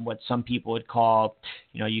 what some people would call,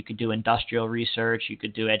 you could do industrial research, you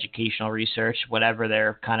could do educational research, whatever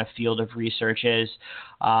their kind of field of research is.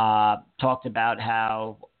 Talked about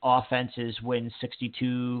how offenses win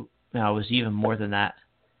 62, no, it was even more than that,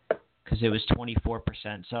 because it was 24%.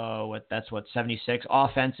 So that's 76.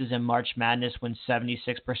 Offenses in March Madness win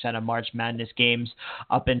 76% of March Madness games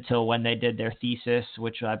up until when they did their thesis,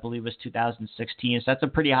 which I believe was 2016. So that's a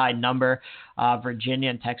pretty high number. Virginia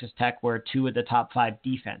and Texas Tech were two of the top 5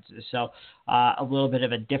 defenses. So a little bit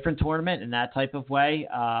of a different tournament in that type of way,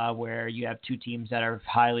 where you have two teams that are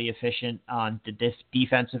highly efficient on the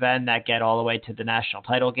defensive end that get all the way to the national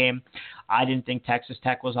title game. I didn't think Texas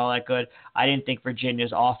Tech was all that good. I didn't think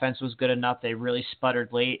Virginia's offense was good enough. They really sputtered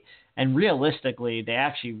late. And realistically, they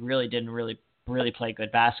actually really didn't really play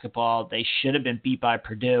good basketball. They should have been beat by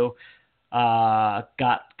Purdue.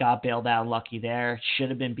 Got bailed out lucky there. Should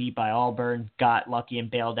have been beat by Auburn. Got lucky and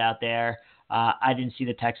bailed out there. I didn't see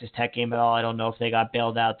the Texas Tech game at all. I don't know if they got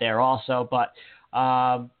bailed out there also. But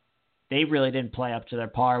they really didn't play up to their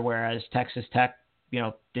par, whereas Texas Tech,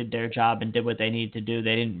 did their job and did what they needed to do.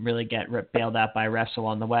 They didn't really get bailed out by refs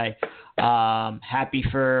along the way. Happy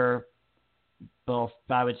for both,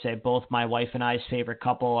 I would say both my wife and I's favorite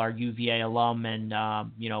couple are UVA alum, and,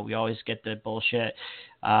 we always get the bullshit.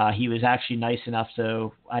 He was actually nice enough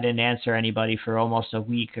to, I didn't answer anybody for almost a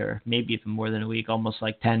week, or maybe even more than a week, almost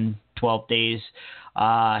like 10, 12 days.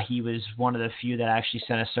 He was one of the few that actually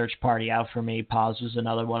sent a search party out for me. Paz was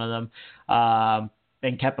another one of them.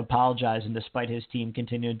 And kept apologizing despite his team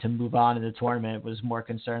continuing to move on in the tournament, was more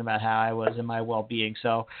concerned about how I was and my well-being.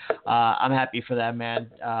 So I'm happy for that, man.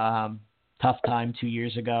 Tough time 2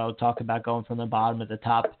 years ago, talk about going from the bottom to the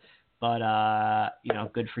top, but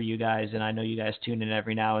good for you guys. And I know you guys tune in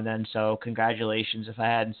every now and then. So congratulations, if I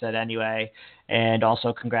hadn't said anyway. And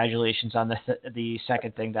also congratulations on the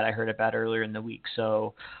second thing that I heard about earlier in the week.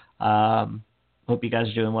 So hope you guys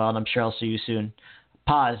are doing well, and I'm sure I'll see you soon.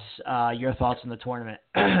 Paz, your thoughts on the tournament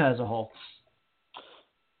as a whole?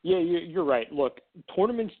 Yeah, you're right. Look,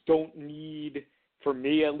 tournaments don't need, for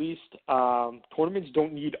me at least, tournaments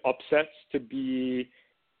don't need upsets to be,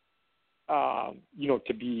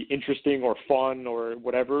 to be interesting or fun or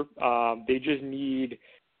whatever. They just need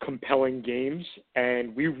compelling games,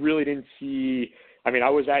 and we really didn't see. I mean, I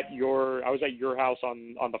was at your house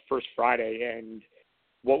on the first Friday, and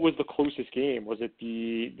what was the closest game? Was it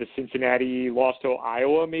the Cincinnati loss to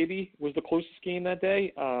Iowa? Maybe was the closest game that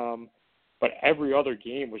day. But every other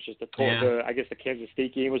game was just a total. Yeah. I guess the Kansas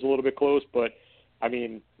State game was a little bit close, but I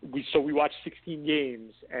mean, we watched 16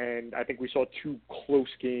 games, and I think we saw 2 close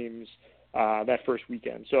games that first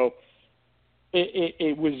weekend. So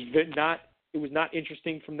it was not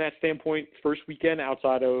interesting from that standpoint. First weekend,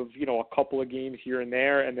 outside of a couple of games here and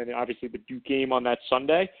there, and then obviously the Duke game on that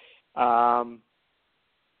Sunday.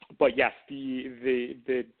 But yes,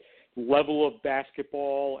 the level of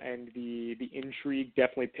basketball and the intrigue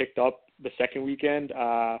definitely picked up the second weekend.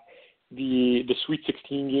 The Sweet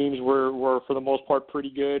 16 games were for the most part pretty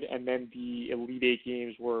good, and then the Elite 8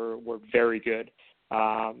 games were very good.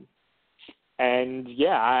 And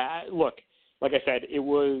yeah, look, like I said, there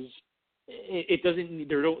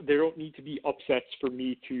don't need to be upsets for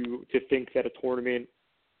me to think that a tournament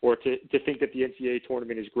or to think that the NCAA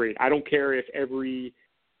tournament is great. I don't care if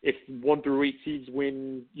 1 through 8 seeds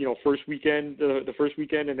win, first weekend, the first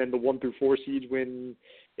weekend, and then the 1 through 4 seeds win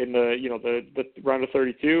in the round of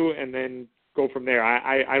 32, and then go from there.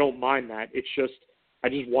 I don't mind that. It's just, I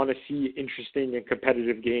just want to see interesting and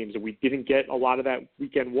competitive games. And we didn't get a lot of that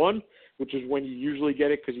weekend 1, which is when you usually get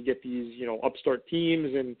it, because you get these, upstart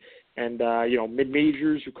teams and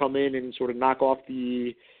mid-majors who come in and sort of knock off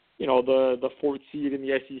the 4th seed in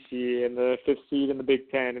the SEC and the 5th seed in the Big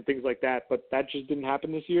Ten and things like that. But that just didn't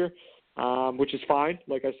happen this year, which is fine,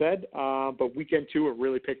 like I said. But weekend 2, it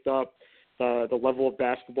really picked up. The level of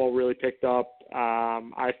basketball really picked up.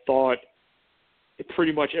 I thought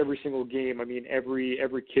pretty much every single game, I mean, every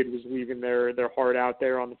kid was leaving their heart out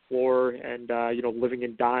there on the floor and, living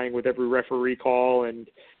and dying with every referee call and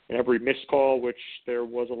every missed call, which there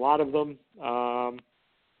was a lot of them.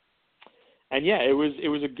 And yeah, it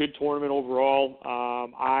was a good tournament overall.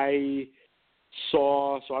 I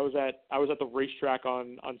was at the racetrack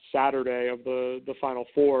on Saturday of the Final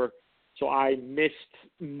Four, so I missed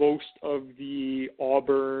most of the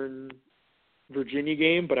Auburn Virginia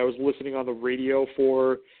game, but I was listening on the radio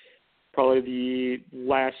for probably the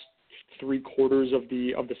last 3/4 of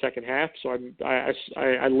the second half. So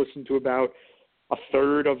I listened to about a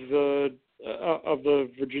third of the of the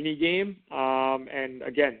Virginia game. And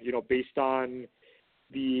again, based on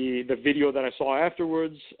the video that I saw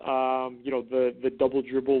afterwards, the double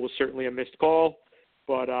dribble was certainly a missed call.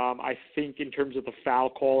 But I think in terms of the foul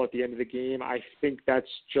call at the end of the game, I think that's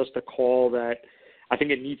just a call that I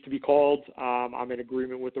think it needs to be called. I'm in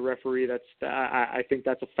agreement with the referee. I think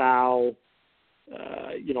that's a foul,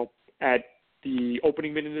 at the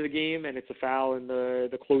opening minute of the game, and it's a foul in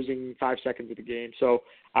the closing 5 seconds of the game. So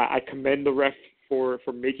I commend the ref for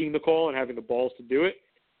making the call and having the balls to do it,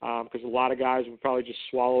 because a lot of guys would probably just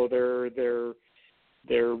swallow their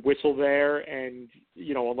whistle there, and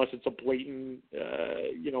unless it's a blatant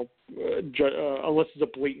unless it's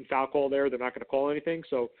a blatant foul call there, they're not going to call anything.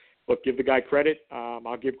 So look, give the guy credit.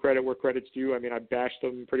 I'll give credit where credit's due. I mean, I bashed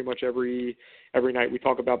them pretty much every night we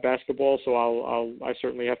talk about basketball, so I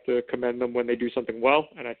certainly have to commend them when they do something well,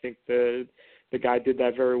 and I think the guy did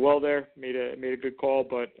that very well there. Made a good call,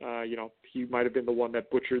 but he might have been the one that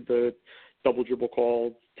butchered the double dribble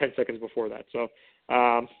call 10 seconds before that. So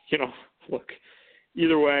look.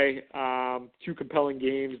 Either way, two compelling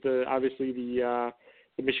games. Obviously the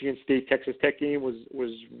Michigan State Texas Tech game was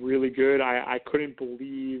really good. I couldn't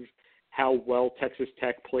believe how well Texas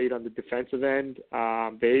Tech played on the defensive end.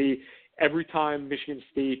 Every time Michigan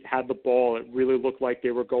State had the ball, it really looked like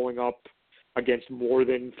they were going up against more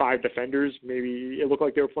than 5 defenders. Maybe it looked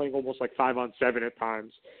like they were playing almost like 5-on-7 at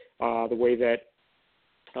times. The way that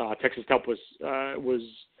Texas Tech was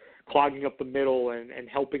clogging up the middle and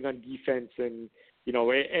helping on defense, and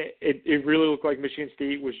it really looked like Michigan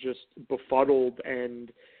State was just befuddled,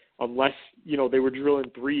 and unless they were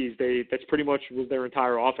drilling threes, that's pretty much was their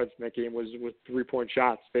entire offense in that game was 3-point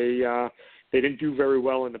shots. They didn't do very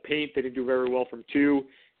well in the paint. They didn't do very well from 2,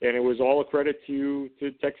 and it was all a credit to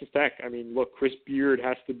Texas Tech. I mean, look, Chris Beard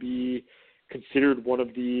has to be considered one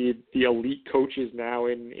of the elite coaches now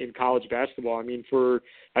in college basketball. I mean,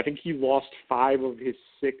 I think he lost 5 of his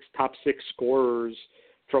top 6 scorers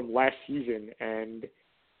from last season, and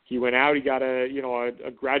he went out. He got a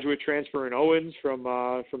graduate transfer in Owens from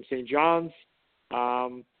St. John's,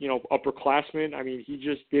 upperclassman. I mean, he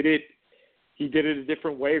just did it. He did it a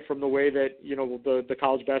different way from the way that the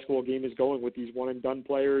college basketball game is going with these one and done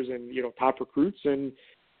players and top recruits.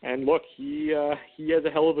 And look, he has a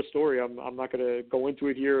hell of a story. I'm not going to go into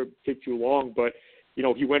it here, take too long, but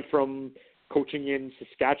he went from coaching in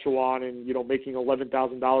Saskatchewan and, making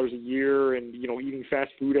 $11,000 a year and, eating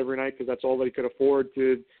fast food every night because that's all they could afford,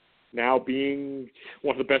 to now being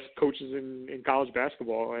one of the best coaches in college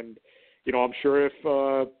basketball. And, I'm sure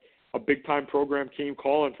if a big-time program came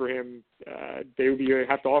calling for him, they would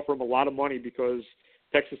have to offer him a lot of money, because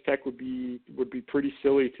Texas Tech would be pretty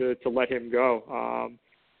silly to let him go.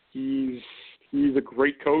 He's a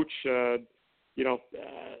great coach.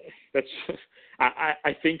 That's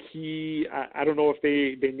I think I don't know if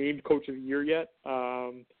they named Coach of the Year yet,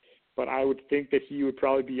 but I would think that he would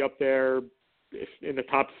probably be up there in the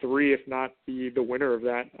top 3, if not the winner of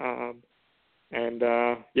that.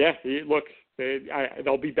 Look,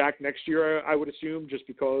 they'll be back next year, I would assume, just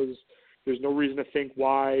because there's no reason to think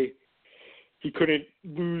why he couldn't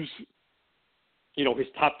lose his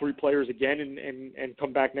top 3 players again and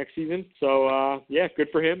come back next season. So, good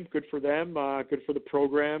for him, good for them, good for the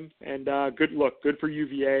program, and good for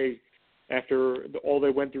UVA after all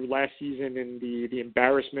they went through last season and the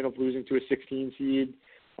embarrassment of losing to a 16 seed.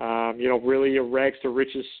 Really a rags to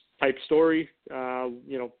riches type story,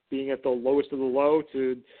 being at the lowest of the low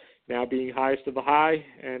to now being highest of the high.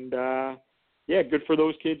 And, good for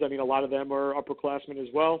those kids. I mean, a lot of them are upperclassmen as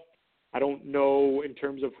well. I don't know in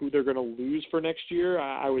terms of who they're going to lose for next year.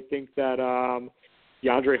 I would think that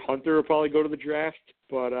DeAndre Hunter will probably go to the draft,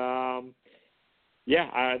 but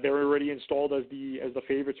they're already installed as the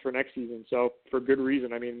favorites for next season. So for good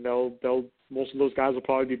reason. I mean, most of those guys will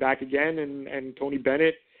probably be back again, and Tony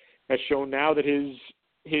Bennett has shown now that his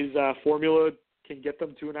formula can get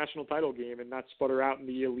them to a national title game and not sputter out in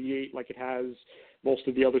the Elite Eight like it has most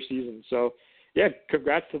of the other seasons. So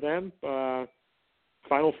congrats to them.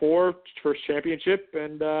 Final Four, first championship,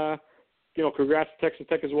 and congrats to Texas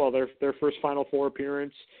Tech as well. Their first Final Four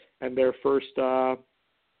appearance and their first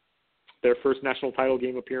national title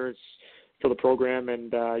game appearance for the program,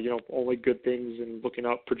 and only good things and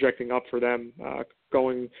projecting up for them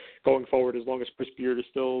going forward, as long as Chris Beard is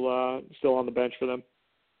still on the bench for them.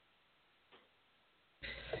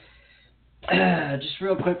 Just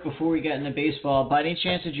real quick before we get into baseball, by any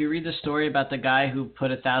chance did you read the story about the guy who put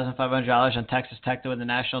 $1,500 on Texas Tech to win the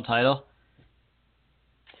national title?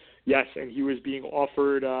 Yes, and he was being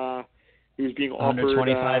offered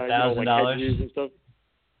 $125,000 and stuff.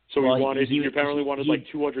 So he apparently wanted like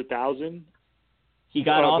 $200,000. He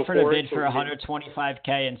got offered a before, bid so for he didn't-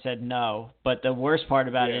 $125K and said no. But the worst part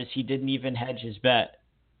about it is he didn't even hedge his bet,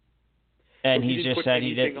 and So he didn't just put said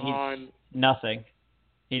he anything did on. nothing.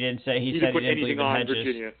 He didn't say. He He said didn't put he didn't anything believe in on hedges.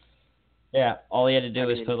 Virginia. Yeah, all he had to do I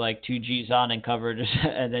was mean- put like 2 G's on and cover it,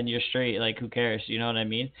 and then you're straight. Like, who cares? You know what I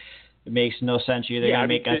mean? It makes no sense. You're either Yeah, gonna I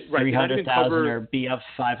mean, make a right, they're not even $300,000 cover- or be up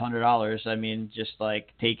 $500. I mean, just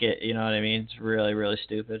like take it. You know what I mean? It's really, really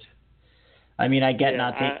stupid. I mean, I get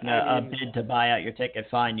not taking a bid to buy out your ticket.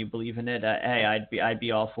 Fine, you believe in it. Hey, I'd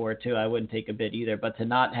be all for it too. I wouldn't take a bid either. But to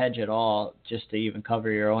not hedge at all, just to even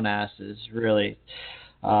cover your own ass, is really,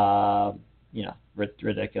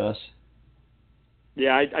 ridiculous.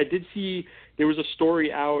 Yeah, I did see there was a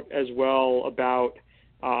story out as well about,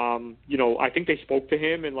 I think they spoke to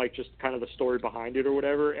him and like just kind of the story behind it or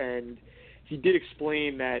whatever, and he did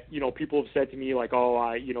explain that, people have said to me like,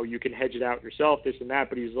 oh, you can hedge it out yourself, this and that,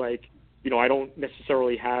 but he's like, I don't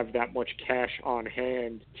necessarily have that much cash on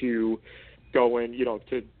hand to go and,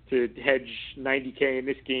 to hedge 90K in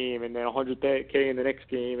this game and then 100K in the next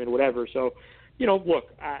game and whatever. So,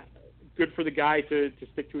 look, good for the guy to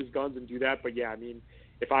stick to his guns and do that. But yeah, I mean,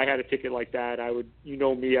 if I had a ticket like that, I would,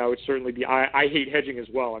 I would certainly be. I hate hedging as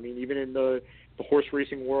well. I mean, even in the horse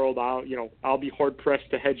racing world, I'll be hard pressed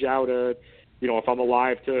to hedge out if I'm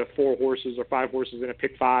alive to 4 horses or 5 horses in a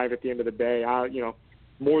pick 5 at the end of the day.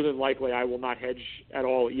 More than likely I will not hedge at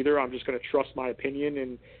all either. I'm just going to trust my opinion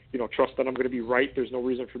and trust that I'm going to be right. There's no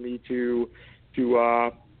reason for me to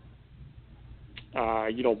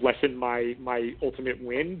lessen my ultimate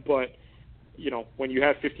win. But when you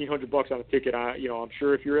have $1,500 on a ticket, I'm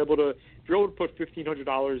sure if you're able to put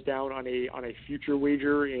 $1,500 down on a future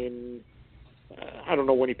wager in, I don't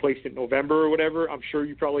know when he placed it in November or whatever, I'm sure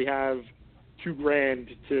you probably have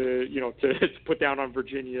 $2,000 to put down on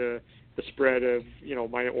Virginia, the spread of,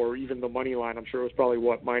 or even the money line. I'm sure it was probably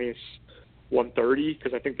minus 130,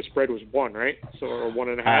 because I think the spread was 1, right? So, or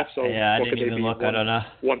 1.5. So yeah, I what didn't could even they be? look. I don't know.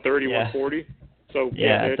 130, Yeah. 140. So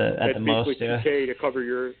yeah, that's at the most, basically yeah. $2K to cover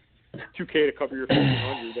your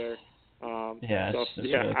 $1,500 there. Yeah, so, it's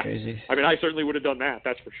really crazy. I mean, I certainly would have done that.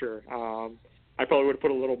 That's for sure. I probably would have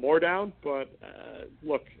put a little more down, but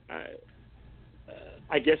look,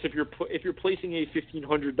 I guess if you're placing a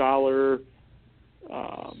 $1,500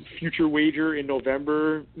 future wager in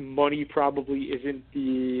November, money probably isn't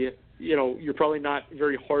you're probably not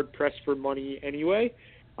very hard pressed for money anyway.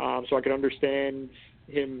 So I can understand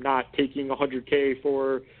him not taking $100K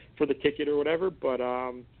for the ticket or whatever. But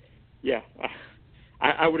I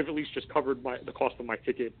would have at least just covered the cost of my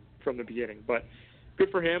ticket from the beginning. But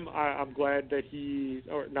good for him. I'm glad that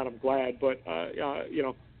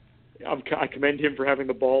I commend him for having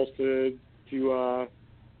the balls to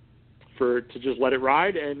just let it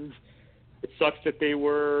ride. And it sucks that they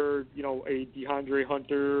were, a DeAndre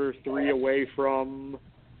Hunter 3 away from,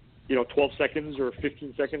 12 seconds or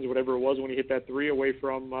 15 seconds, whatever it was when he hit that 3, away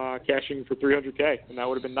from cashing for $300K. And that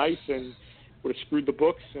would have been nice and would have screwed the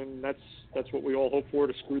books. And that's what we all hope for,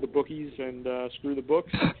 to screw the bookies and screw the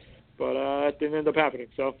books. But it didn't end up happening.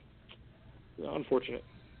 So, unfortunate.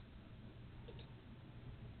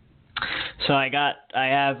 So I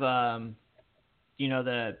have the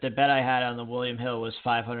bet I had on the William Hill was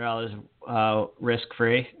 $500 risk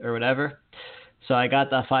free or whatever. So I got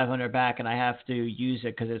the $500 back, and I have to use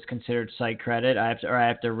it because it's considered site credit. I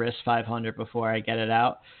have to risk $500 before I get it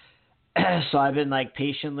out. So I've been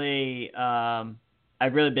patiently.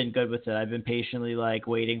 I've really been good with it. I've been patiently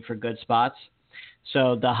waiting for good spots.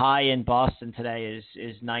 So the high in Boston today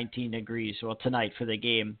is 19 degrees. Well, tonight for the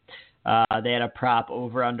game. They had a prop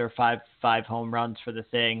over under five home runs for the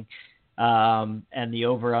thing, and the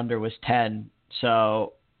over under was 10.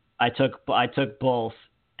 So I took both,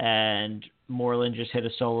 and Moreland just hit a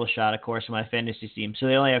solo shot, of course, in my fantasy team. So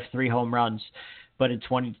they only have 3 home runs, but in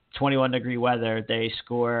 21 degree weather, they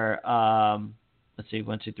score. Let's see,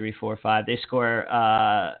 1, 2, 3, 4, 5. They score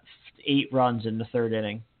 8 runs in the 3rd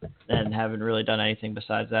inning, and haven't really done anything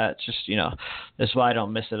besides that. It's just that's why I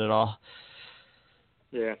don't miss it at all.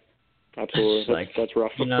 Yeah. Absolutely, that's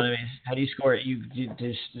rough. You know what I mean? How do you score it? You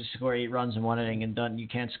just score 8 runs in 1 inning and done. You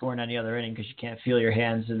can't score in any other inning because you can't feel your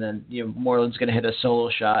hands. And then Moreland's going to hit a solo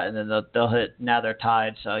shot, and then they'll hit. Now they're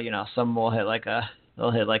tied, so some will hit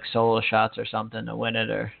they'll hit solo shots or something to win it,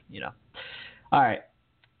 or All right,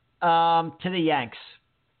 to the Yanks.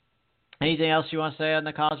 Anything else you want to say on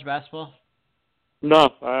the college basketball? No,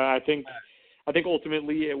 I think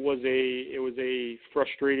ultimately it was a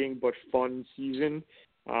frustrating but fun season.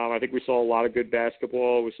 I think we saw a lot of good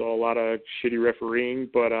basketball. We saw a lot of shitty refereeing,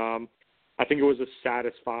 but I think it was a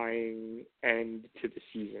satisfying end to the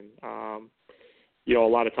season. A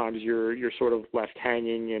lot of times you're sort of left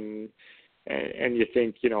hanging, and you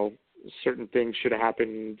think, certain things should have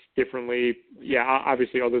happened differently. Yeah,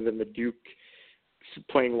 obviously, other than the Duke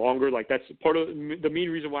playing longer, like that's part of the main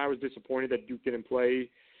reason why I was disappointed that Duke didn't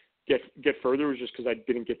get further was just because I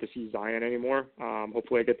didn't get to see Zion anymore.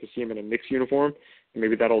 Hopefully I get to see him in a Knicks uniform, and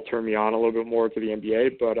maybe that'll turn me on a little bit more to the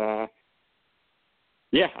NBA. But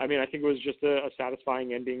yeah, I mean, I think it was just a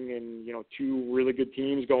satisfying ending, and two really good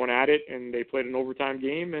teams going at it, and they played an overtime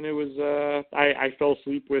game, and it was I fell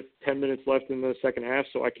asleep with 10 minutes left in the second half,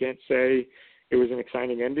 so I can't say it was an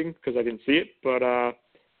exciting ending because I didn't see it. But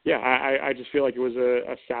yeah, I just feel like it was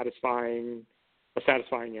a satisfying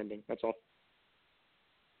ending. That's all.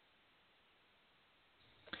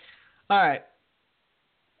 All right.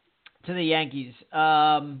 To the Yankees.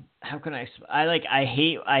 How can I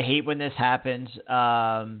hate when this happens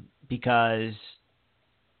because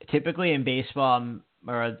typically in baseball,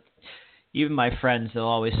 or even my friends, they'll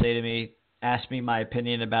always say to me, ask me my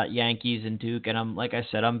opinion about Yankees and Duke, and like I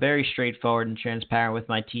said, I'm very straightforward and transparent with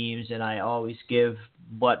my teams, and I always give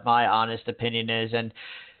what my honest opinion is, and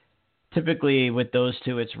typically with those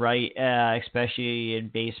two, it's right, especially in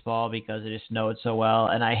baseball because I just know it so well.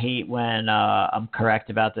 And I hate when I'm correct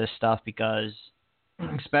about this stuff because,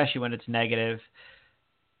 especially when it's negative,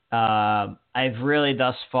 I've really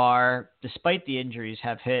thus far, despite the injuries,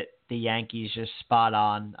 have hit the Yankees just spot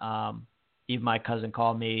on. Even my cousin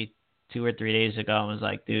called me 2 or 3 days ago and was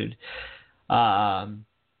like, dude,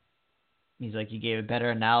 he's like, you gave a better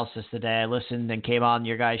analysis today. I listened and came on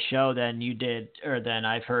your guys' show than you did, or than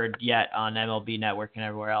I've heard yet on MLB Network and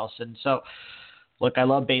everywhere else. And so, look, I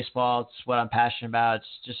love baseball. It's what I'm passionate about. It's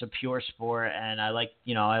just a pure sport, and I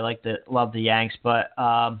love the Yanks, but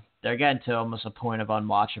they're getting to almost a point of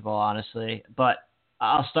unwatchable, honestly. But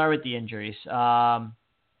I'll start with the injuries. I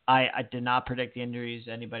did not predict the injuries.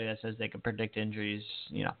 Anybody that says they can predict injuries,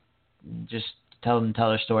 just tell them to tell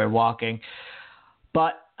their story walking.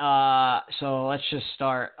 But so let's just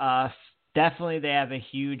start. Definitely, they have a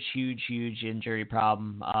huge injury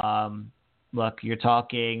problem. Look, you're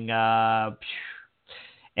talking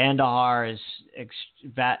Andahar is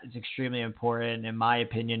extremely important, in my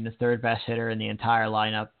opinion, the third best hitter in the entire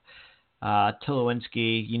lineup.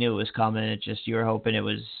 Tulowitzki, you knew it was coming. It just you were hoping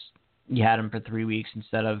you had him for 3 weeks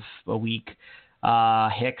instead of a week.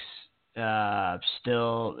 Hicks.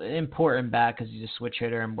 Still important back because he's a switch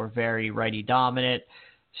hitter and we're very righty dominant.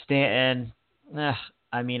 Stanton,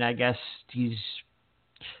 I guess he's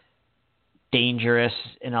dangerous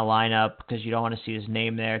in a lineup because you don't want to see his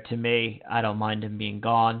name there. To me, I don't mind him being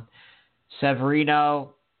gone.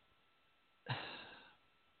 Severino,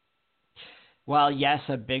 well, yes,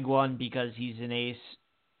 a big one because he's an ace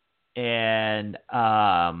and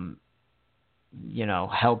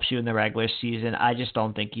helps you in the regular season. I just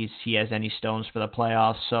don't think he has any stones for the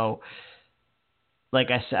playoffs. So, like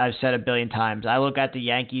I've said a billion times, I look at the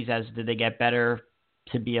Yankees as did they get better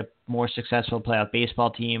to be a more successful playoff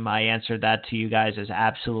baseball team? I answered that to you guys as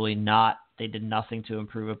absolutely not. They did nothing to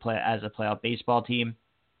improve as a playoff baseball team.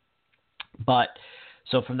 But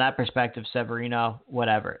so from that perspective, Severino,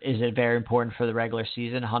 whatever. Is it very important for the regular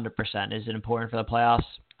season? 100%. Is it important for the playoffs?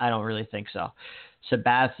 I don't really think so.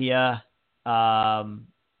 Sabathia.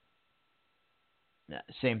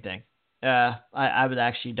 Same thing. I would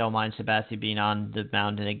actually don't mind Sabathia being on the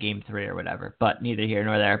mound in a game 3 or whatever, but neither here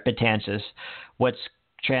nor there. Betances, what's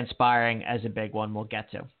transpiring as a big one we'll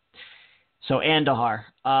get to. So Andahar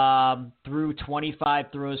threw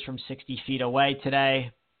 25 throws from 60 feet away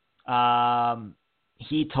today.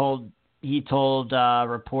 He told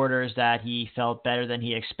reporters that he felt better than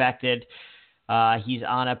he expected. He's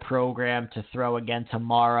on a program to throw again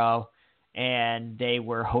tomorrow. And they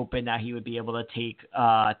were hoping that he would be able to take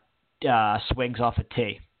swings off a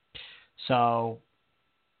tee. So,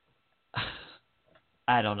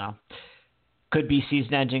 I don't know. Could be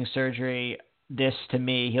season-ending surgery. This, to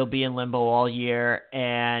me, he'll be in limbo all year,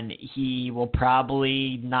 and he will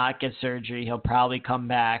probably not get surgery. He'll probably come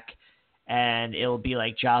back, and it'll be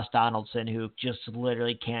like Josh Donaldson, who just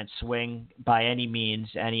literally can't swing by any means,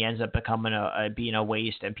 and he ends up becoming being a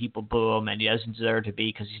waste, and people boo him, and he doesn't deserve to be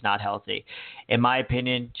because he's not healthy. In my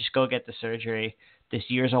opinion, just go get the surgery. This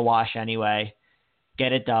year's a wash anyway.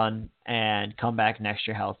 Get it done, and come back next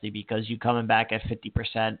year healthy, because you coming back at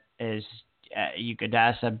 50% is you could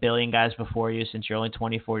ask a billion guys before you since you're only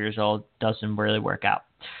 24 years old. Doesn't really work out.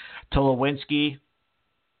 Tulowitzki,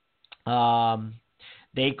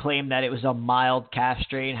 they claim that it was a mild calf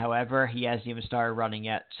strain. However, he hasn't even started running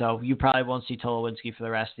yet. So you probably won't see Tulowitzki for the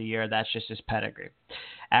rest of the year. That's just his pedigree.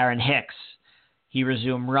 Aaron Hicks, he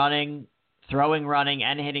resumed running,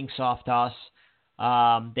 and hitting soft toss.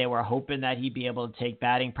 They were hoping that he'd be able to take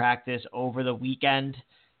batting practice over the weekend.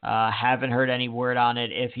 Haven't heard any word on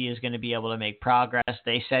it if he is going to be able to make progress.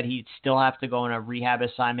 They said he'd still have to go on a rehab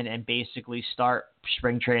assignment and basically start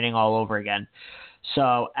spring training all over again.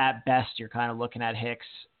 So at best, you're kind of looking at Hicks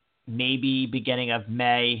maybe beginning of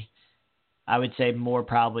May. I would say more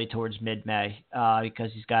probably towards mid-May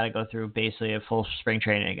because he's got to go through basically a full spring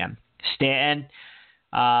training again. Stanton,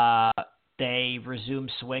 they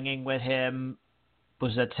resumed swinging with him.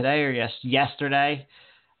 Was that today or yesterday?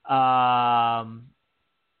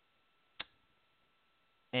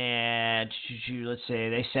 And let's see,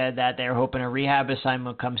 they said that they're hoping a rehab assignment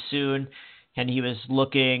will come soon, and he was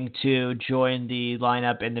looking to join the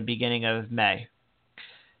lineup in the beginning of May.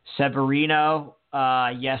 Severino,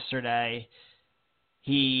 yesterday,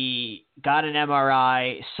 he got an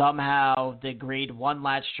MRI. Somehow the grade 1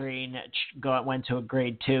 latch strain went to a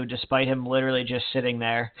grade 2, despite him literally just sitting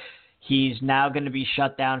there. He's now going to be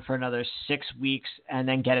shut down for another 6 weeks and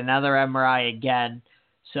then get another MRI again.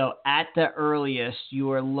 So at the earliest,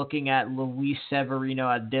 you are looking at Luis Severino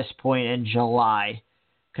at this point in July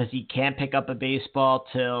because he can't pick up a baseball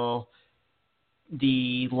till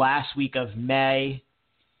the last week of May.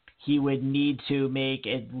 He would need to make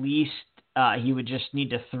at least he would just need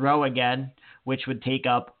to throw again, which would take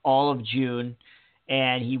up all of June,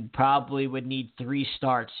 and he probably would need 3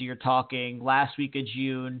 starts. So you're talking last week of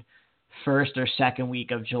June, first or second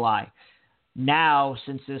week of July. Now,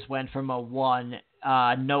 since this went from a 1,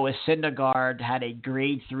 Noah Syndergaard had a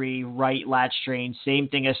grade 3 right latch strain, same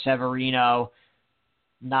thing as Severino,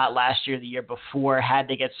 not last year, the year before, had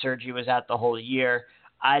to get surgery, was out the whole year.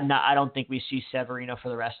 I don't think we see Severino for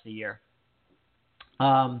the rest of the year.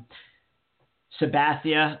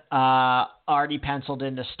 Sabathia already penciled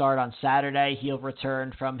in to start on Saturday. He'll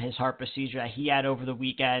return from his heart procedure that he had over the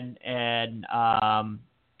weekend, and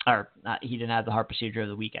he didn't have the heart procedure over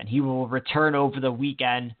the weekend. He will return over the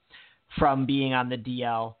weekend from being on the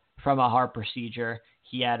DL from a heart procedure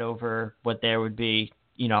he had over what there would be,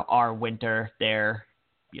 our winter, their,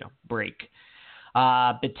 break.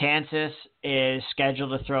 Betances is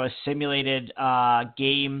scheduled to throw a simulated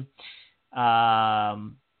game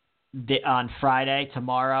on Friday,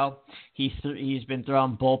 tomorrow. He's been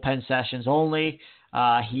throwing bullpen sessions only.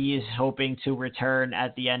 He is hoping to return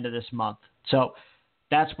at the end of this month. So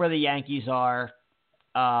that's where the Yankees are,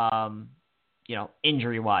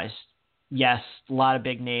 injury-wise. Yes, a lot of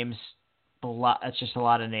big names. That's just a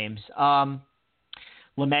lot of names.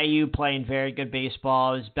 LeMahieu playing very good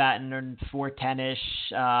baseball. He's batting 410-ish.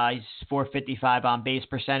 He's 455 on base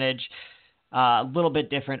percentage. A little bit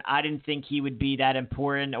different. I didn't think he would be that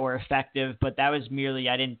important or effective, but that was merely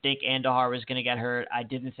I didn't think Andujar was going to get hurt. I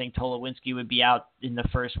didn't think Tulowitzki would be out within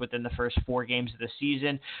the first 4 games of the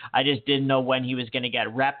season. I just didn't know when he was going to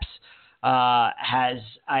get reps. I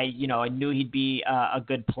knew he'd be a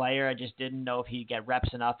good player. I just didn't know if he'd get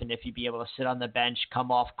reps enough and if he'd be able to sit on the bench,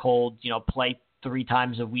 come off cold, play 3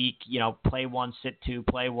 times a week, play 1, sit 2,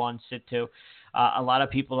 play 1, sit 2. A lot of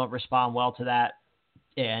people don't respond well to that.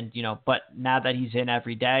 And, but now that he's in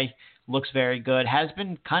every day, looks very good, has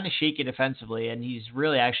been kind of shaky defensively, and he's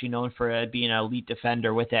really actually known for being an elite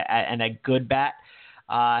defender with it and a good bat.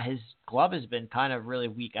 His glove has been kind of really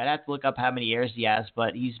weak. I'd have to look up how many errors he has,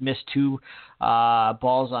 but he's missed 2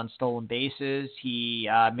 balls on stolen bases. He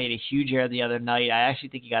made a huge error the other night. I actually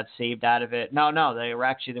think he got saved out of it. No,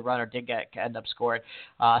 the runner did end up scoring.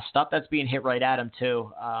 Stuff that's being hit right at him,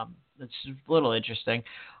 too. It's a little interesting.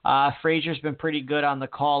 Frazier's been pretty good on the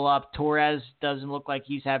call-up. Torres doesn't look like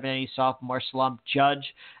he's having any sophomore slump.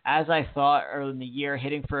 Judge, as I thought early in the year,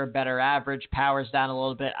 hitting for a better average. Power's down a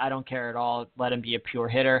little bit. I don't care at all. Let him be a pure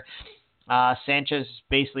hitter. Sanchez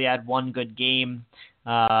basically had 1 good game,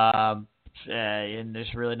 and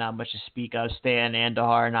there's really not much to speak of. Stan and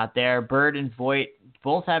Andujar not there. Bird and Voit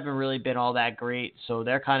both haven't really been all that great, so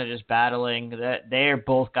they're kind of just battling. They're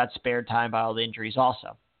both got spared time by all the injuries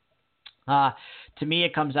also. To me,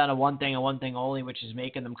 it comes down to one thing and one thing only, which is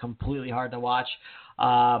making them completely hard to watch.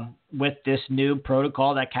 With this new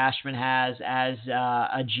protocol that Cashman has as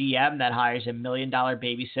a GM that hires $1 million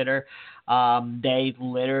babysitter, they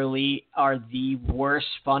literally are the worst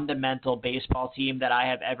fundamental baseball team that I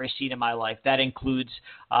have ever seen in my life. That includes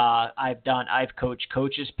I've coached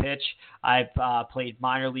coaches pitch. I've played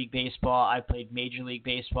minor league baseball. I've played major league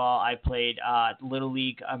baseball. I've played little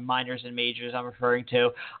league minors and majors. I'm referring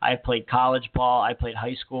to. I've played college ball. I played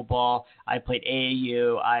high school ball. I played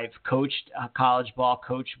AAU. I've coached college ball.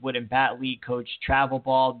 Coached wood and bat league. Coached travel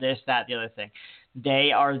ball. This, that, the other thing.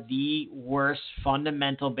 They are the worst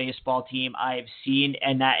fundamental baseball team I've seen,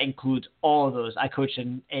 and that includes all of those. I coached a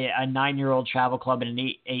 9-year-old travel club and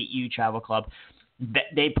an 8U travel club.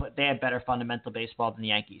 They have better fundamental baseball than the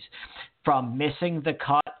Yankees. From missing the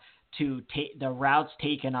cut to the routes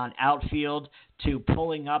taken on outfield to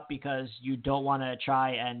pulling up because you don't want to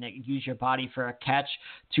try and use your body for a catch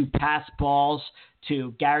to pass balls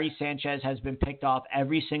to Gary Sanchez has been picked off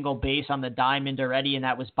every single base on the diamond already, and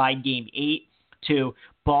that was by game 8, to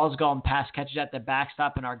balls going past catches at the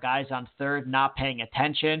backstop and our guys on third not paying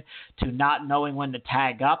attention, to not knowing when to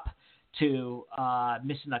tag up, to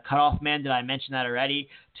missing the cutoff man, did I mention that already,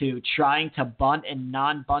 to trying to bunt in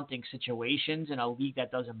non-bunting situations in a league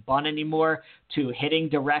that doesn't bunt anymore, to hitting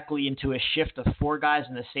directly into a shift of 4 guys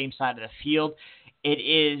on the same side of the field. It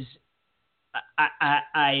is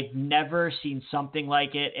I've never seen something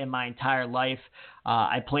like it in my entire life.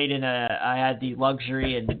 I had the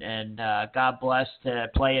luxury and God bless to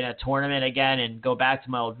play in a tournament again and go back to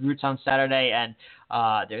my old roots on Saturday. And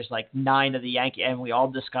there's like 9 of the Yankees, and we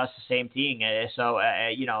all discuss the same thing. So,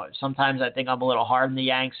 sometimes I think I'm a little hard on the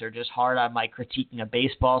Yanks, or just hard on my critiquing of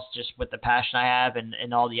baseball, just with the passion I have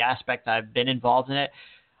and all the aspects I've been involved in it.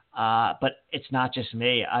 But it's not just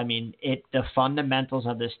me. I mean, the fundamentals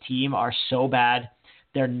of this team are so bad.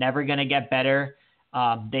 They're never going to get better.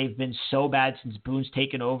 They've been so bad since Boone's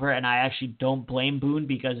taken over, and I actually don't blame Boone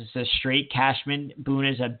because it's a straight Cashman. Boone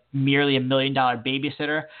is merely $1 million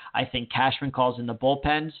babysitter. I think Cashman calls in the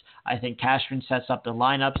bullpens. I think Cashman sets up the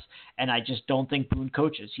lineups, and I just don't think Boone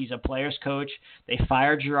coaches. He's a player's coach. They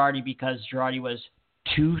fired Girardi because Girardi was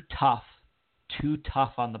too tough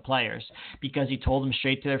on the players, because he told them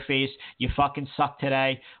straight to their face, you fucking suck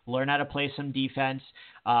today. Learn how to play some defense.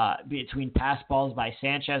 Between pass balls by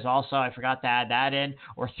Sanchez, also, I forgot to add that in,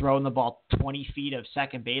 or throwing the ball 20 feet of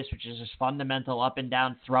second base, which is just fundamental up and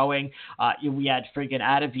down throwing. We had friggin'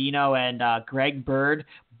 Adavino and Greg Bird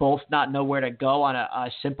both not know where to go on a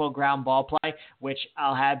simple ground ball play, which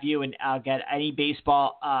I'll have you and I'll get any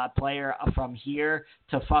baseball player from here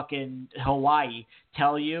to fucking Hawaii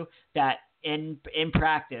tell you that in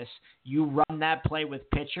practice, you run that play with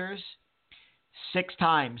pitchers 6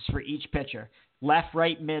 times for each pitcher. Left,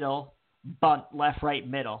 right, middle, bunt, left, right,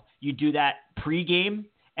 middle. You do that pregame,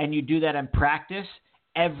 and you do that in practice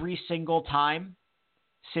every single time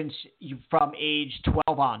from age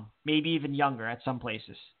 12 on, maybe even younger at some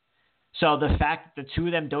places. So the fact that the 2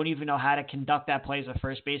 of them don't even know how to conduct that play as a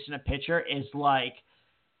first baseman and a pitcher is like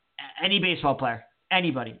any baseball player.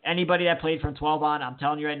 Anybody that played from 12 on, I'm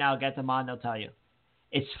telling you right now, get them on, they'll tell you.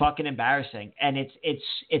 It's fucking embarrassing. And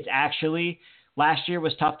it's actually, last year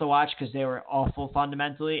was tough to watch because they were awful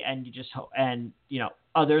fundamentally, and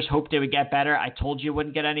others hoped they would get better. I told you it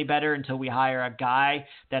wouldn't get any better until we hire a guy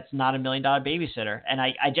that's not $1 million babysitter. And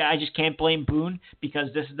I just can't blame Boone, because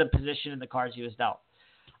this is the position in the cards he was dealt.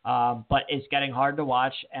 But it's getting hard to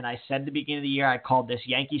watch. And I said at the beginning of the year, I called this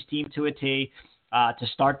Yankees team to a T. To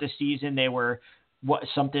start the season, they were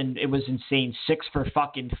it was insane. 6 for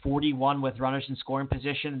fucking 41 with runners in scoring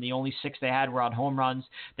position, and the only 6 they had were on home runs.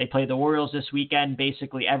 They played the Orioles this weekend.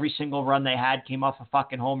 Basically every single run they had came off a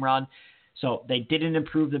fucking home run. So they didn't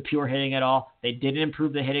improve the pure hitting at all. They didn't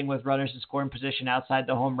improve the hitting with runners in scoring position outside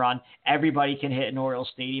the home run. Everybody can hit in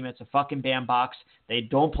Orioles Stadium. It's a fucking bandbox. They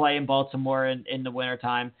don't play in Baltimore in the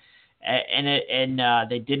wintertime. And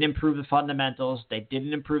they didn't improve the fundamentals. They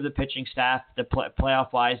didn't improve the pitching staff, the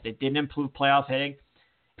playoff-wise. They didn't improve playoff hitting,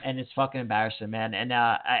 and it's fucking embarrassing, man. And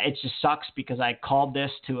it just sucks because I called this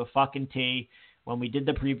to a fucking T when we did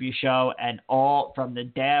the preview show, and all from the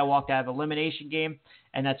day I walked out of elimination game,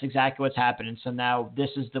 and that's exactly what's happening. So now this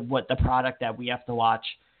is the product that we have to watch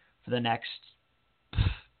for the next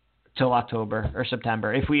till October or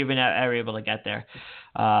September, if we even are able to get there.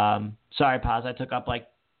 Sorry, Paz, I took up like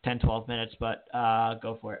 10, 12 minutes, but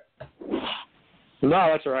go for it. No,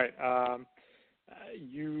 that's all right.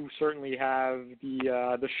 You certainly have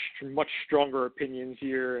the much stronger opinions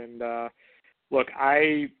here. And look,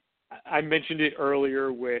 I mentioned it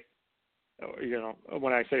earlier with,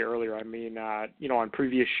 when I say earlier, I mean, on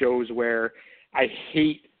previous shows where I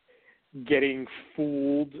hate getting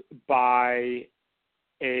fooled by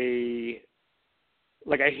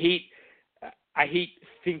I hate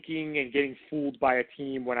thinking and getting fooled by a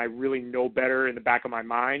team when I really know better in the back of my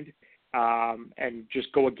mind, and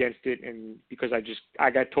just go against it, and because I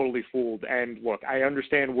got totally fooled. And look, I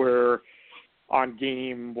understand we're on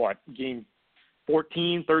game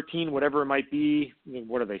 14, 13, whatever it might be. I mean,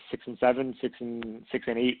 what are they, 6 and 7, 6 and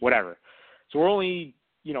 8, whatever. So we're only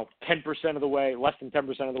 10% of the way, less than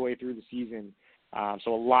 10% of the way through the season.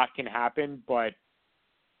 So a lot can happen, but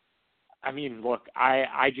I mean, look,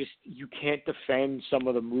 I just, you can't defend some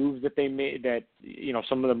of the moves that they made, that,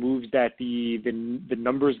 some of the moves that the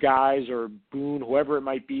numbers guys or Boone, whoever it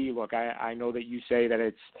might be. Look, I know that you say that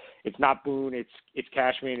it's not Boone, it's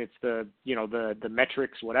Cashman, it's the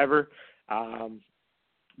metrics, whatever.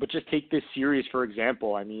 But just take this series, for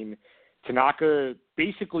example. I mean, Tanaka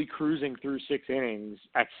basically cruising through 6 innings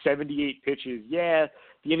at 78 pitches. Yeah,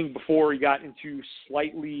 the inning before he got into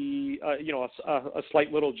slightly, a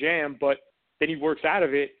slight little jam, but then he works out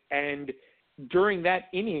of it. And during that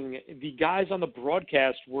inning, the guys on the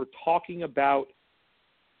broadcast were talking about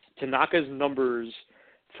Tanaka's numbers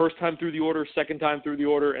first time through the order, second time through the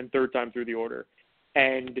order, and third time through the order.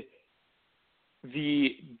 And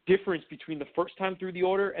the difference between the first time through the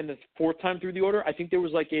order and the fourth time through the order, I think it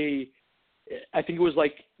was like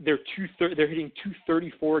they're hitting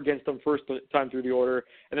 234 against him first time through the order,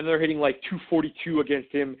 and then they're hitting like 242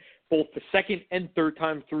 against him both the second and third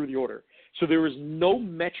time through the order. So there was no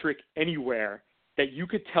metric anywhere that you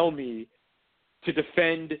could tell me to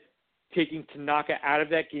defend taking Tanaka out of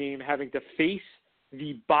that game, having to face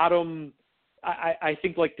the bottom. I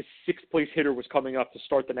think like the 6th place hitter was coming up to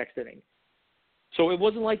start the next inning. So it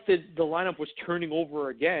wasn't like the lineup was turning over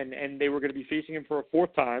again and they were going to be facing him for a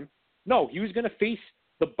 4th time. No, he was going to face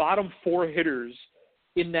the bottom 4 hitters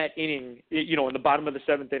in that inning, in the bottom of the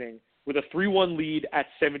 7th inning, with a 3-1 lead at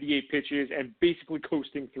 78 pitches and basically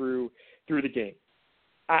coasting through the game.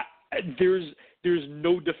 There's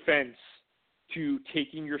no defense to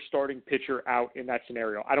taking your starting pitcher out in that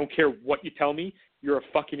scenario. I don't care what you tell me, you're a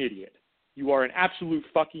fucking idiot. You are an absolute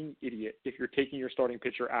fucking idiot if you're taking your starting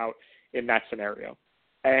pitcher out in that scenario.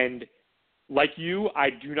 And like you, I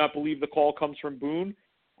do not believe the call comes from Boone.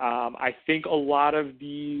 I think a lot of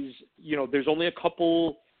these, there's only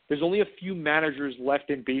a few managers left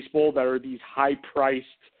in baseball that are these high-priced,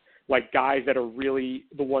 like guys that are really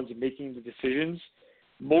the ones making the decisions.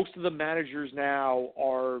 Most of the managers now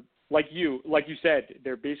are like you said,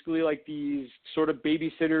 they're basically like these sort of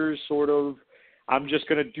babysitters, sort of, I'm just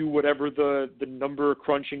going to do whatever the number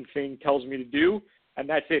crunching thing tells me to do. And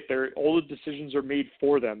that's it. All the decisions are made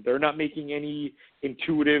for them. They're not making any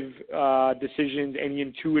intuitive decisions, any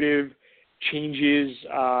intuitive changes,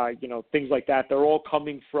 things like that. They're all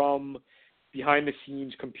coming from behind the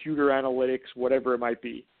scenes, computer analytics, whatever it might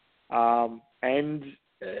be.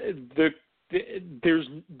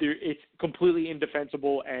 It's completely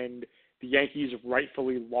indefensible, and the Yankees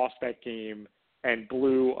rightfully lost that game and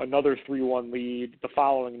blew another 3-1 lead the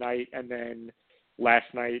following night, and then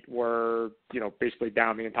last night were, basically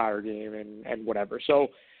down the entire game and whatever. So,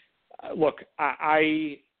 look,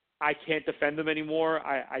 I can't defend them anymore.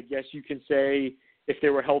 I guess you can say if they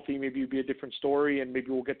were healthy, maybe it'd be a different story, and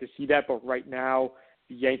maybe we'll get to see that. But right now,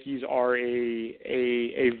 the Yankees are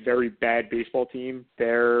a very bad baseball team.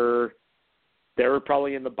 They're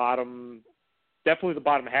probably in the bottom, definitely the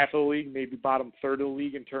bottom half of the league, maybe bottom third of the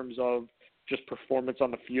league in terms of just performance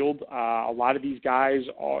on the field. A lot of these guys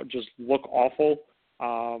just look awful.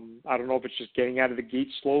 I don't know if it's just getting out of the gate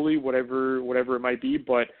slowly, whatever it might be,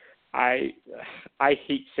 but I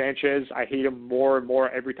hate Sanchez. I hate him more and more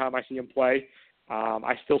every time I see him play.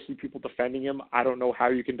 I still see people defending him. I don't know how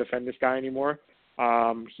you can defend this guy anymore.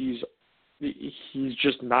 He's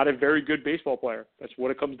just not a very good baseball player. That's what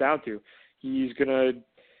it comes down to. He's going to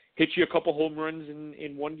hit you a couple home runs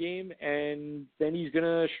in one game, and then he's going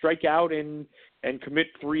to strike out and commit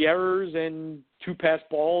 3 errors and 2 pass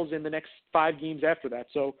balls in the next 5 games after that.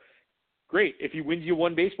 So great. If he wins you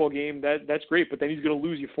 1 baseball game, that's great, but then he's going to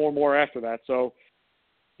lose you 4 more after that. So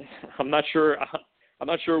I'm not sure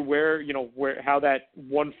where how that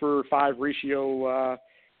 1-for-5 ratio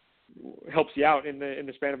helps you out in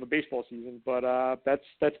the span of a baseball season, but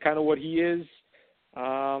that's kind of what he is.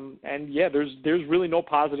 And yeah, there's really no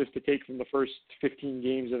positives to take from the first 15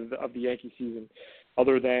 games of the Yankee season,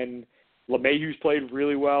 other than LeMahieu's played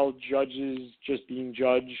really well. Judge is just being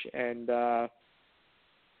Judge, and I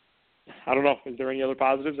don't know. Is there any other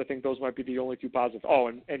positives? I think those might be the only 2 positives. Oh,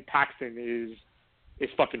 and Paxton is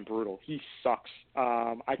fucking brutal. He sucks.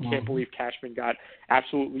 I can't believe Cashman got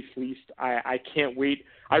absolutely fleeced. I can't wait.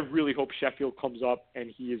 I really hope Sheffield comes up and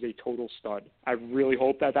he is a total stud. I really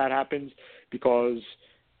hope that happens, because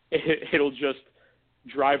it'll just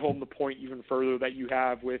drive home the point even further that you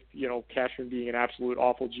have with, Cashman being an absolute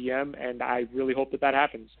awful GM, and I really hope that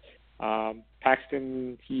happens.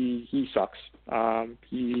 Paxton, he sucks.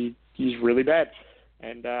 He's really bad,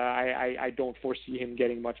 and I don't foresee him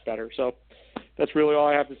getting much better. So that's really all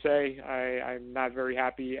I have to say. I'm not very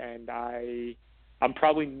happy, and I'm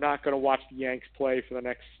probably not going to watch the Yanks play for the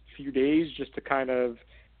next few days, just to kind of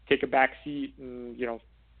take a back seat and,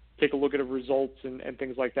 take a look at the results and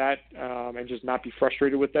things like that, and just not be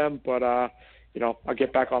frustrated with them. But, I'll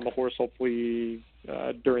get back on the horse hopefully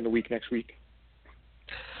during the week next week.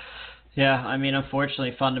 Yeah, I mean,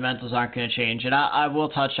 unfortunately, fundamentals aren't going to change. And I will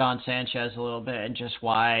touch on Sanchez a little bit and just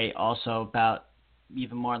why also about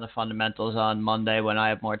even more on the fundamentals on Monday when I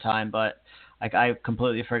have more time. But I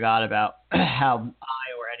completely forgot about how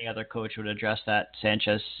I or any other coach would address that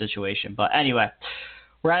Sanchez situation. But anyway,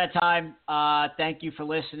 we're out of time. Thank you for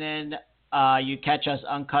listening. You catch us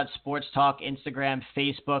Uncut Sports Talk, Instagram,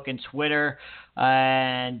 Facebook, and Twitter.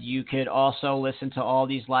 And you could also listen to all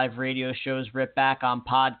these live radio shows ripped back on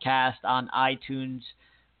podcast, on iTunes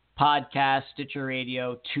Podcast, Stitcher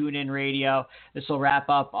Radio, TuneIn Radio. This will wrap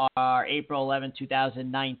up our April 11,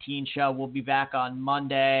 2019 show. We'll be back on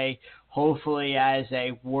Monday, hopefully as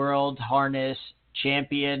a World Harness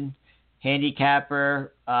Champion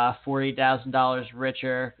handicapper, $40,000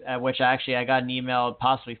 richer, which actually I got an email,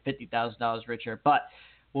 possibly $50,000 richer. But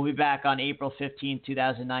we'll be back on April 15,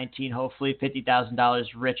 2019, hopefully $50,000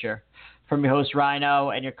 richer. From your host,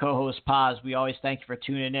 Rhino, and your co-host, Paz, we always thank you for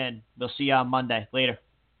tuning in. We'll see you on Monday. Later.